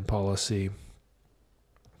admin policy.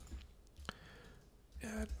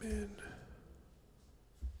 Admin,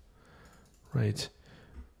 right?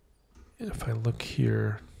 And if I look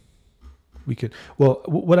here, we could. Well,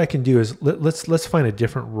 what I can do is let's find a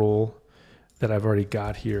different role that I've already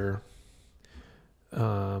got here,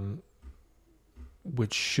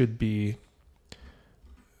 which should be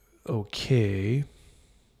okay.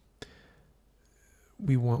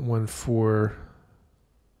 We want one for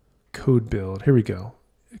code build. Here we go.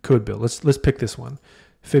 Code build. Let's pick this one.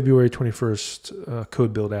 February 21st,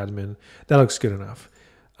 code build admin. That looks good enough.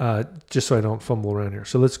 Just so I don't fumble around here.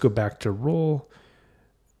 So let's go back to role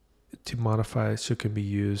to modify so it can be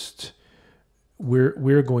used.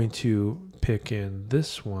 We're going to pick in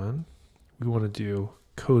this one. We want to do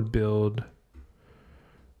code build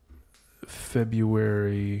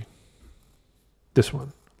February. This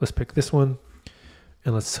one. Let's pick this one.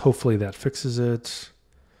 And let's hopefully that fixes it.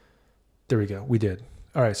 There we go. We did.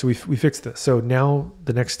 All right. So we fixed this. So now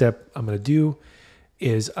the next step I'm going to do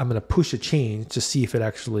is I'm going to push a change to see if it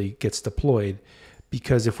actually gets deployed.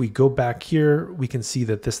 Because if we go back here, we can see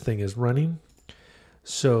that this thing is running.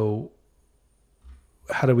 So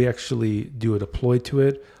how do we actually do a deploy to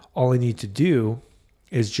it? All I need to do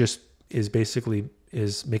is basically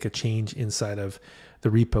make a change inside of the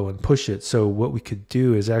repo and push it. So what we could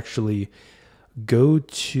do is actually go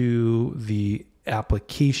to the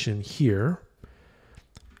application here,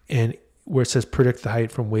 and where it says predict the height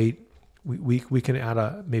from weight, we can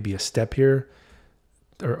add maybe a step here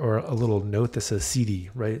or a little note that says CD,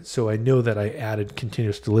 right? So I know that I added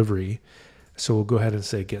continuous delivery. So we'll go ahead and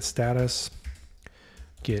say get status,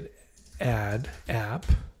 get add app,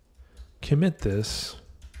 commit this,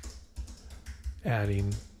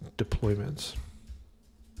 adding deployments.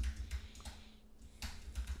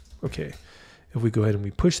 Okay. If we go ahead and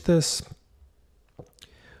we push this,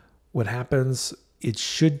 what happens, it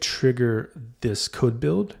should trigger this code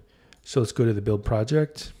build. So let's go to the build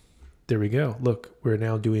project. There we go. Look, we're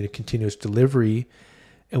now doing a continuous delivery,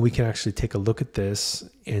 and we can actually take a look at this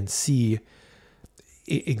and see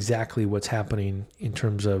exactly what's happening in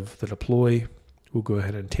terms of the deploy. We'll go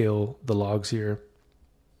ahead and tail the logs here.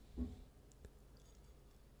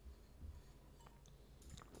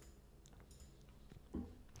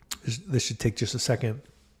 This should take just a second.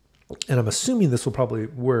 And I'm assuming this will probably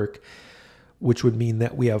work, which would mean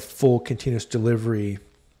that we have full continuous delivery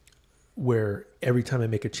where every time I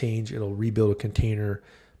make a change, it'll rebuild a container,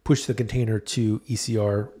 push the container to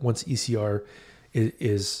ECR. Once ECR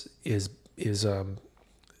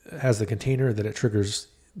has the container, that it triggers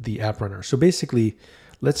the app runner. So basically,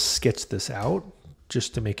 let's sketch this out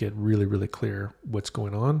just to make it really, really clear what's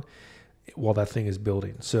going on while that thing is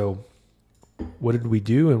building. So what did we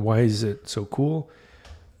do and why is it so cool?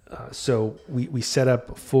 So we set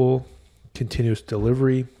up full continuous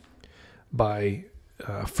delivery by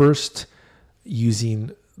first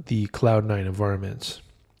using the Cloud9 environment,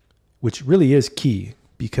 which really is key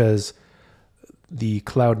because the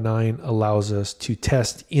Cloud9 allows us to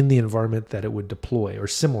test in the environment that it would deploy or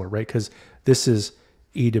similar, right? Because this is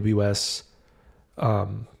AWS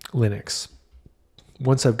Linux.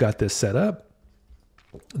 Once I've got this set up,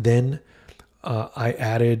 then I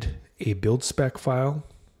added a build spec file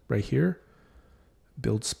right here,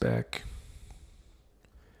 build spec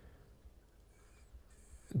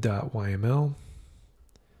 .yml.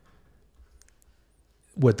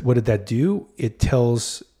 What did that do? It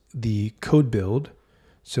tells the code build,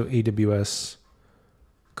 so AWS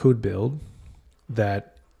code build,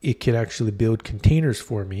 that it can actually build containers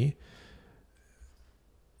for me.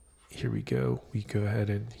 Here we go. We go ahead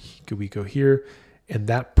and we go here, and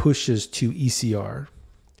that pushes to ECR.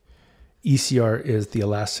 ECR is the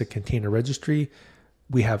Elastic Container Registry.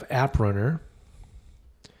 We have App Runner,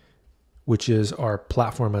 which is our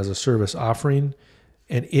platform as a service offering,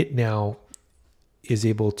 and it now is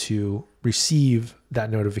able to receive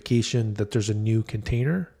that notification that there's a new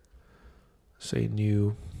container. Say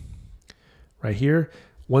new right here.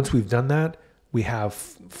 Once we've done that, we have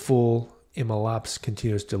full MLOps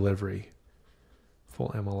continuous delivery. Full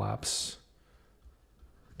MLOps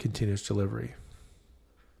continuous delivery.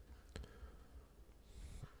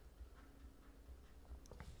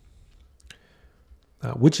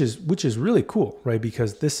 Which is really cool, right?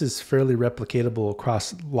 Because this is fairly replicatable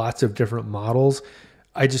across lots of different models.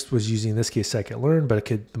 I just was using in this case scikit-learn, but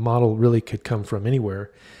the model really could come from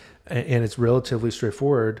anywhere, and it's relatively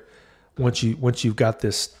straightforward once you've got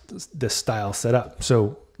this style set up.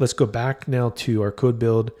 So let's go back now to our code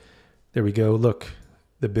build. There we go. Look,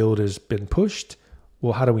 the build has been pushed.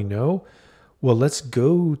 Well, how do we know? Well, let's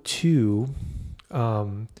go to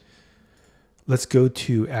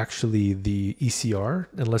actually the ECR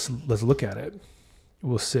and let's look at it.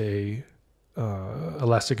 We'll say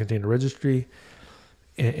Elastic Container Registry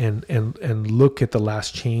and look at the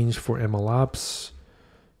last change for MLOps.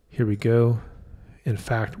 Here we go. In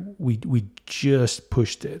fact, we just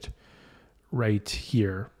pushed it right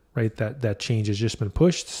here, right? That change has just been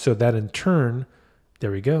pushed. So that in turn,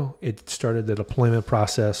 there we go. It started the deployment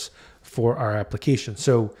process for our application.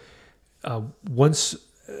 So what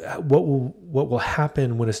will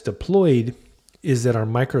happen when it's deployed is that our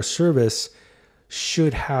microservice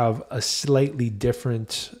should have a slightly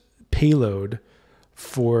different payload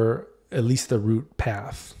for at least the root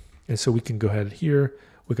path. And so we can go ahead here,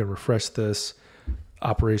 we can refresh this.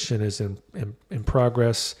 Operation is in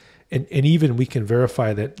progress. And even we can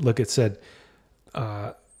verify that, look, it said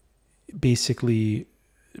basically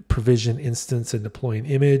provision instance and deploying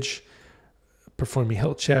image, performing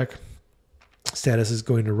health check. Status is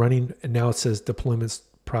going to running, and now it says deployment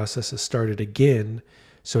process has started again.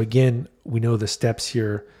 So again, we know the steps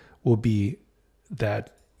here will be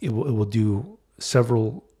that it will do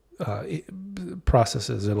several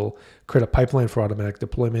processes. It'll create a pipeline for automatic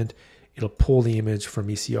deployment. It'll pull the image from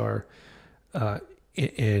ECR,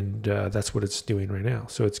 and that's what it's doing right now.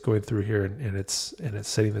 So it's going through here and it's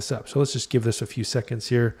setting this up. So let's just give this a few seconds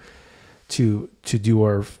here to do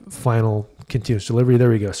our final continuous delivery. There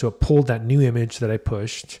we go. So it pulled that new image that I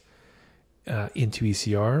pushed into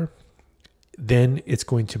ECR. Then it's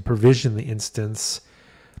going to provision the instance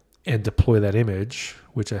and deploy that image,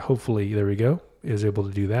 which I hopefully, there we go, is able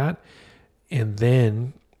to do that. And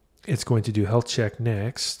then it's going to do health check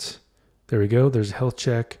next. There we go. There's a health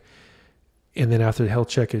check. And then after the health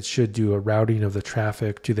check, it should do a routing of the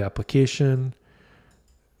traffic to the application,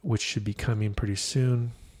 which should be coming pretty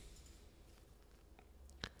soon.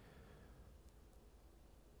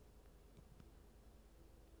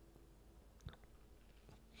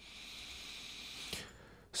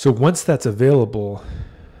 So once that's available,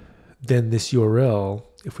 then this URL,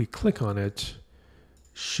 if we click on it,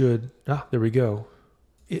 should, there we go.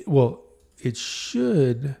 It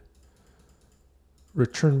should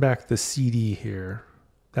return back the CD here.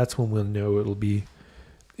 That's when we'll know it'll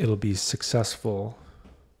be successful.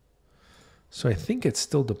 So I think it's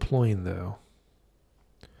still deploying though.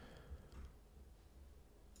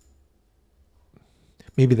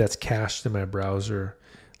 Maybe that's cached in my browser.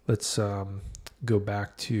 Let's go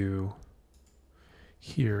back to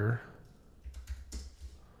here.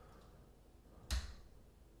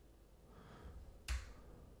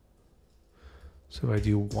 So if I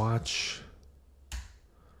do watch,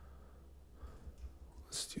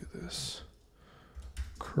 let's do this,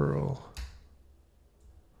 curl.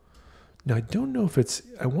 Now I don't know if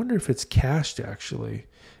I wonder if it's cached actually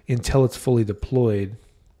until it's fully deployed.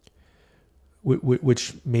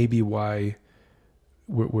 which may be why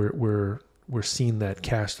we're seeing that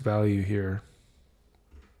cached value here.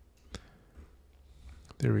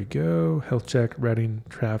 There we go. Health check, routing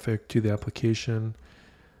traffic to the application.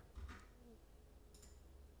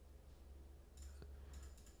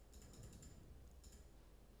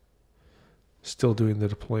 Still doing the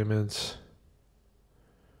deployments.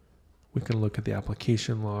 We can look at the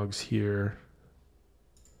application logs here.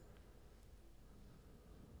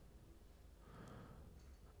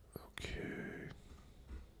 Okay.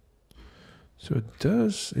 So it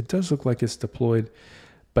does look like it's deployed.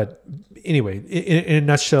 But anyway, in a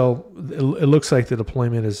nutshell, it looks like the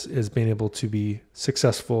deployment is being able to be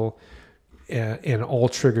successful, and all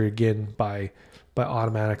triggered again by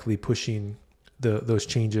automatically pushing those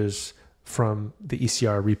changes from the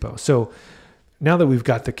ECR repo. So now that we've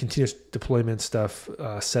got the continuous deployment stuff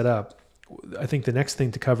set up, I think the next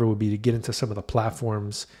thing to cover would be to get into some of the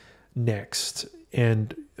platforms next.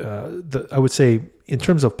 And I would say in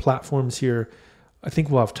terms of platforms here, I think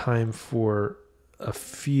we'll have time for a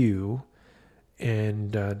few,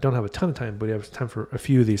 and don't have a ton of time, but we have time for a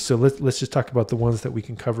few of these. So let's just talk about the ones that we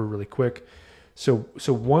can cover really quick. So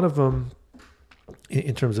one of them,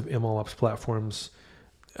 in terms of MLOps platforms,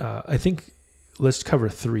 I think let's cover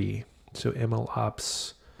 3. So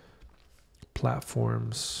MLOps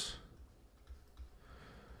platforms.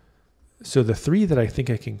 So the 3 that I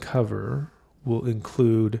think I can cover will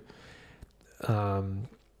include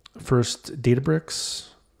first Databricks.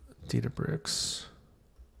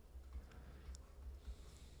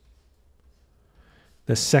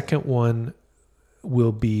 The second one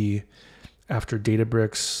will be, after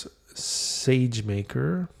Databricks,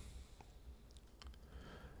 SageMaker.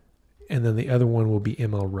 And then the other one will be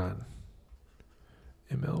MLRun,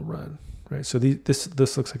 right? So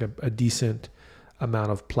this looks like a decent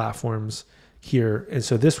amount of platforms here. And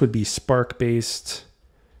so this would be Spark based,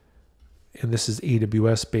 and this is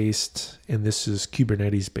AWS based, and this is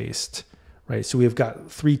Kubernetes based, right? So we've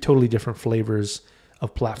got 3 totally different flavors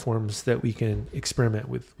of platforms that we can experiment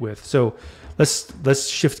with. So let's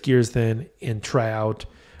shift gears then and try out,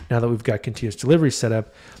 now that we've got continuous delivery set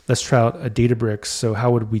up, let's try out a Databricks. So how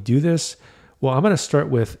would we do this? Well, I'm going to start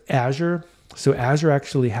with Azure. So Azure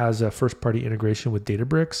actually has a first-party integration with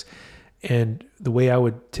Databricks. And the way I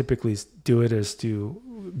would typically do it is to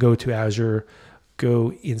go to Azure,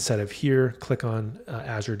 go inside of here, click on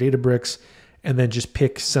Azure Databricks, and then just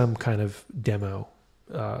pick some kind of demo,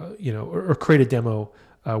 or create a demo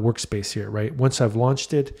workspace here, right? Once I've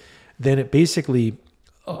launched it, then it basically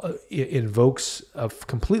it invokes a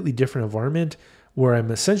completely different environment where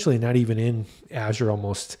I'm essentially not even in Azure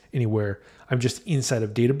almost anywhere. I'm just inside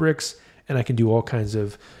of Databricks, and I can do all kinds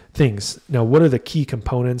of things. Now, what are the key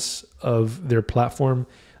components of their platform?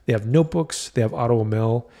 They have notebooks, they have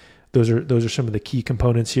AutoML. Those are some of the key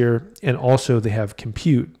components here. And also they have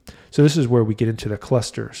compute. So this is where we get into the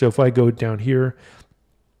cluster. So if I go down here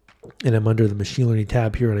and I'm under the machine learning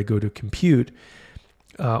tab here and I go to compute,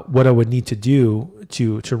 what I would need to do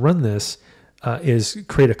to run this is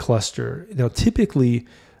create a cluster. Now, typically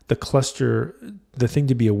the cluster, the thing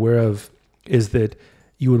to be aware of is that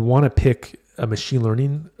you would want to pick a machine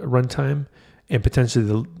learning runtime and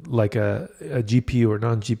potentially like a GPU or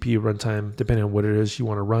non-GPU runtime, depending on what it is you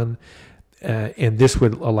want to run. And this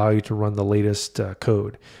would allow you to run the latest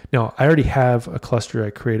code. Now, I already have a cluster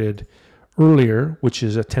I created earlier, which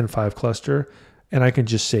is a 10.5 cluster, and I can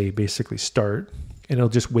just say basically start, and it'll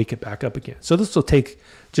just wake it back up again. So this will take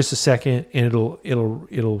just a second, and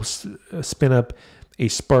it'll spin up a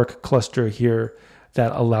Spark cluster here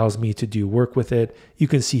that allows me to do work with it. You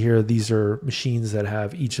can see here, these are machines that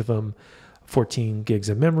have each of them 14 gigs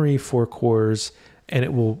of memory, 4 cores, and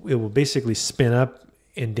it will basically spin up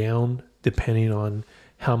and down depending on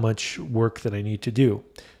how much work that I need to do.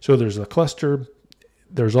 So there's a cluster.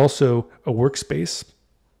 There's also a workspace.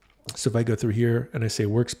 So if I go through here and I say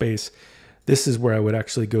workspace, this is where I would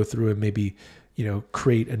actually go through and maybe,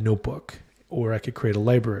 create a notebook, or I could create a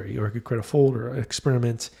library, or I could create a folder, an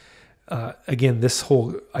experiment. Again, this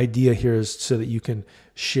whole idea here is so that you can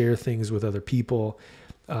share things with other people.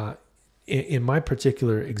 In my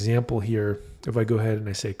particular example here, if I go ahead and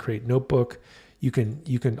I say create notebook, you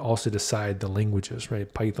can also decide the languages,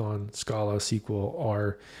 right? Python, Scala, SQL,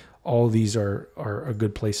 R. All of these are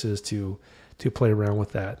good places to play around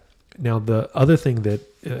with that. Now, the other thing that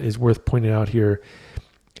is worth pointing out here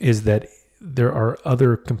is that there are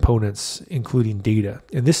other components, including data.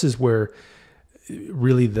 And this is where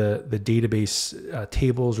really the database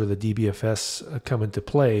tables or the DBFS come into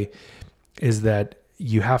play, is that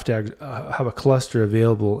you have to have a cluster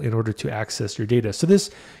available in order to access your data. So this,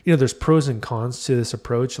 there's pros and cons to this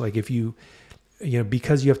approach. Like if you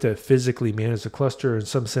because you have to physically manage the cluster, in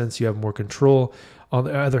some sense, you have more control. On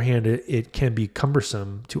the other hand, it can be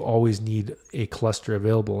cumbersome to always need a cluster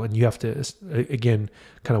available, and you have to, again,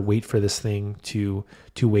 kind of wait for this thing to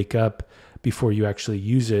wake up before you actually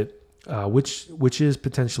use it, which is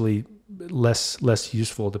potentially less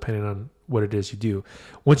useful depending on what it is you do.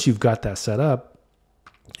 Once you've got that set up,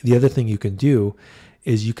 the other thing you can do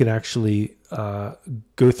is you can actually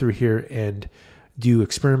go through here and do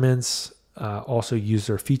experiments, also use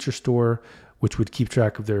their feature store, which would keep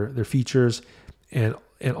track of their features, and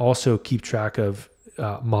also keep track of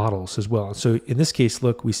models as well. So in this case,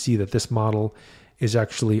 look, we see that this model is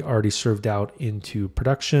actually already served out into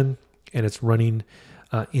production, and it's running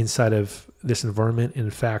inside of this environment.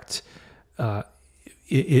 In fact,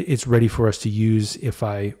 it's ready for us to use if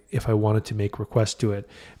I wanted to make requests to it.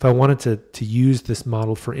 If I wanted to use this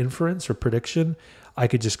model for inference or prediction, I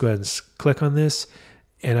could just go ahead and click on this,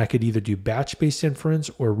 and I could either do batch-based inference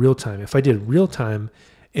or real-time. If I did real-time,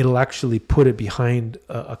 it'll actually put it behind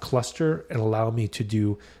a cluster and allow me to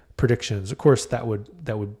do predictions. Of course, that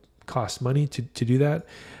would cost money to do that,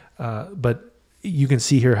 but you can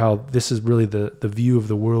see here how this is really the view of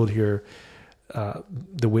the world here,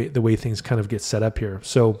 the way things kind of get set up here.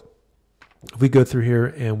 So if we go through here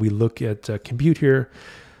and we look at compute here,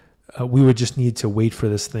 we would just need to wait for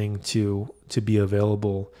this thing to be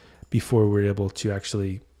available before we're able to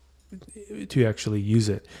actually use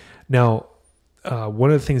it. Now,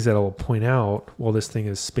 one of the things that I'll point out while this thing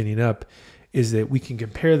is spinning up is that we can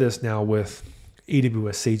compare this now with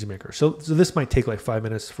AWS SageMaker. So this might take like 5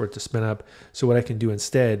 minutes for it to spin up. So what I can do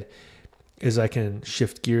instead is I can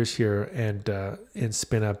shift gears here and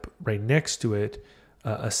spin up right next to it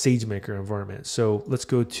a SageMaker environment. So let's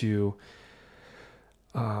go to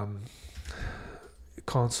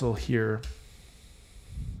console here,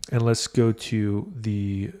 and let's go to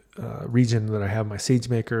the region that I have my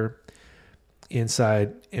SageMaker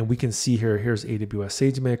inside, and we can see here's AWS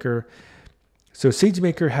SageMaker. So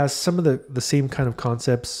SageMaker has some of the same kind of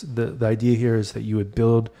concepts. The idea here is that you would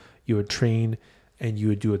build, you would train, and you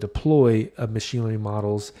would do a deploy of machine learning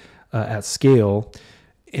models at scale.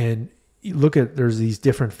 And you look at, there's these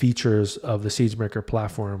different features of the SageMaker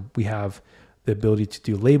platform. We have the ability to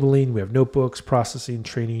do labeling, we have notebooks, processing,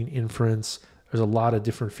 training, inference. There's a lot of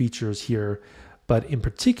different features here, but in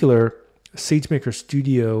particular, SageMaker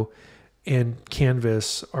Studio and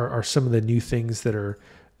Canvas are some of the new things that are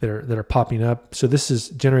popping up. So this is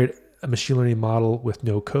generate a machine learning model with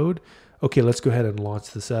no code. Okay, let's go ahead and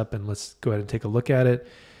launch this up, and let's go ahead and take a look at it.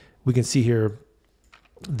 We can see here,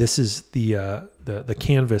 this is the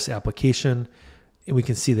Canvas application, and we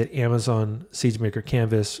can see that Amazon SageMaker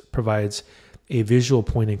Canvas provides a visual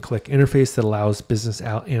point-and-click interface that allows business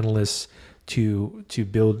analysts to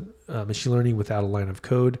build machine learning without a line of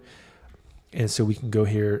code. And so we can go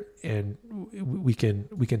here and we can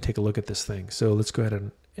take a look at this thing. So let's go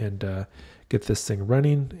ahead and get this thing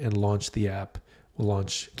running and launch the app. We'll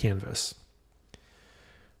launch Canvas.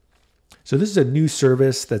 So this is a new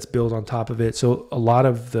service that's built on top of it. So a lot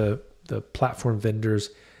of the platform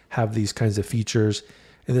vendors have these kinds of features.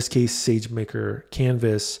 In this case, SageMaker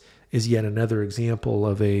Canvas is yet another example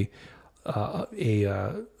of a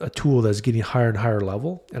tool that's getting higher and higher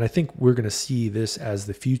level. And I think we're going to see this as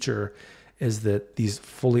the future, is that these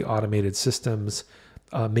fully automated systems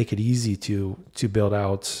make it easy to build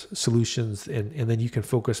out solutions, and then you can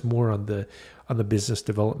focus more on the business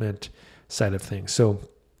development side of things. So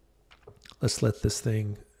let's let this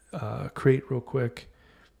thing create real quick.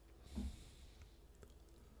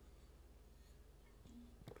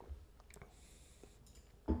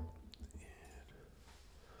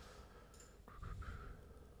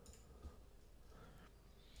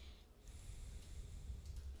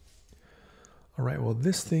 All right, well,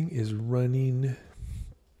 this thing is running.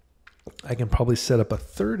 I can probably set up a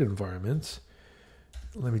third environment.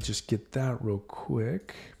 Let me just get that real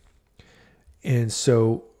quick. And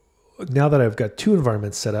so now that I've got two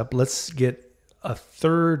environments set up, let's get a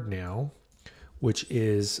third now, which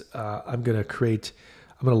is I'm going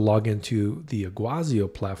to log into the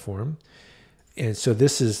Iguazio platform. And so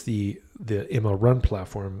this is the ML Run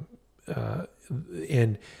platform.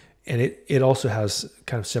 And it also has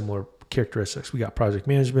kind of similar characteristics. We got project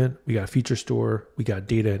management, we got feature store, we got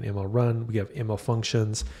data and ML Run, we have ML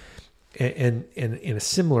functions. And in a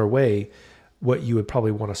similar way, what you would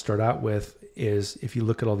probably want to start out with is, if you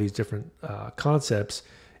look at all these different concepts,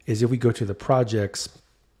 is if we go to the projects,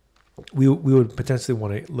 we would potentially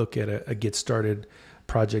want to look at a get started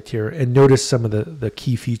project here, and notice some of the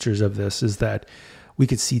key features of this is that we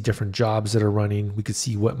could see different jobs that are running. We could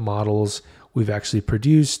see what models we've actually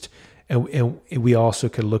produced, and we also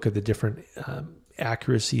could look at the different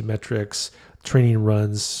accuracy metrics, training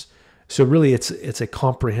runs. So really, it's a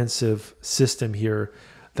comprehensive system here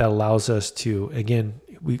that allows us to, again,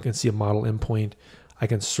 we can see a model endpoint. I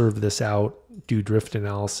can serve this out, do drift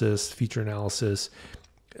analysis, feature analysis.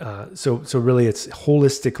 So really, it's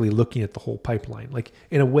holistically looking at the whole pipeline, like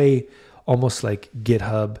in a way, almost like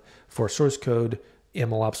GitHub for source code.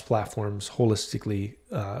 MLOps platforms holistically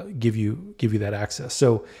give you that access.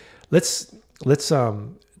 So let's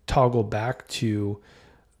toggle back to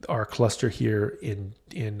our cluster here in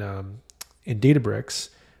Databricks.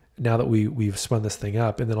 Now that we've spun this thing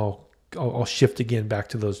up, and then I'll shift again back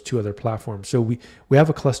to those two other platforms. So we have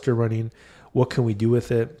a cluster running. What can we do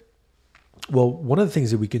with it? Well, one of the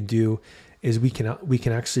things that we can do is we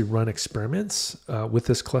can actually run experiments with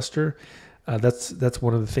this cluster. That's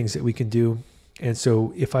one of the things that we can do. And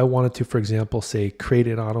so if I wanted to, for example, say create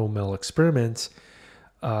an AutoML experiment,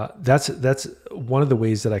 that's one of the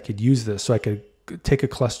ways that I could use this. So I could take a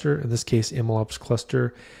cluster, in this case, MLOps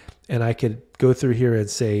cluster, and I could go through here and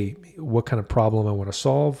say what kind of problem I want to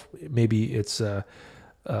solve. Maybe it's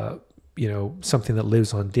something that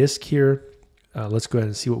lives on disk here. Let's go ahead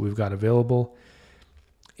and see what we've got available.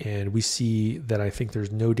 And we see that I think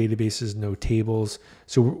there's no databases, no tables.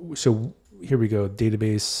 So here we go,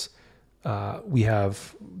 database. We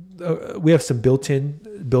have some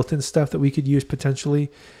built-in stuff that we could use potentially.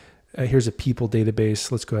 Here's a people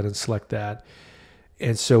database. Let's go ahead and select that.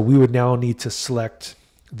 And so we would now need to select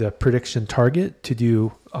the prediction target to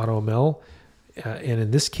do AutoML. And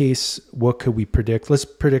in this case, what could we predict? Let's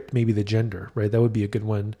predict maybe the gender, right? That would be a good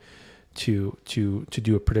one to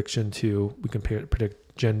do a prediction to. We can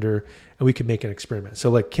predict gender, and we can make an experiment. So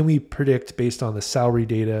like, can we predict based on the salary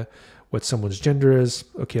data what someone's gender is?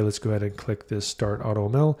 Okay, let's go ahead and click this Start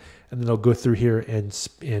AutoML, and then I'll go through here and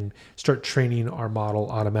start training our model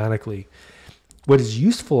automatically. What is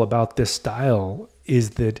useful about this style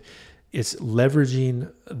is that it's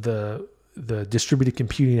leveraging the distributed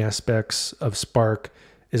computing aspects of Spark,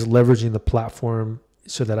 is leveraging the platform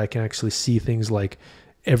so that I can actually see things like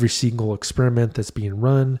every single experiment that's being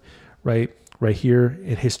run right here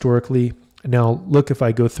and historically. Now look, if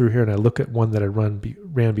I go through here and I look at one that I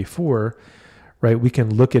ran before, right, we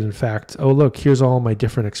can look at, in fact, oh look, here's all my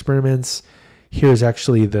different experiments. Here's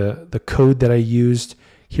actually the code that I used.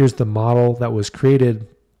 Here's the model that was created.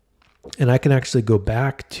 And I can actually go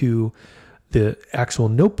back to the actual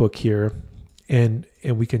notebook here, and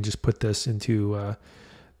we can just put this into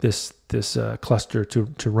this cluster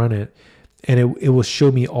to run it. And it will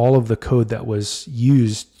show me all of the code that was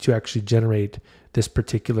used to actually generate this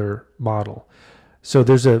particular model. So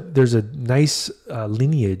there's a nice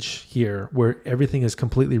lineage here where everything is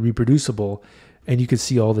completely reproducible, and you can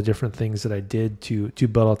see all the different things that I did to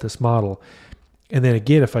build out this model. And then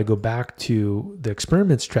again, if I go back to the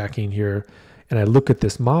experiments tracking here and I look at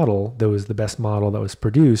this model that was the best model that was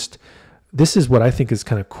produced, this is what I think is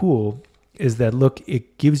kind of cool, is that look,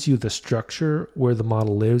 it gives you the structure where the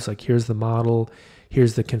model lives. Like here's the model,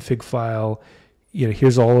 here's the config file,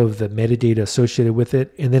 here's all of the metadata associated with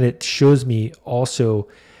it. And then it shows me also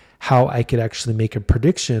how I could actually make a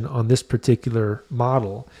prediction on this particular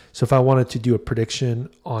model. So if I wanted to do a prediction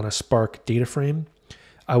on a Spark data frame,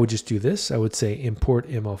 I would just do this. I would say import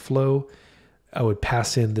MLflow. I would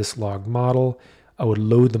pass in this log model. I would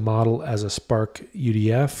load the model as a Spark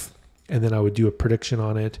UDF, and then I would do a prediction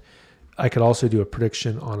on it. I could also do a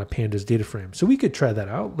prediction on a pandas data frame. So we could try that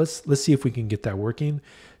out. Let's see if we can get that working.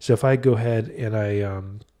 So if I go ahead and I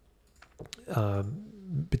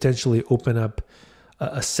potentially open up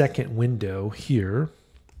a second window here.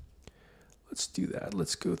 Let's do that.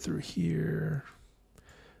 Let's go through here.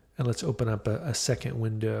 And let's open up a second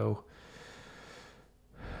window.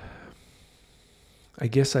 I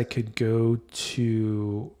guess I could go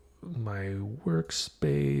to my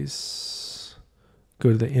workspace, go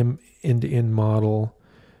to the end-to-end model,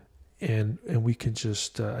 and we can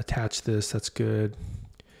just attach this. That's good.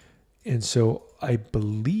 And so I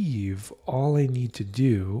believe all I need to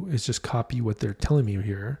do is just copy what they're telling me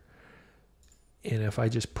here. And if I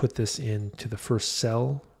just put this into the first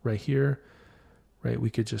cell right here, right,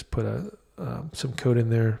 we could just put some code in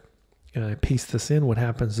there, and I paste this in. What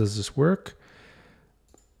happens? Does this work?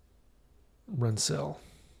 Run cell.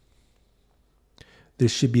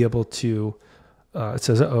 This should be able to, it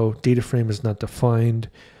says, uh-oh, data frame is not defined.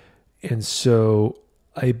 And so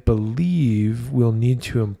I believe we'll need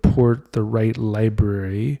to import the right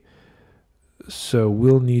library. So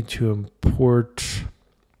we'll need to import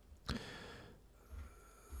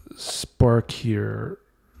Spark here.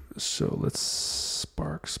 So let's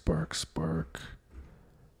Spark.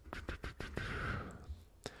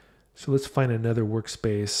 So let's find another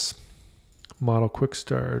workspace. Model quick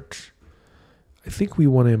start. I think we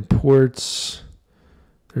want to import,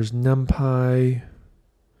 there's NumPy,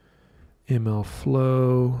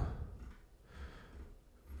 MLflow.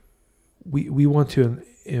 We want to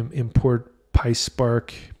import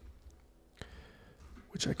PySpark,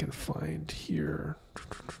 which I can find here.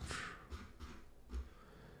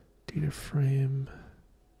 Data frame.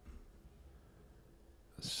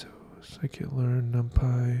 So scikit-learn,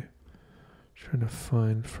 NumPy. Trying to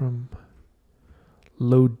find from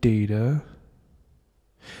load data.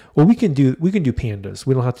 Well, we can do pandas.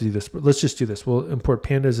 We don't have to do this, but let's just do this. We'll import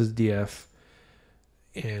pandas as df,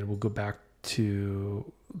 and we'll go back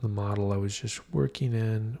to the model I was just working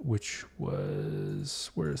in, which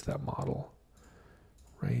was, where is that model?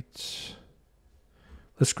 Right.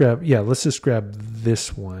 Let's just grab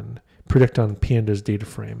this one. Predict on pandas data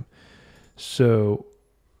frame. So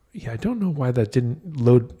yeah, I don't know why that didn't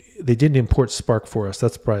load. They didn't import Spark for us.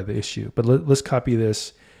 That's probably the issue. But let's copy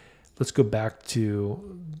this. Let's go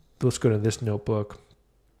to this notebook,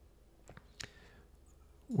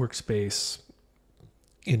 workspace,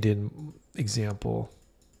 and in example,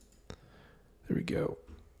 there we go.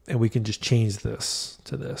 And we can just change this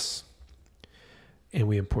to this. And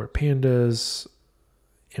we import pandas,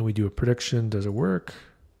 and we do a prediction. Does it work?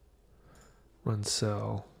 Run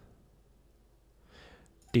cell.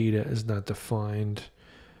 Data is not defined.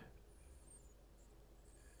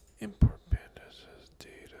 Import pandas as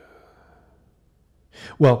data.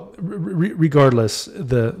 Well, regardless,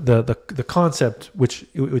 the concept, which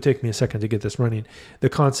it would take me a second to get this running, the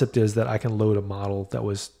concept is that I can load a model that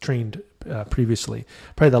was trained previously.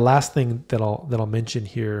 Probably the last thing that I'll mention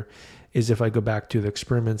here is, if I go back to the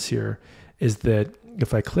experiments here, is that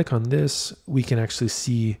if I click on this, we can actually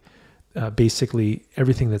see basically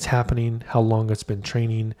everything that's happening, how long it's been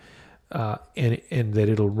training, and that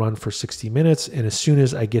it'll run for 60 minutes. And as soon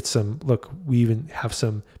as I get some, look, we even have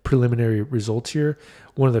some preliminary results here.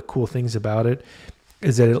 One of the cool things about it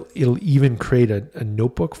is that it'll even create a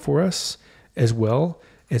notebook for us as well.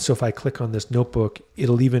 And so if I click on this notebook,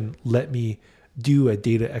 it'll even let me do a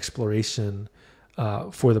data exploration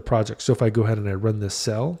for the project. So if I go ahead and I run this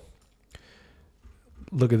cell,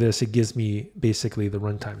 look at this, it gives me basically the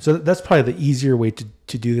runtime. So that's probably the easier way to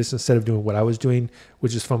do this, instead of doing what I was doing,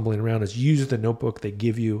 which is fumbling around, is use the notebook they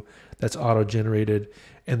give you that's auto-generated,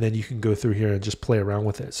 and then you can go through here and just play around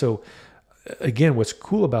with it. So again, what's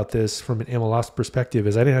cool about this from an MLOps perspective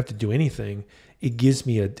is I didn't have to do anything. It gives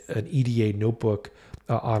me an EDA notebook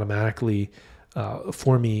automatically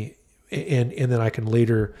for me, and then I can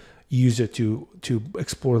later use it to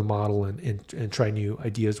explore the model and try new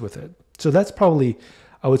ideas with it. So that's probably,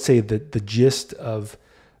 I would say, the gist of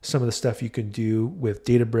some of the stuff you can do with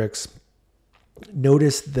Databricks.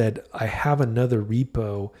 Notice that I have another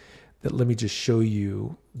repo that, let me just show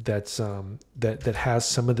you, that's that has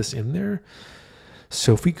some of this in there.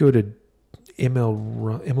 So if we go to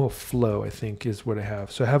MLflow, I think is what I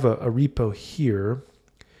have. So I have a repo here,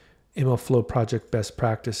 MLflow project best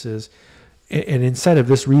practices. And inside of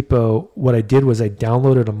this repo, what I did was I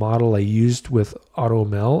downloaded a model I used with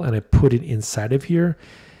AutoML, and I put it inside of here.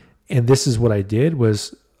 And this is what I did,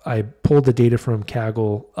 was I pulled the data from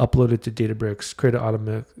Kaggle, uploaded to Databricks, created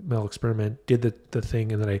an AutoML experiment, did the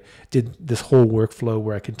thing, and then I did this whole workflow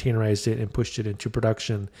where I containerized it and pushed it into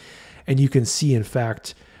production. And you can see, in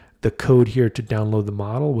fact, the code here to download the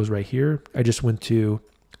model was right here. I just went to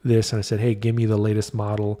this and I said, hey, give me the latest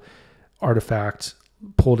model artifact,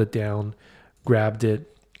 pulled it down, grabbed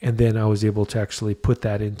it, and then I was able to actually put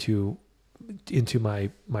that into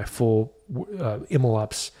my full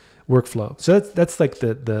MLOps workflow. So that's like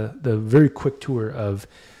the very quick tour of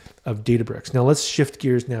Databricks. Now let's shift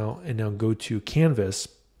gears now and go to Canvas,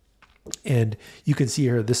 and you can see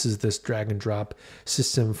here this is this drag and drop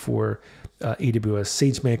system for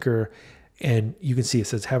AWS SageMaker, and you can see it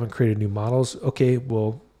says haven't created new models. Okay,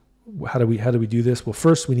 well, how do we do this? Well,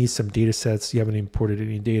 first we need some data sets. You haven't imported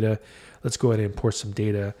any data. Let's go ahead and import some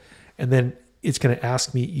data. And then it's going to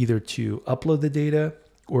ask me either to upload the data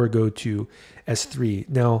or go to S3.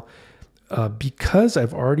 Now, because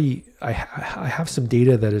I have some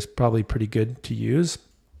data that is probably pretty good to use,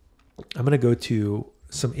 I'm going to go to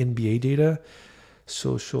some NBA data,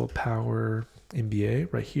 social power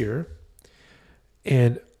NBA right here.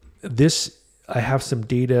 And this, I have some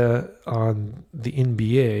data on the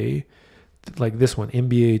NBA, like this one,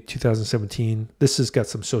 NBA 2017. This has got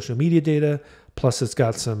some social media data, plus it's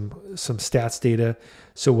got some stats data.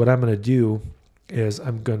 So what I'm going to do is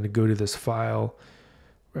I'm going to go to this file,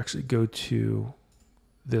 or actually go to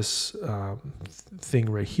this thing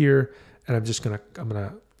right here, and I'm going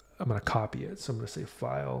to copy it. So I'm going to say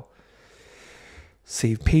file,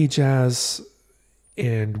 save page as,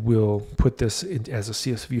 and we'll put this in as a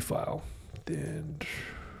CSV file. Then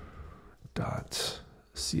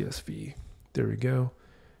 .csv. There we go.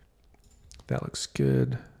 That looks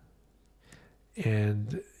good.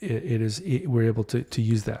 And we're able to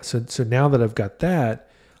use that. So now that I've got that,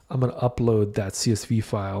 I'm going to upload that CSV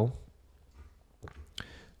file.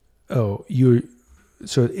 Oh, we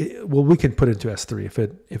can put it into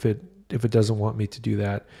S3 if it doesn't want me to do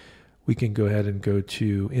that. We can go ahead and go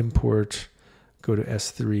to import, go to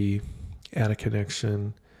S3, add a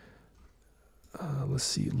connection. Let's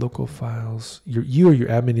see, local files. You or your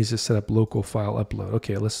admin needs to set up local file upload.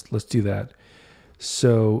 Okay, let's do that.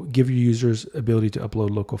 So give your users ability to upload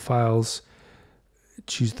local files.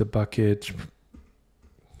 Choose the bucket.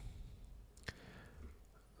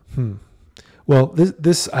 Well,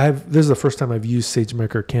 this is the first time I've used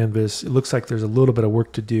SageMaker Canvas. It looks like there's a little bit of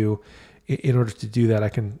work to do. In order to do that, I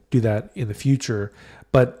can do that in the future.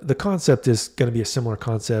 But the concept is going to be a similar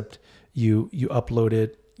concept. You upload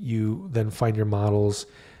it, you then find your models,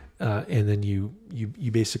 and then you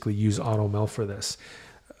basically use AutoML for this.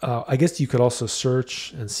 I guess you could also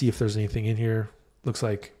search and see if there's anything in here. Looks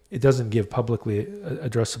like it doesn't give publicly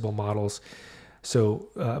addressable models. So,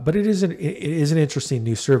 but it is an interesting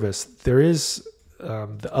new service. There is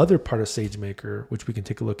the other part of SageMaker, which we can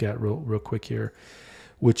take a look at real quick here,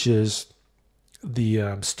 which is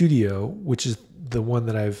the Studio, which is the one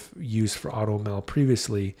that I've used for AutoML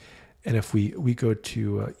previously. And if we go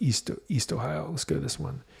to East Ohio, let's go to this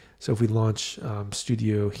one. So if we launch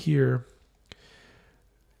Studio here,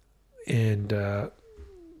 and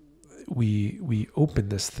we open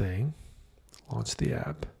this thing, launch the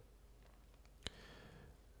app,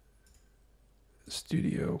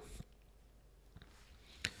 Studio.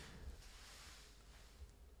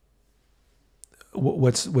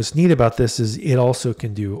 What's neat about this is it also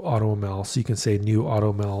can do AutoML. So you can say new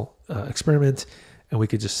AutoML experiment, and we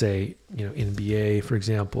could just say, NBA, for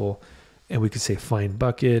example, and we could say find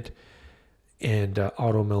bucket and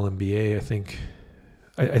AutoML NBA.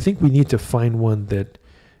 I think we need to find one that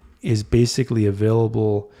is basically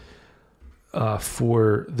available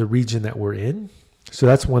for the region that we're in. So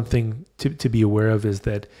that's one thing to be aware of, is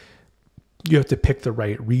that you have to pick the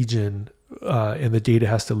right region, and the data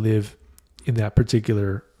has to live in that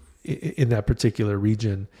particular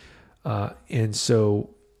region. And so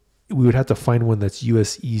we would have to find one that's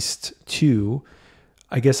US East 2.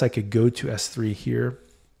 I guess I could go to S3 here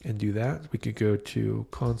and do that. We could go to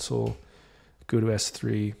console, go to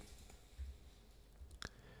S3,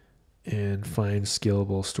 and find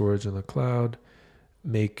scalable storage in the cloud.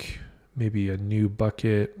 Make maybe a new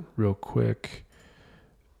bucket real quick,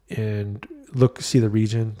 and see the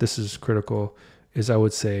region. This is critical, is I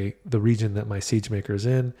would say the region that my SageMaker is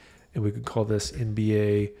in, and we could call this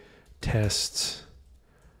NBA test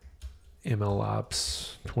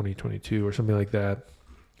MLOps 2022 or something like that,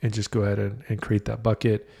 and just go ahead and create that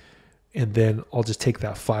bucket. And then I'll just take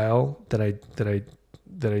that file that I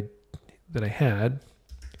had,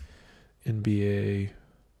 NBA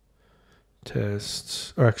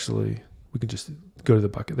tests, or actually we can just go to the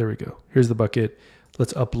bucket. There we go. Here's the bucket.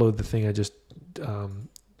 Let's upload the thing I just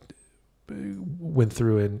went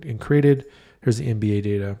through and created. Here's the NBA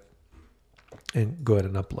data, and go ahead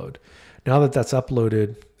and upload. Now that that's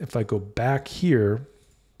uploaded, if I go back here,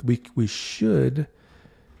 we should,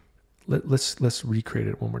 let's recreate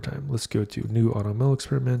it one more time. Let's go to new AutoML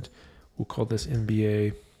experiment. We'll call this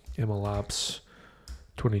NBA MLOps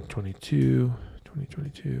 2022.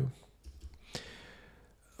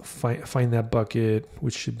 Find that bucket,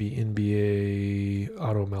 which should be NBA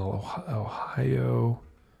AutoML Ohio.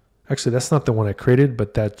 Actually, that's not the one I created,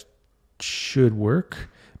 but that should work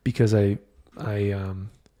because I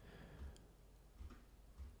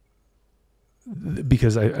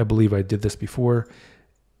believe I did this before.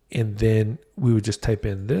 And then we would just type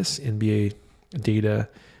in this NBA data.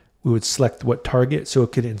 We would select what target, so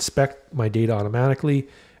it could inspect my data automatically.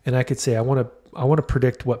 And I could say, I want to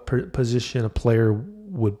predict what position a player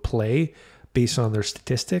would play based on their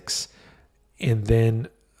statistics. And then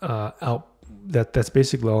that's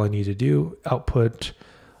basically all I need to do. Output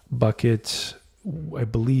bucket, I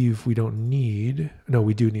believe we don't need, no,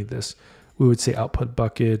 we do need this. We would say output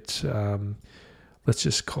bucket. Let's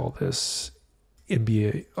just call this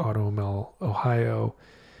NBA AutoML Ohio.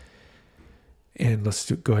 And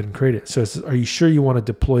let's go ahead and create it. So are you sure you want to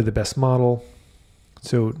deploy the best model?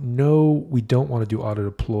 So no, we don't want to do auto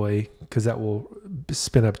deploy because that will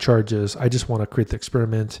spin up charges. I just want to create the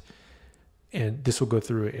experiment, and this will go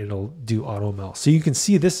through and it'll do AutoML. So you can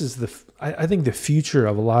see this is I think the future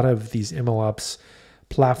of a lot of these MLOps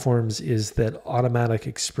platforms is that automatic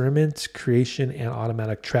experiment creation and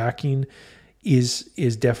automatic tracking is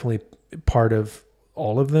definitely part of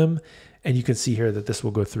all of them. And you can see here that this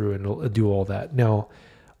will go through and it'll do all that. Now,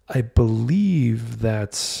 I believe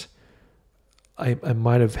that I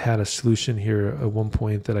might have had a solution here at one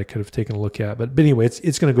point that I could have taken a look at. But anyway,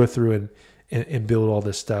 it's going to go through and build all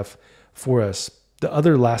this stuff for us. The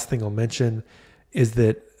other last thing I'll mention is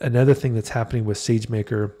that another thing that's happening with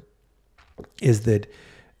SageMaker is that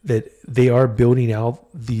they are building out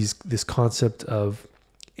this concept of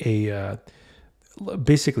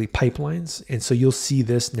basically pipelines. And so you'll see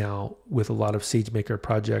this now with a lot of SageMaker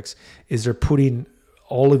projects is they're putting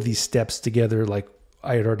all of these steps together like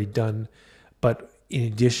I had already done, but in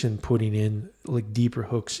addition, putting in like deeper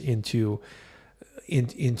hooks into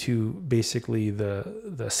basically the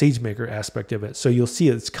SageMaker aspect of it. So you'll see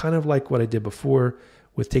it's kind of like what I did before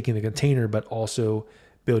with taking the container, but also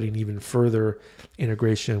building even further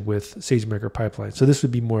integration with SageMaker pipeline. So this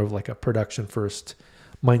would be more of like a production first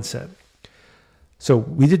mindset. So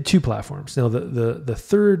we did 2 platforms. Now the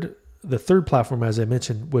third platform, as I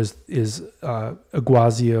mentioned, is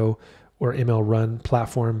Iguazio or ML Run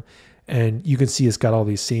platform, and you can see it's got all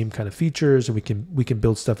these same kind of features, and we can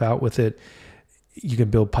build stuff out with it. You can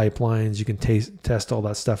build pipelines, you can test all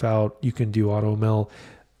that stuff out, you can do AutoML.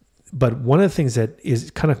 But one of the things that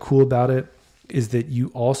is kind of cool about it is that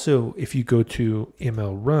you also, if you go to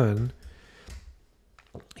ML Run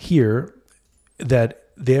here, that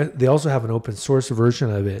they also have an open source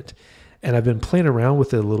version of it. And I've been playing around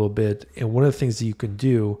with it a little bit. And one of the things that you can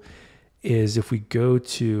do is if we go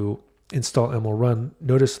to install ML Run,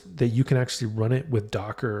 notice that you can actually run it with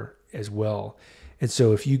Docker as well. And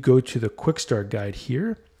so if you go to the quick start guide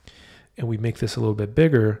here, and we make this a little bit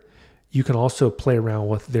bigger, you can also play around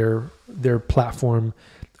with their platform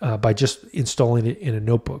by just installing it in a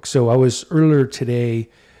notebook. So I was earlier today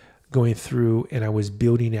going through and I was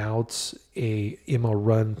building out a ML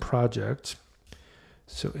Run project.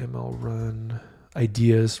 So ML Run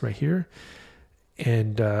ideas right here.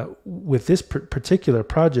 And with this particular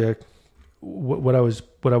project, what I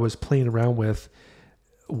was playing around with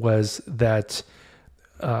was that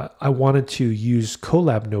I wanted to use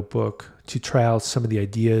Colab Notebook to try out some of the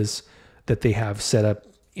ideas that they have set up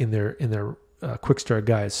in their quick start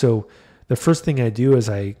guide. So the first thing I do is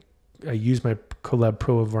I use my Colab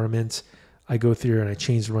Pro environment. I go through and I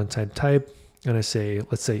change the runtime type, and I say,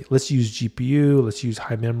 let's use GPU, let's use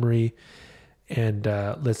high memory, and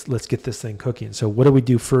let's get this thing cooking. So what do we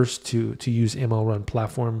do first to use ML Run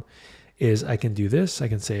platform is I can do this. I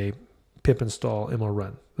can say pip install ML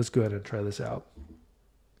Run. Let's go ahead and try this out.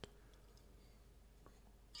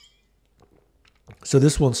 So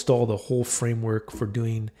this will install the whole framework for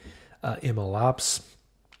doing MLOps,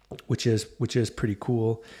 which is pretty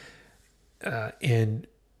cool. And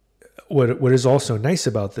what is also nice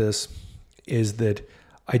about this is that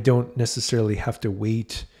I don't necessarily have to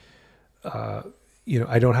wait. I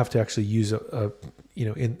don't have to actually use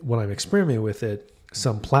when I'm experimenting with it,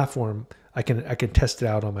 some platform. I can test it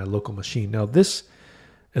out on my local machine. Now it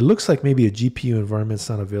looks like maybe a GPU environment's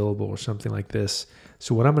not available or something like this.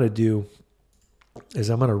 So what I'm going to do is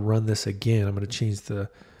I'm going to run this again. I'm going to change the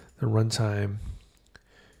runtime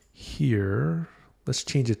here. Let's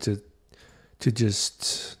change it to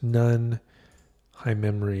just none high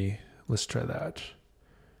memory. Let's try that.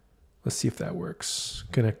 Let's see if that works.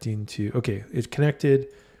 Connecting to, okay, it's connected.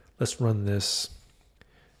 Let's run this.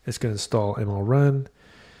 It's going to install ML Run.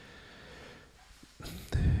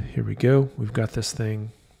 Here we go. We've got this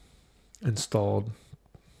thing installed.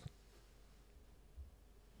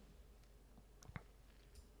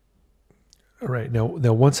 All right, now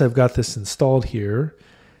once I've got this installed here,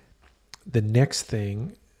 the next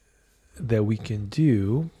thing that we can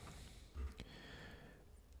do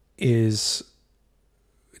is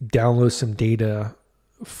download some data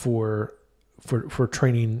for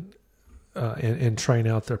training and trying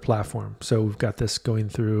out their platform. So we've got this going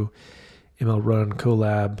through ML Run,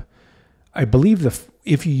 Colab. I believe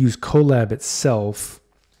if you use Colab itself,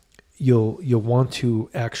 you'll want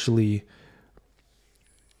to actually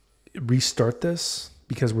restart this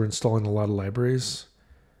because we're installing a lot of libraries.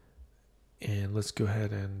 And let's go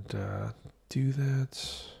ahead and do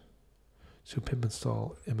that. So pip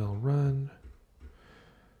install ML Run.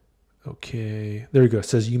 Okay, there we go. It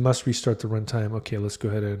says you must restart the runtime. Okay, let's go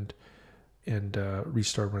ahead and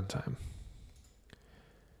restart runtime.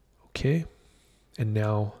 Okay, and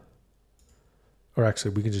now, or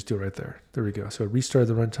actually we can just do it right there. There we go. So restart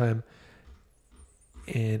the runtime.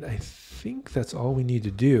 And I think that's all we need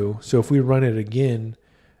to do. So if we run it again,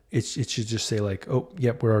 it should just say like, oh,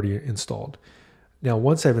 yep, we're already installed. Now,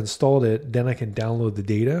 once I've installed it, then I can download the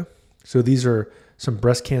data. So these are some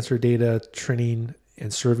breast cancer data, training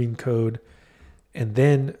and serving code. And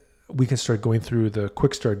then we can start going through the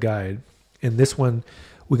quick start guide. In this one,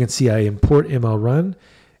 we can see I import ML run,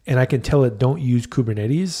 and I can tell it don't use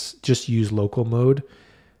Kubernetes, just use local mode.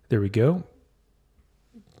 There we go.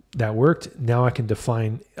 That worked. Now I can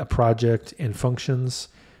define a project and functions.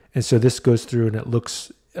 And so this goes through and it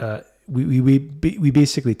looks, we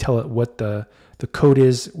basically tell it what the code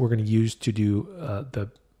is we're going to use to do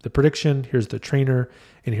the prediction. Here's the trainer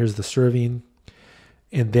and here's the serving.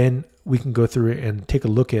 And then we can go through it and take a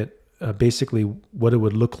look at basically what it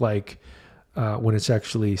would look like when it's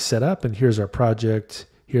actually set up. And here's our project.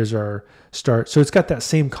 Here's our start. So it's got that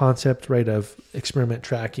same concept, right, of experiment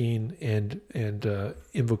tracking and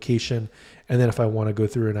invocation. And then if I want to go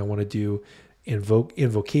through and I want to do invoke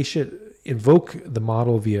the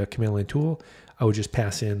model via command line tool, I would just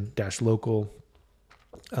pass in -local.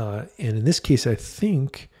 And in this case, I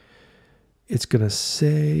think it's going to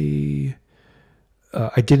say,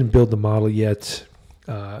 I didn't build the model yet.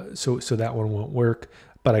 So that one won't work.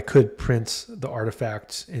 But I could print the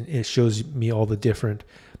artifacts, and it shows me all the different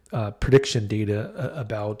prediction data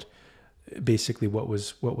about basically what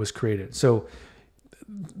was created. So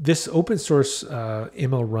this open source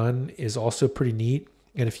ML run is also pretty neat.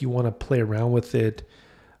 And if you want to play around with it,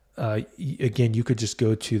 again, you could just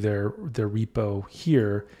go to their repo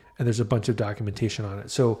here, and there's a bunch of documentation on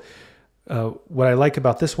it. So what I like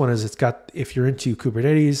about this one is it's got, if you're into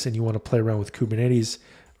Kubernetes and you want to play around with Kubernetes,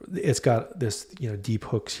 it's got this, deep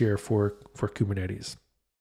hooks here for Kubernetes.